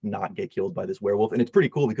to like not get killed by this werewolf. And it's pretty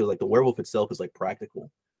cool because like the werewolf itself is like practical.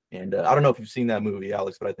 And I don't know if you've seen that movie,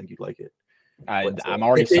 Alex, but I think you'd like it. I'm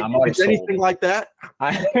already if it's anything like that.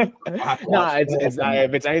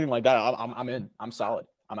 If it's anything like that, I'm in. I'm solid.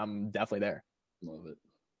 I'm definitely there. Love it.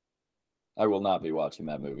 I will not be watching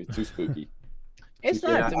that movie. It's too spooky. It's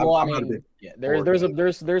not. Well, I mean, yeah.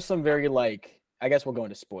 There's some very like. I guess we'll go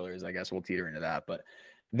into spoilers. I guess we'll teeter into that. But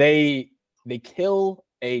they kill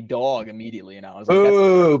a dog immediately, and I was like,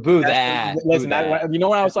 boo that. Listen, you know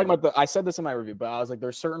what I was talking about? I said this in my review, but I was like,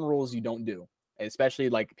 there's certain rules you don't do, especially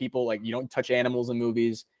like people like you don't touch animals in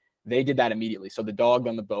movies. They did that immediately. So the dog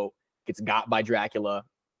on the boat gets got by Dracula,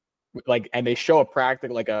 like, and they show a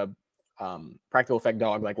practical effect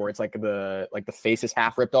dog, like where it's like the face is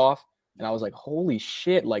half ripped off. And I was like, holy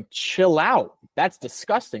shit, like chill out. That's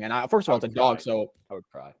disgusting. And first of all, it's a dog, so I would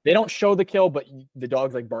cry. They don't show the kill, but the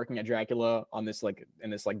dog's like barking at Dracula on this like in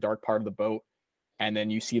this like dark part of the boat. And then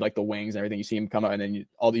you see like the wings and everything. You see him come out, and then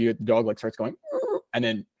the dog like starts going, and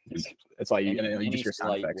then it's like you just hear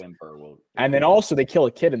sound effects. And then also they kill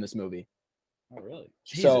a kid in this movie. Oh, really?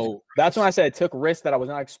 Jesus. So that's when I said it took risks that I was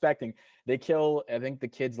not expecting. They kill, I think the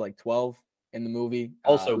kid's like 12 in the movie.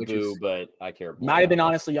 Also boo, but I care. Might have been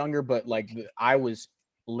honestly younger, but like I was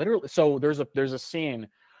literally. So there's a scene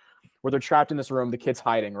where they're trapped in this room. The kid's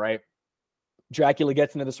hiding, right? Dracula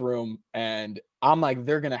gets into this room, and I'm like,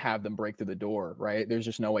 they're gonna have them break through the door, right? There's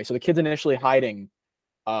just no way. So the kid's initially hiding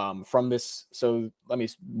from this. So let me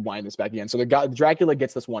wind this back again. So Dracula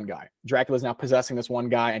gets this one guy. Dracula's now possessing this one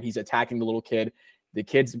guy, and he's attacking the little kid. The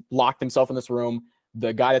kid's locked himself in this room.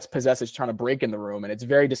 the guy that's possessed is trying to break in the room, and it's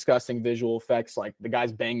very disgusting visual effects. Like the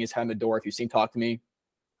guy's banging his head on the door. If you've seen Talk to Me,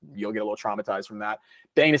 you'll get a little traumatized from that.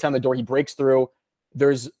 Banging his head on the door, he breaks through.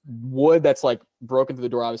 There's wood that's like broken through the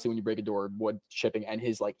door. Obviously, when you break a door, wood chipping, and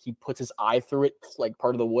his like he puts his eye through it, like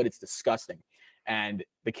part of the wood. It's disgusting. And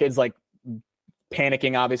the kid's like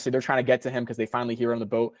panicking. Obviously, they're trying to get to him because they finally hear him on the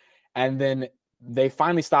boat, and then they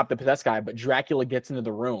finally stop the possessed guy. But Dracula gets into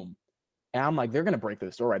the room. And I'm like, they're going to break through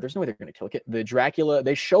this door, right? There's no way they're going to kill a kid. The Dracula,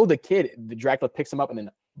 they show the kid, the Dracula picks him up and then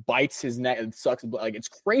bites his neck and sucks. Like, it's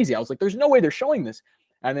crazy. I was like, there's no way they're showing this.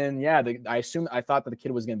 And then, yeah, I thought that the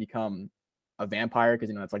kid was going to become a vampire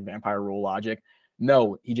because, that's like vampire rule logic.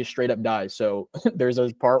 No, he just straight up dies. So there's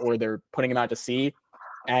a part where they're putting him out to sea.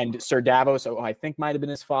 And Sir Davos, I think might have been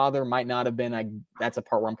his father, might not have been. That's a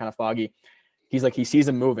part where I'm kind of foggy. He's like, he sees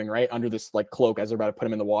him moving, right, under this like cloak as they're about to put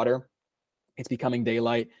him in the water. It's becoming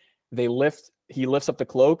daylight. He lifts up the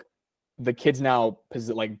cloak. The kid's now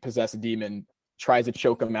possessed demon, tries to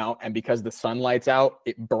choke him out. And because the sun lights out,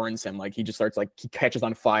 it burns him. Like he just starts he catches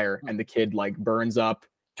on fire and the kid like burns up,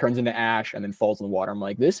 turns into ash, and then falls in the water. I'm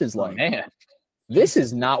like, this is like, man, this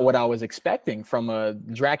is not what I was expecting from a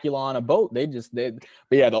Dracula on a boat. But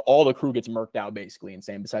yeah, all the crew gets murked out basically.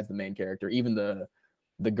 Insane. Besides the main character, even the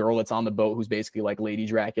girl that's on the boat, who's basically like Lady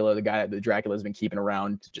Dracula, the guy that Dracula's been keeping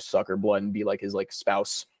around to just suck her blood and be like his like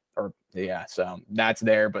spouse. So that's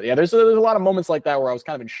there. But yeah, there's a lot of moments like that where I was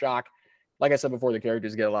kind of in shock. Like I said before, the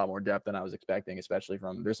characters get a lot more depth than I was expecting, especially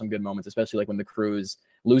there's some good moments, especially like when the crew is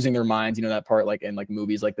losing their minds, that part like in like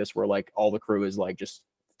movies like this where like all the crew is like just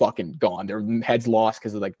fucking gone. Their heads lost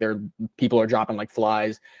because like their people are dropping like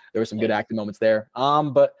flies. There were some good acting moments there.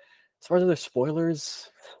 But as far as other spoilers,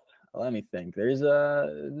 let me think. There's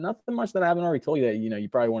nothing much that I haven't already told you that you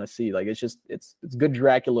probably want to see. Like it's good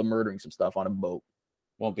Dracula murdering some stuff on a boat.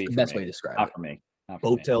 Won't be the best way to describe it. Not for me.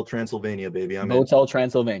 Hotel Transylvania, baby. Hotel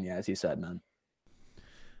Transylvania, as he said, man.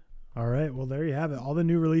 All right. Well, there you have it. All the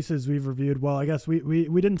new releases we've reviewed. Well, I guess we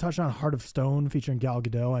didn't touch on Heart of Stone featuring Gal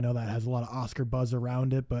Gadot. I know that has a lot of Oscar buzz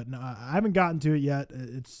around it, but no, I haven't gotten to it yet.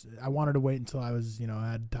 I wanted to wait until I was,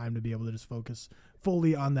 I had time to be able to just focus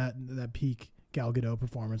fully on that peak Gal Gadot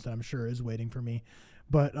performance that I'm sure is waiting for me.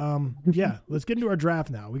 But yeah, let's get into our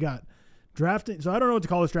draft now. We got drafting. So I don't know what to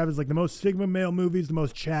call this draft. It's like the most Sigma male movies, the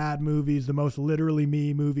most Chad movies, the most literally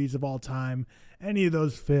me movies of all time. Any of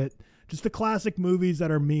those fit. Just the classic movies that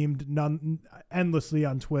are memed endlessly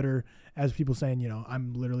on Twitter as people saying,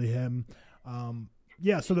 I'm literally him.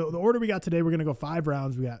 Yeah, so the order we got today, we're going to go 5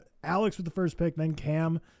 rounds. We got Alex with the first pick, then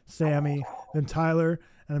Cam, Sammy, then Tyler.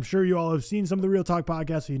 And I'm sure you all have seen some of the Real Talk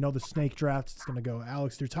podcasts, so you know the snake draft. It's going to go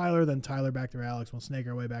Alex through Tyler, then Tyler back through Alex. We'll snake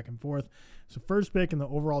our way back and forth. So first pick in the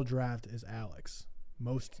overall draft is Alex.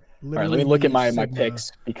 All right, let me look at my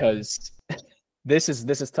picks because this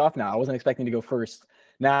is tough now. I wasn't expecting to go first.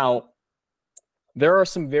 Now, there are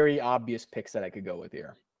some very obvious picks that I could go with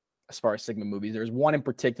here as far as Sigma movies. There's one in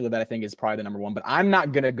particular that I think is probably the number one, but I'm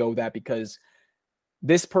not going to go that because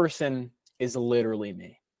this person is literally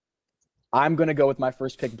me. I'm going to go with my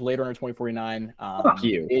first pick, Blade Runner 2049. Fuck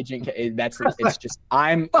you. It's just,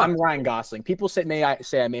 I'm Ryan Gosling. People say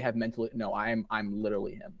I may have mental. No, I'm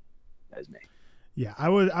literally him. That is me. Yeah, I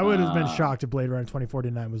would have been shocked if Blade Runner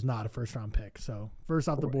 2049 was not a first round pick. So first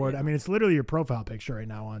off the board, I mean, it's literally your profile picture right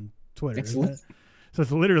now on Twitter. So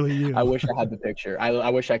it's literally you. I wish I had the picture. I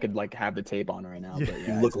wish I could have the tape on right now. Yeah. But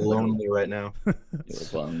yeah, you look lonely right now. You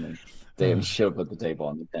look lonely. Damn, should have put the tape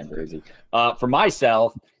on. That's crazy. For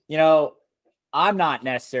myself, I'm not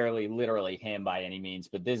necessarily literally him by any means,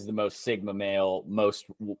 but this is the most Sigma male, most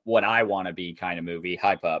what I want to be kind of movie.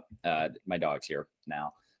 Hype up. My dog's here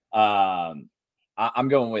now. I'm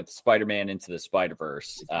going with Spider-Man Into the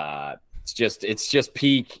Spider-Verse. It's just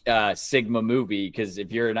peak Sigma movie because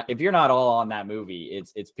if you're not all on that movie,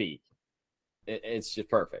 it's peak. It's just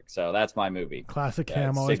perfect. So that's my movie. Classic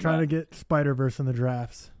Cam, always trying to get Spider-Verse in the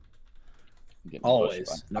drafts.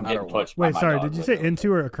 Always. I'm getting pushed. Wait, sorry. Did you say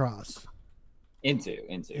into or across? Into.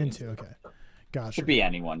 Okay. Gotcha. Could be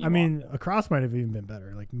anyone. I mean, across might have even been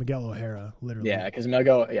better. Like Miguel O'Hara, literally. Yeah, because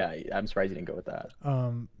Miguel. Yeah, I'm surprised you didn't go with that.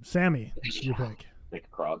 Sammy, your pick.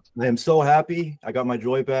 I am so happy. I got my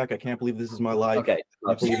joy back. I can't believe this is my life. Okay.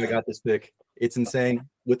 I can't believe I got this pick. It's insane.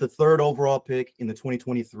 With the 3rd overall pick in the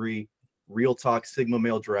 2023 Real Talk Sigma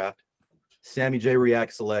Male Draft,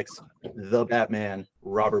 SammyJReacts selects the Batman,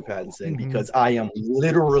 Robert Pattinson, because I am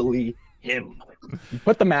literally him. You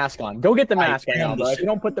put the mask on. Go get the mask on. If you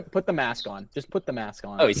don't put the mask on, just put the mask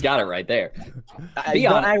on. Oh, he's got it right there.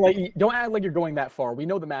 Don't act like you're going that far. We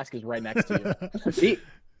know the mask is right next to you.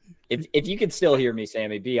 If you can still hear me,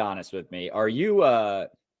 Sammy, be honest with me. Are you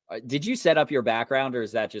Did you set up your background, or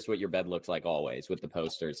is that just what your bed looks like always with the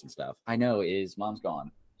posters and stuff? I know mom's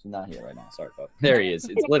gone. She's not here right now. Sorry, folks. There he is.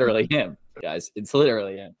 It's literally him, guys. It's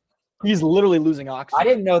literally him. He's literally losing oxygen. I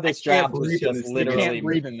didn't know this draft was just literally. Can't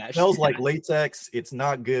breathe in that. It smells like latex. It's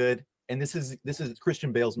not good. And this is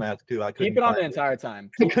Christian Bale's mask too. I couldn't keep it on the it. entire time.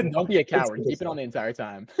 Don't be a coward. Keep it on the entire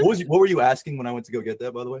time. What were you asking when I went to go get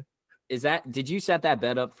that? By the way, Did you set that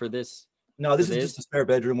bed up for this? No, this is just a spare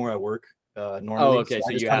bedroom where I work. Normally. Oh, okay.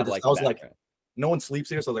 So you have like. I was like, no one sleeps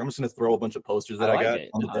here, so I'm just gonna throw a bunch of posters that I got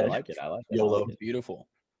on the bed. I like it. YOLO. It's beautiful.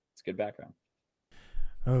 It's good background.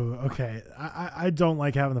 Oh, okay. I don't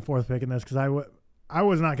like having the fourth pick in this because I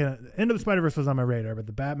was not gonna. Into the Spider-Verse was on my radar, but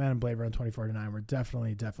the Batman and Blade Runner 2049 were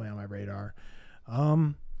definitely on my radar.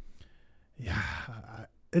 Yeah,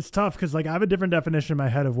 it's tough because like I have a different definition in my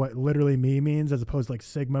head of what literally me means as opposed to like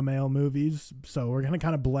Sigma male movies. So we're gonna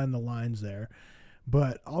kind of blend the lines there.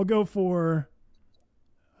 But I'll go for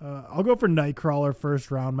Nightcrawler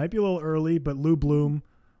first round. Might be a little early, but Lou Bloom.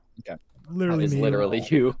 Okay. Literally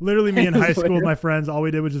me in high school with my friends. All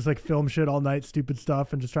we did was just like film shit all night, stupid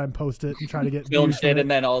stuff, and just try and post it and try to get film shit, and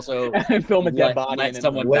then also film a dead body and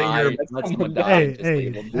someone die. Let someone die. Hey,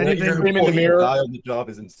 anything in the mirror. The job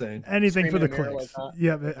is insane. Anything for the clicks.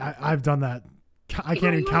 Yeah, I've done that. I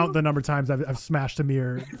can't even count the number of times I've smashed a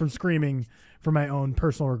mirror from screaming for my own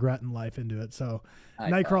personal regret in life into it. So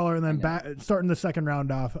Nightcrawler, and then starting the second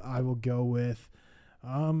round off, I will go with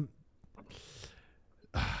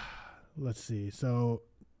let's see. So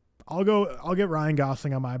I'll get Ryan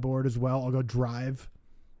Gosling on my board as well. I'll go Drive.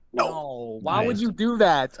 No, why would you do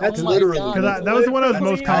that? That's literally because that was the one I was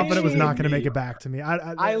most confident was not going to make it back to me.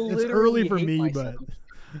 It's early for me, but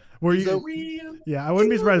were you? Yeah, I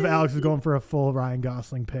wouldn't be surprised if Alex was going for a full Ryan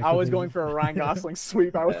Gosling pick. I was going for a Ryan Gosling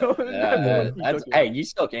sweep. Hey, you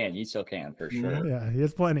still can for sure. Yeah, he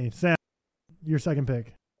has plenty. Sam, your second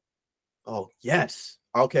pick. Oh yes.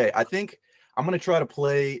 Okay, I think I'm going to try to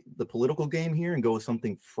play the political game here and go with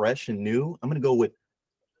something fresh and new. I'm going to go with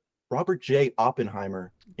Robert J.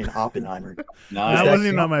 Oppenheimer in Oppenheimer. That wasn't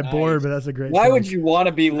even on my board, but that's a great. Why would you want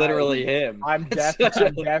to be literally him? I'm death,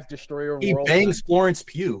 destroyer of He worlds. bangs Florence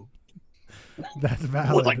Pugh. That's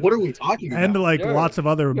valid. What are we talking about? And like lots of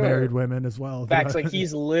other married women as well. Facts, like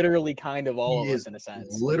he's literally kind of all of us in a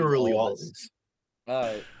sense. Literally all of us.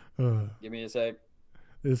 All right. Give me a sec.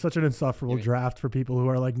 It's such an insufferable draft for people who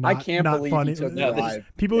are like not, I can't not believe funny. he took Drive.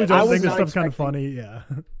 People who don't think this stuff's kind of funny. Yeah.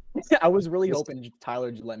 I was really hoping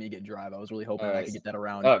Tyler would let me get Drive. I was really hoping I could get that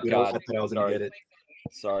around. Oh God, I was gonna get it.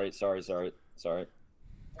 Sorry. You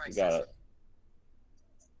got it.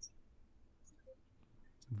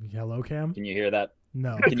 Hello, Cam. Can you hear that?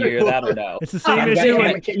 No. Can you hear that or no? It's the same issue.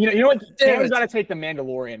 You know what? Cam's got to take the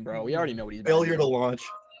Mandalorian, bro. We already know what he's about. Failure to launch.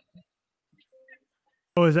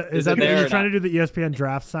 Oh, is that you're trying to do the ESPN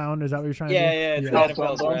draft sound? Is that what you're trying to do? Yeah, it's not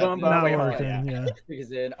working. Yeah.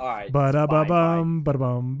 All right. Ba-da-ba-bum.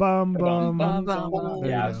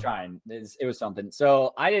 Yeah, I was trying. It was something.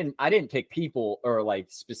 So I didn't pick people or like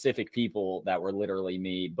specific people that were literally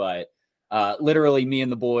me, but literally me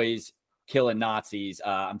and the boys killing Nazis.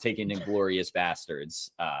 I'm taking Inglourious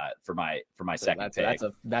Bastards for my second pick.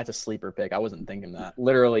 That's a sleeper pick. I wasn't thinking that.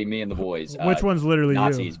 Literally me and the boys. Which one's literally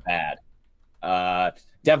Nazis you? Bad.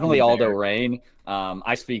 Definitely Aldo Rain.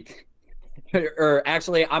 I speak, or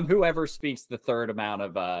actually, I'm whoever speaks the third amount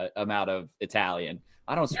of Italian.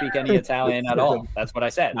 I don't speak any Italian at all. That's what I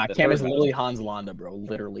said. Cam is literally Hans Landa, bro.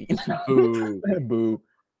 Literally. Boo, boo,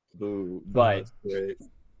 boo. But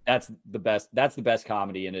that's the best. That's the best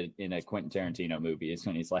comedy in a Quentin Tarantino movie is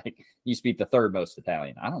when he's like, "You speak the third most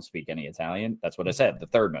Italian." I don't speak any Italian. That's what I said. The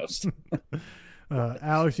third most.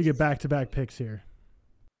 Alex, you get back-to-back picks here.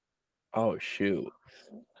 Oh, shoot.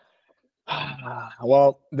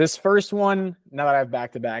 Well, this first one, now that I have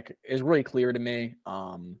back-to-back, is really clear to me.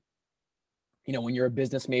 You know, when you're a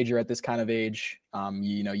business major at this kind of age,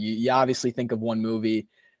 you obviously think of one movie,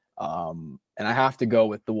 and I have to go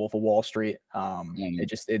with The Wolf of Wall Street.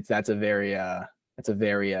 That's a very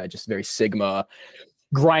Sigma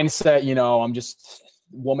grind set. You know, I'm just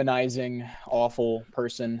womanizing, awful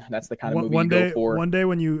person. That's the kind of movie you go for. One day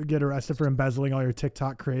when you get arrested for embezzling all your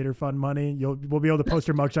TikTok creator fund money, we'll be able to post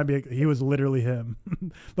your mugshot and be like, he was literally him.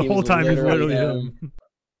 The whole time he's literally him.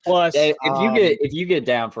 Plus, if you get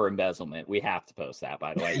down for embezzlement, we have to post that,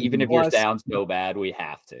 by the way. Even if you're down so bad, we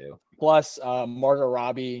have to. Plus, Margot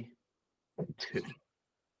Robbie.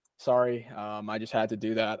 Sorry, I just had to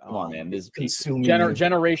do that. Come on, man. This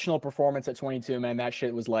generational performance at 22, man. That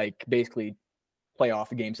shit was like basically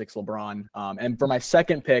playoff Game 6 LeBron. And for my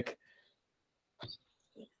second pick, a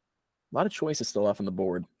lot of choices still left on the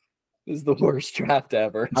board. This is the worst draft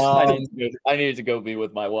ever. I need to go be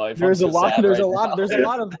with my wife. There's a lot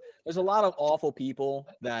of awful people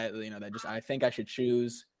that that just I think I should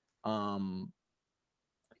choose. I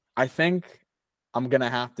think I'm gonna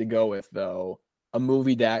have to go with though a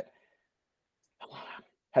movie that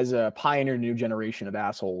has pioneered a new generation of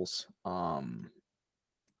assholes.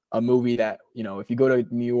 A movie that if you go to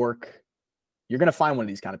New York, you're gonna find one of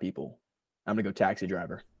these kind of people. I'm gonna go Taxi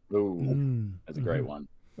Driver. Ooh, that's a great one.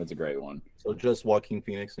 That's a great one. So just Joaquin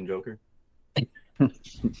Phoenix and Joker.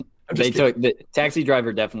 The Taxi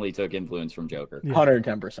Driver definitely took influence from Joker.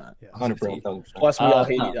 110%. 100%. Plus,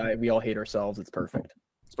 we all hate ourselves. It's perfect.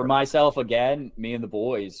 For myself, again, me and the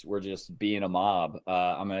boys were just being a mob.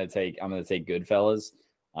 I'm gonna take Goodfellas.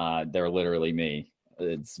 They're literally me.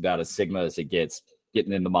 It's about as Sigma as it gets,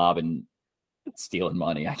 getting in the mob and stealing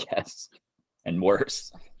money, I guess, and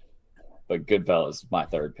worse. But Goodfellas, my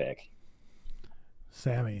third pick.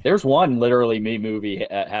 Sammy. There's one literally me movie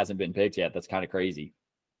hasn't been picked yet. That's kind of crazy.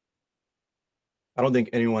 I don't think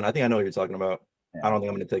anyone. I think I know what you're talking about. Yeah. I don't think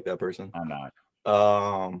I'm going to take that person. I'm not.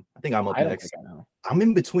 I think I'm up next. I'm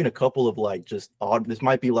in between a couple of like just odd. This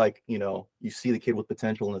might be like you see the kid with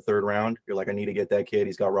potential in the third round. You're like, I need to get that kid.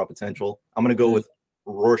 He's got raw potential. I'm going to go with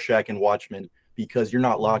Rorschach and Watchmen because you're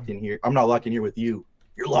not locked in here. I'm not locked in here with you.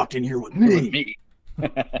 You're locked in here with me.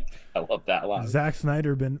 I love that line. Zack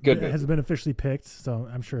Snyder has been officially picked, so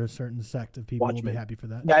I'm sure a certain sect of people will be happy for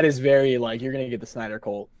that. That is very you're gonna get the Snyder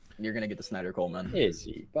Cult. You're gonna get the Snyder Cult, man. Is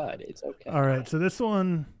he? But it's okay. All right, so this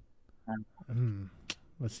one,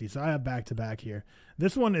 let's see. So I have back to back here.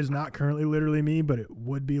 This one is not currently literally me, but it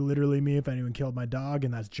would be literally me if anyone killed my dog,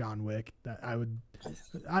 and that's John Wick. That I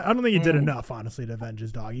don't think he did enough, honestly, to avenge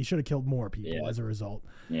his dog. He should have killed more people as a result.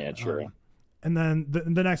 Yeah, true. And then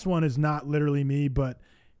the next one is not literally me, but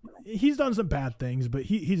he's done some bad things, but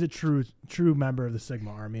he's a true member of the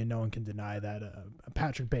Sigma Army, and no one can deny that.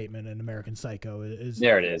 Patrick Bateman in American Psycho is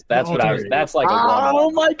there. It is. That's what I was. That's like.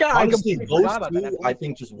 Oh my god! Honestly, those two, I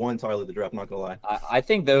think just one Tyler the Draft. Not gonna lie. I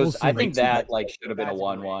think those. I think that should have been a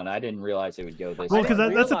 1-1. I didn't realize it would go this. Well, because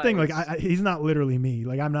that's the thing. He's not literally me.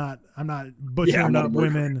 I'm not butchering up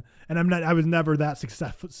women, and I was never that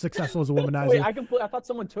successful as a womanizer. Wait, I thought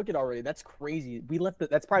someone took it already. That's crazy. We left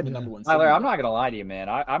that's probably the number one. Tyler, I'm not gonna lie to you, man.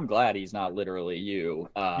 I'm glad he's not literally you.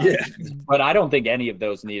 But I don't think any of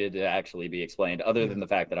those needed to actually be explained, other than the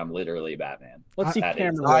fact that I'm literally Batman. Let's see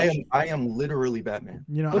Cameron. I am literally Batman.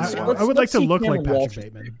 I would like to look like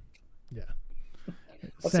Patrick Bateman. Yeah.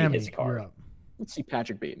 Sammy, you're up. Let's see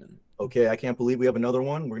Patrick Bateman. Okay, I can't believe we have another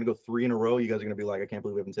one. We're gonna go 3 in a row. You guys are gonna be like, I can't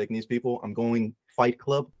believe we haven't taken these people. I'm going Fight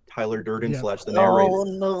Club, Tyler Durden / the narrator. Oh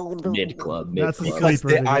no, Mid club. That's a Because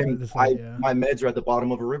sleeper. my meds are at the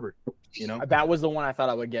bottom of a river. That was the one I thought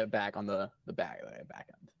I would get back on the back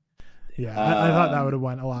end. Yeah, I thought that would have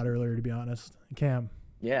went a lot earlier, to be honest. Cam.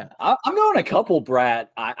 Yeah, I'm going a couple Brad.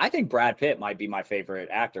 I think Brad Pitt might be my favorite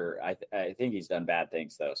actor. I think he's done bad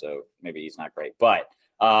things though, so maybe he's not great. But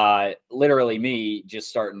literally me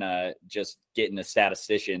just getting a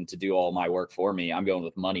statistician to do all my work for me. I'm going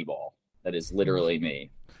with Moneyball. That is literally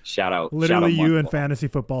me. Shout out. Literally shout out you in fantasy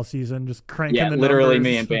football season, just cranking the literally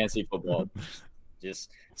numbers. Me in fantasy football.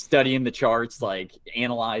 Just studying the charts,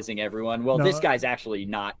 analyzing everyone. Well, this guy's actually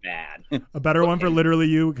not bad. A better one for literally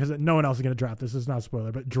you, because no one else is going to draft this. This is not a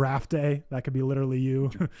spoiler, but draft day, that could be literally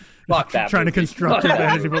you. Fuck that trying movie. to construct your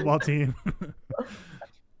fantasy football team.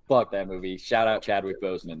 Fuck that movie. Shout out Chadwick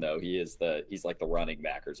Boseman though. He's like the running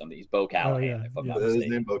back or something. He's Bo Callahan. If I'm not mistaken.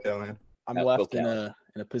 His name Bo Callahan. I'm left in a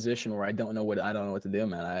position where I don't know what to do,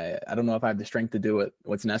 man. I don't know if I have the strength to do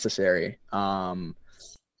what's necessary. I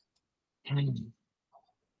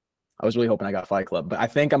was really hoping I got Fight Club, but I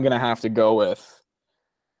think I'm gonna have to go with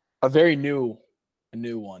a new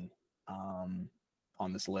one on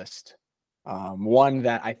this list. One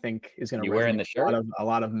that I think is gonna wearing the shirt? a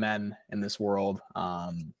lot of men in this world.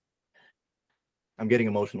 I'm getting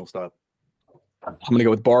emotional. Stop. I'm gonna go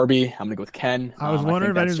with Barbie. I'm gonna go with Ken. I was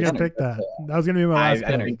wondering if anyone's gonna pick that. That was gonna be my last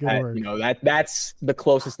pick. Good work. That's the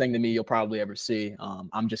closest thing to me you'll probably ever see.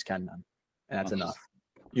 I'm just Ken, man, and that's enough.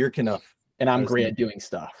 You're Knuff. And I'm great at doing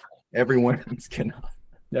stuff. Everyone is Knuff.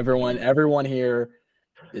 Everyone here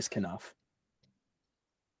is Knuff.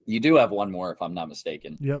 You do have one more, if I'm not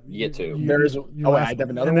mistaken. Yep. You get two. I have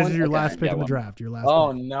another one. This is your last pick of the draft. Your last.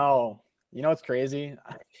 Oh pick. No! You know what's crazy?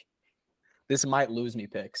 This might lose me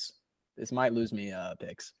picks.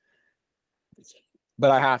 Picks.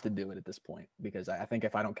 But I have to do it at this point because I think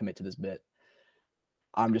if I don't commit to this bit,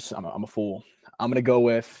 I'm a fool. I'm gonna go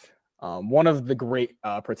with one of the great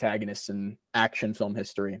protagonists in action film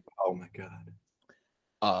history. Oh my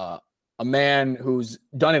god! A man who's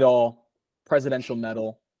done it all, presidential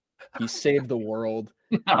medal, He saved the world.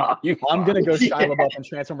 No, I'm gonna go Shia LaBeouf and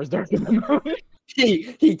Transformers Dark in the movie.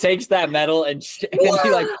 He takes that medal and he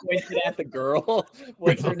like points it at the girl.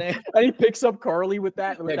 What's her name? And he picks up Carly with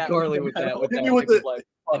that. Carly with that. Hit me with the- like,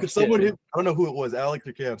 oh, If someone shit. hit, I don't know who it was, Alex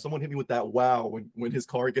or Cam. Someone hit me with that wow when his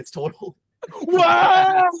car gets totaled.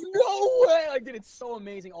 Wow! No way! Like, dude, it's so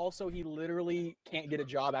amazing. Also, he literally can't get a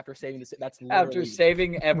job after saving this. That's literally... After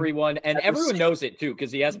saving everyone, and everyone knows it too,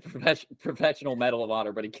 because he has a professional Medal of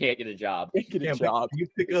Honor, but he can't get a job. Get a Cam, job. can you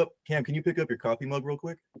pick up your coffee mug real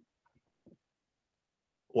quick?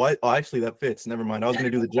 What? Oh, actually, that fits. Never mind. I was gonna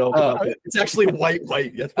do the joke. About it. It's actually white.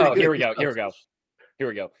 That's pretty Oh, good. here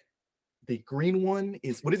we go. The green one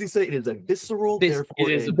is, what does he say? It is a visceral. It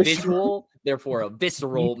is a visual, therefore a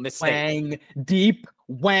visceral mistake. Wang. Deep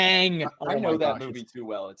Wang. I know that movie too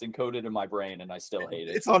well. It's encoded in my brain, and I still hate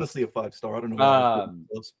it. It's honestly a 5-star. I don't know.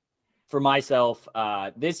 For myself,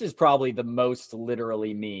 this is probably the most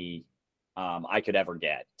literally me I could ever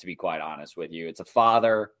get, to be quite honest with you. It's a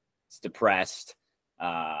father. It's depressed.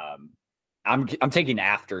 I'm taking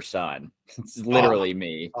after son. It's literally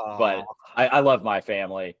me, but I love my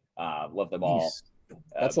family. Love them all.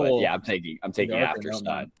 That's a little. Yeah, I'm taking after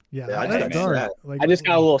son. Yeah, Yeah, that's I dark. Like, I just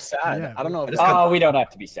got a little sad. Yeah. I don't know. We don't have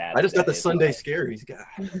to be sad. I just got the today. Sunday scaries, guy.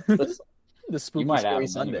 The spooky, You might have scary them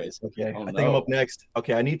Sundays. Okay, Oh, I think I'm up next.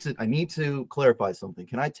 Okay, I need to clarify something.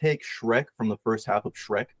 Can I take Shrek from the first half of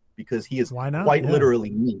Shrek, because he is Why not? quite Yeah. literally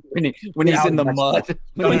me. When he's out in the of my mud. swamp.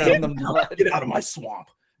 When he's No. in the mud. Get out of my swamp.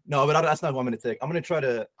 No, but that's not what I'm going to take. I'm going to try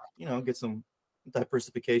to, get some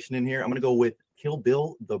diversification in here. I'm going to go with Kill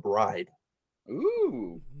Bill, The Bride.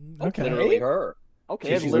 Ooh. Okay. Literally her.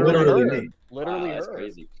 Okay, She's literally literally her. me. Literally Wow, that's her.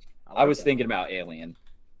 crazy. I I like was that. thinking about Alien.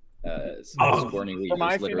 Sigourney For Weaver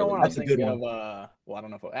my is female literally one, I was That's a thinking good of well, I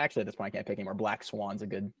don't know if actually at this point I can't pick anymore. Black Swan's a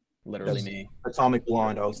good, literally me. Atomic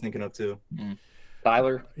Blonde, I was thinking of too.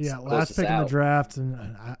 Tyler. Yeah, close last us pick in the out. draft, and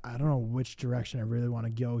I don't know which direction I really want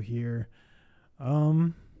to go here.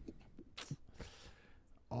 I'll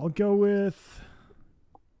go with.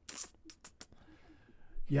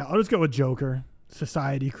 Yeah, I'll just go with Joker.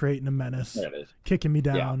 Society creating a menace, There it is. kicking me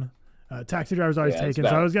down. Taxi Driver's always Yeah, it's taken, so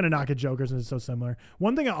I valid. was gonna knock at Joker since it's so similar.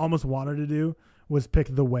 One thing I almost wanted to do was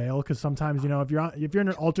pick the whale, because sometimes if you're in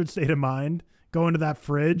an altered state of mind, go into that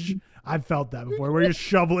fridge. I've felt that before, where you're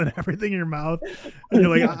shoveling everything in your mouth, and you're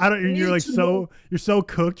like, you're so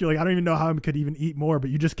cooked. You're like, I don't even know how I could even eat more, but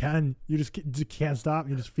you just can. You just can't stop.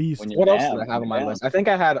 You just feast. When you're What else down, did I have on my you're list? down. I think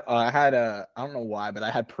I had I don't know why, but I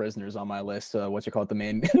had Prisoners on my list. What's it called? The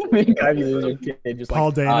main guy who was a kid, just Paul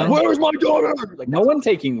like, Dano. where's my daughter? Like, No one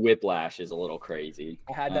taking Whiplash is a little crazy.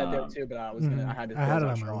 I had that there too, but I was gonna. I had I had it on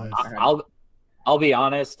my strong. list. I had- I'll be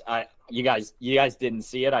honest. You guys didn't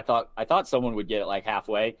see it. I thought someone would get it like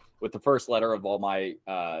halfway. With the first letter of all my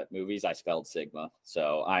movies, I spelled Sigma,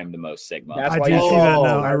 so I'm the most Sigma. That's I why do you- see that now.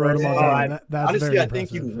 Oh, I wrote them all oh, down. That's Honestly, very I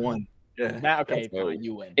think you impressive. won. Yeah. Okay, That's very- fine,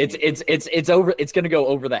 you win. It's over. It's gonna go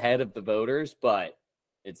over the head of the voters, but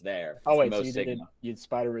it's there. Oh It's wait, the so most you did Sigma. you did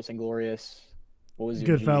Spider-Verse and Glorious. What was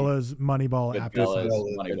your G? Goodfellas, Moneyball, After Goodfellas,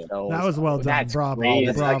 Sun. Moneyball. Goodfellas. That was well done. That's Bravo, crazy.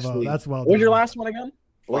 That's bravo. actually- That's well What done. was your last one again?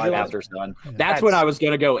 What was your last? After Sun. Yeah. That's when I was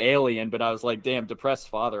gonna go Alien, but I was like, damn, depressed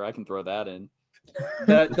father. I can throw that in.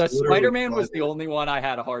 The Literally Spider-Man was fine. the only one I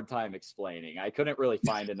had a hard time explaining. I couldn't really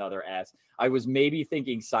find another S. I was maybe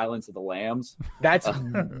thinking Silence of the Lambs. That's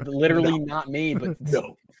literally not me, but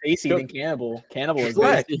No. face eating cannibal. Cannibal is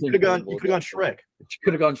Shrek. good. You could have gone Shrek.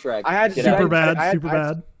 Could have gone Shrek. I had Get Super out. Super bad, I- super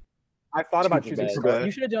bad. I thought about Super choosing bad. Scar.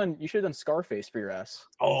 You should have done Scarface for your S.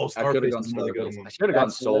 Oh, I could have Scarface gone is another good Scarface. one. I should have gone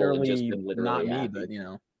That's Soul and just literally been literally not me, happy. but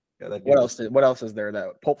Yeah, that'd be what good. else? What else is there?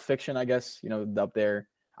 That Pulp Fiction, I guess. Up there.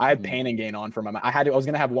 I had Mhm. Pain and Gain on for my. I was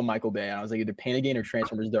gonna have one Michael Bay, and I was like either Pain and Gain or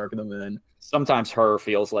Transformers: Dark of the Moon. Sometimes her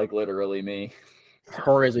feels like literally me.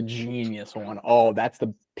 Her is a genius one. Oh, that's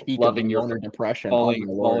the peak Loving of your- loner depression. Oh, my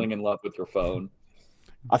Lord. Falling in love with your phone.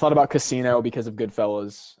 I thought about Casino because of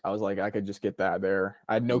Goodfellas. I was like, I could just get that there.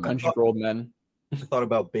 I had No Country for Old Men. I thought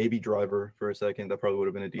about Baby Driver for a second. That probably would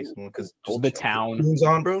have been a decent one because The Town. tunes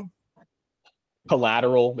on, bro.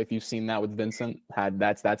 Collateral, if you've seen that with Vincent,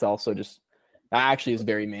 that's also just that actually is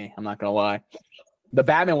very me. I'm not gonna lie. The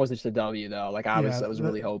Batman was just a W though. Like I was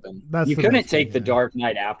really hoping. That's You the couldn't best take thing, the yeah. Dark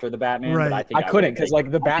Knight after the Batman, Right. but I think I couldn't because like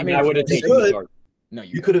the I think Batman. I would have was taken good. the Dark. No,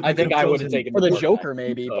 You could have. I think I would have taken for the Dark Joker Knight.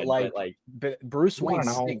 maybe, You but could, like Bruce You Wayne wanna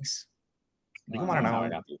know. stinks. You wanna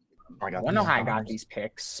know? I don't know how I got these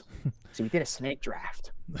picks. So we did a snake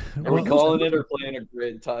draft. Are we calling it or playing a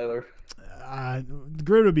grid, Tyler? The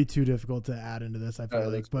grid would be too difficult to add into this, I feel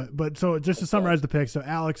like. But so just to summarize the picks, so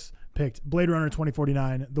Alex picked Blade Runner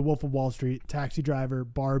 2049, The Wolf of Wall Street, Taxi Driver,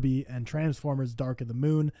 Barbie, and Transformers Dark of the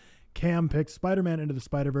Moon. Cam picked Spider-Man Into the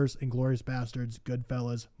Spider-Verse, Inglourious Bastards,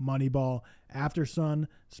 Goodfellas, Moneyball, After Sun,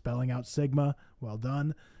 Spelling Out Sigma. Well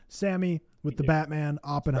done. Sammy with The Batman,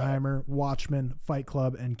 Oppenheimer, Watchmen, Fight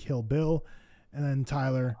Club, and Kill Bill. And then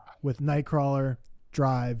Tyler with Nightcrawler,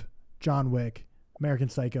 Drive, John Wick, American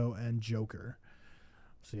Psycho, and Joker.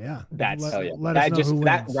 So yeah, That's let us know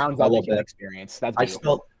that who rounds I out love the that. experience. That's I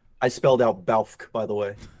beautiful. spelled out Balfk, by the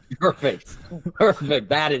way. Perfect.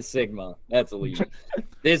 That is Sigma. That's elite.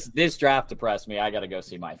 This draft depressed me. I got to go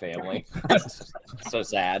see my family. So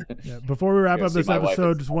sad. Yeah, before we wrap Go up see this my wife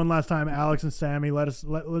episode, and just one last time, Alex and Sammy, let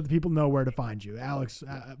the people know where to find you. Alex,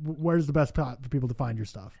 where's the best spot for people to find your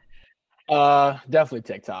stuff? Definitely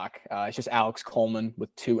TikTok. It's just Alex Coleman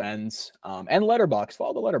with 2 N's. And Letterboxd.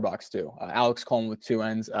 Follow the Letterboxd too. Alex Coleman with 2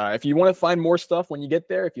 N's. If you want to find more stuff when you get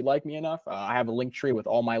there, if you like me enough, I have a link tree with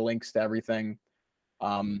all my links to everything.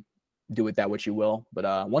 Do with that what you will.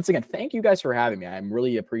 But once again, thank you guys for having me. I'm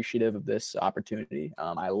really appreciative of this opportunity.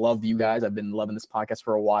 I love you guys. I've been loving this podcast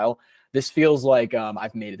for a while. This feels like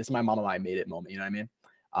I've made it. This is my mom and I made it moment. You know what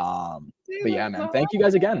I mean? But yeah, man. Thank you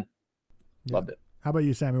guys again. Yeah. Loved it. How about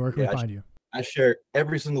you, Sammy? Where can we Yeah, find you? I share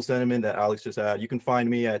every single sentiment that Alex just had. You can find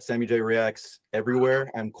me at SammyJReacts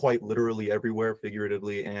everywhere. I'm quite literally everywhere,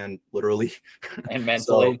 figuratively and literally. And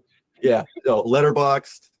mentally. Yeah. So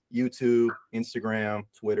Letterboxd, YouTube, Instagram,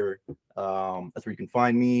 Twitter. That's where you can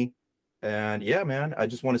find me. And yeah, man, I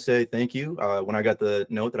just want to say thank you. When I got the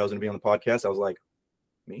note that I was going to be on the podcast, I was like,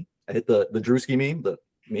 me? I hit the Drewski meme,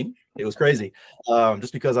 me. It was crazy.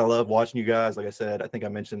 Just because I love watching you guys. Like I said, I think I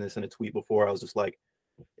mentioned this in a tweet before. I was just like,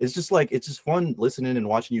 it's just fun listening and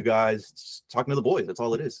watching you guys, just talking to the boys. That's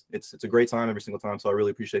all it is. It's a great time every single time. So I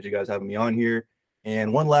really appreciate you guys having me on here.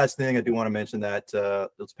 And one last thing, I do want to mention that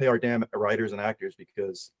let's pay our damn writers and actors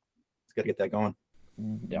because it's got to get that going.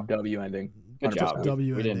 Yeah. W ending. Good job.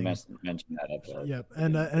 W We didn't ending. mention that episode. Yep.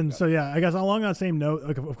 And so yeah, I guess along that same note,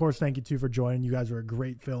 like, of course, thank you too for joining. You guys were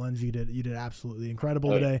great fill-ins. You did absolutely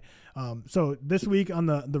incredible today. So this week on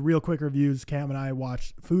the real quick reviews, Cam and I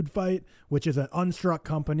watched Food Fight, which is an Unstruck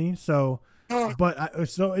company. So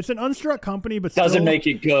it's an Unstruck company, but Doesn't still, make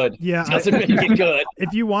it good. Yeah, Doesn't make it good.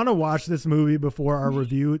 If you want to watch this movie before our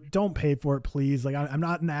review, don't pay for it, please. Like, I'm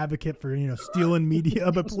not an advocate for stealing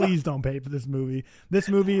media, but please don't pay for this movie. This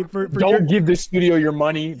movie for don't give the studio your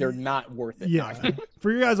money; they're not worth it. Yeah,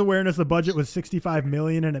 for your guys' awareness, the budget was $65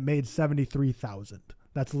 million and it made $73,000.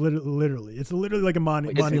 That's literally it's literally like a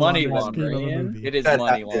money laundering scheme of a movie. It is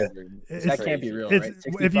money laundering. That can't be real, right?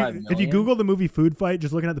 If you Google the movie Food Fight,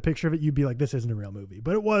 just looking at the picture of it, you'd be like, this isn't a real movie.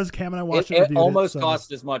 But it was. Cam and I watched it. It almost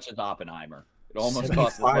cost as much as Oppenheimer. It almost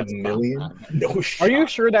cost as much. $5 million. No shot. Are you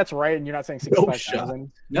sure that's right? And you're not saying 65,000?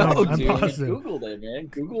 No, I'm dude. positive. Googled it, man.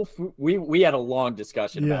 Google. We had a long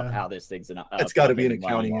discussion about how this thing's an. It's got to be an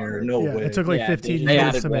accounting error. No way. It took like 15 they years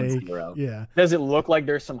added to one make. zero. Yeah. Does it look like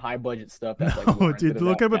there's some high budget stuff? That's like Oh, dude,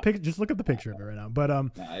 look up a picture. Just look up the picture of it right now. But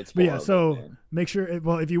It's but yeah. horrible, So man. make sure.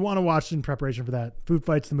 If you want to watch in preparation for that, Food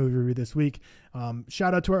Fight's the movie review this week.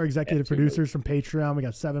 Shout out to our executive producers from Patreon. We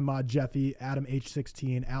got 7Mod Jeffy, Adam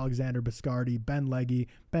H16, Alexander Biscardi, Ben Leggy,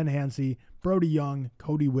 Ben Hansey, Brody Young,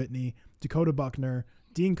 Cody Whitney, Dakota Buckner,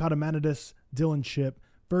 Dean Cotamanidis, Dylan Chip,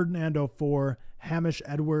 Ferdinando 4, Hamish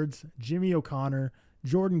Edwards, Jimmy O'Connor,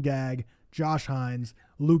 Jordan Gagg, Josh Hines,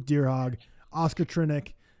 Luke Deerhog, Oscar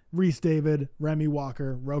Trinick, Reese David, Remy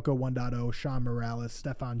Walker, Rocco 1.0, Sean Morales,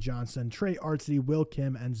 Stefan Johnson, Trey Artsy, Will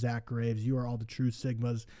Kim, and Zach Graves. You are all the true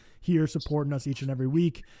Sigmas here supporting us each and every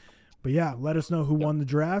week. But yeah, let us know who won the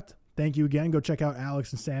draft. Thank you again. Go check out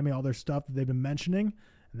Alex and Sammy, all their stuff that they've been mentioning.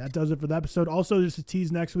 And that does it for the episode. Also, just a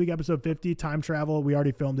tease next week, episode 50, time travel. We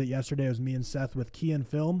already filmed it yesterday. It was me and Seth with Key and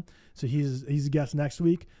Film. So he's a guest next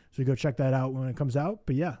week. So go check that out when it comes out.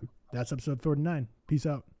 But yeah, that's episode 49. Peace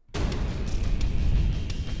out.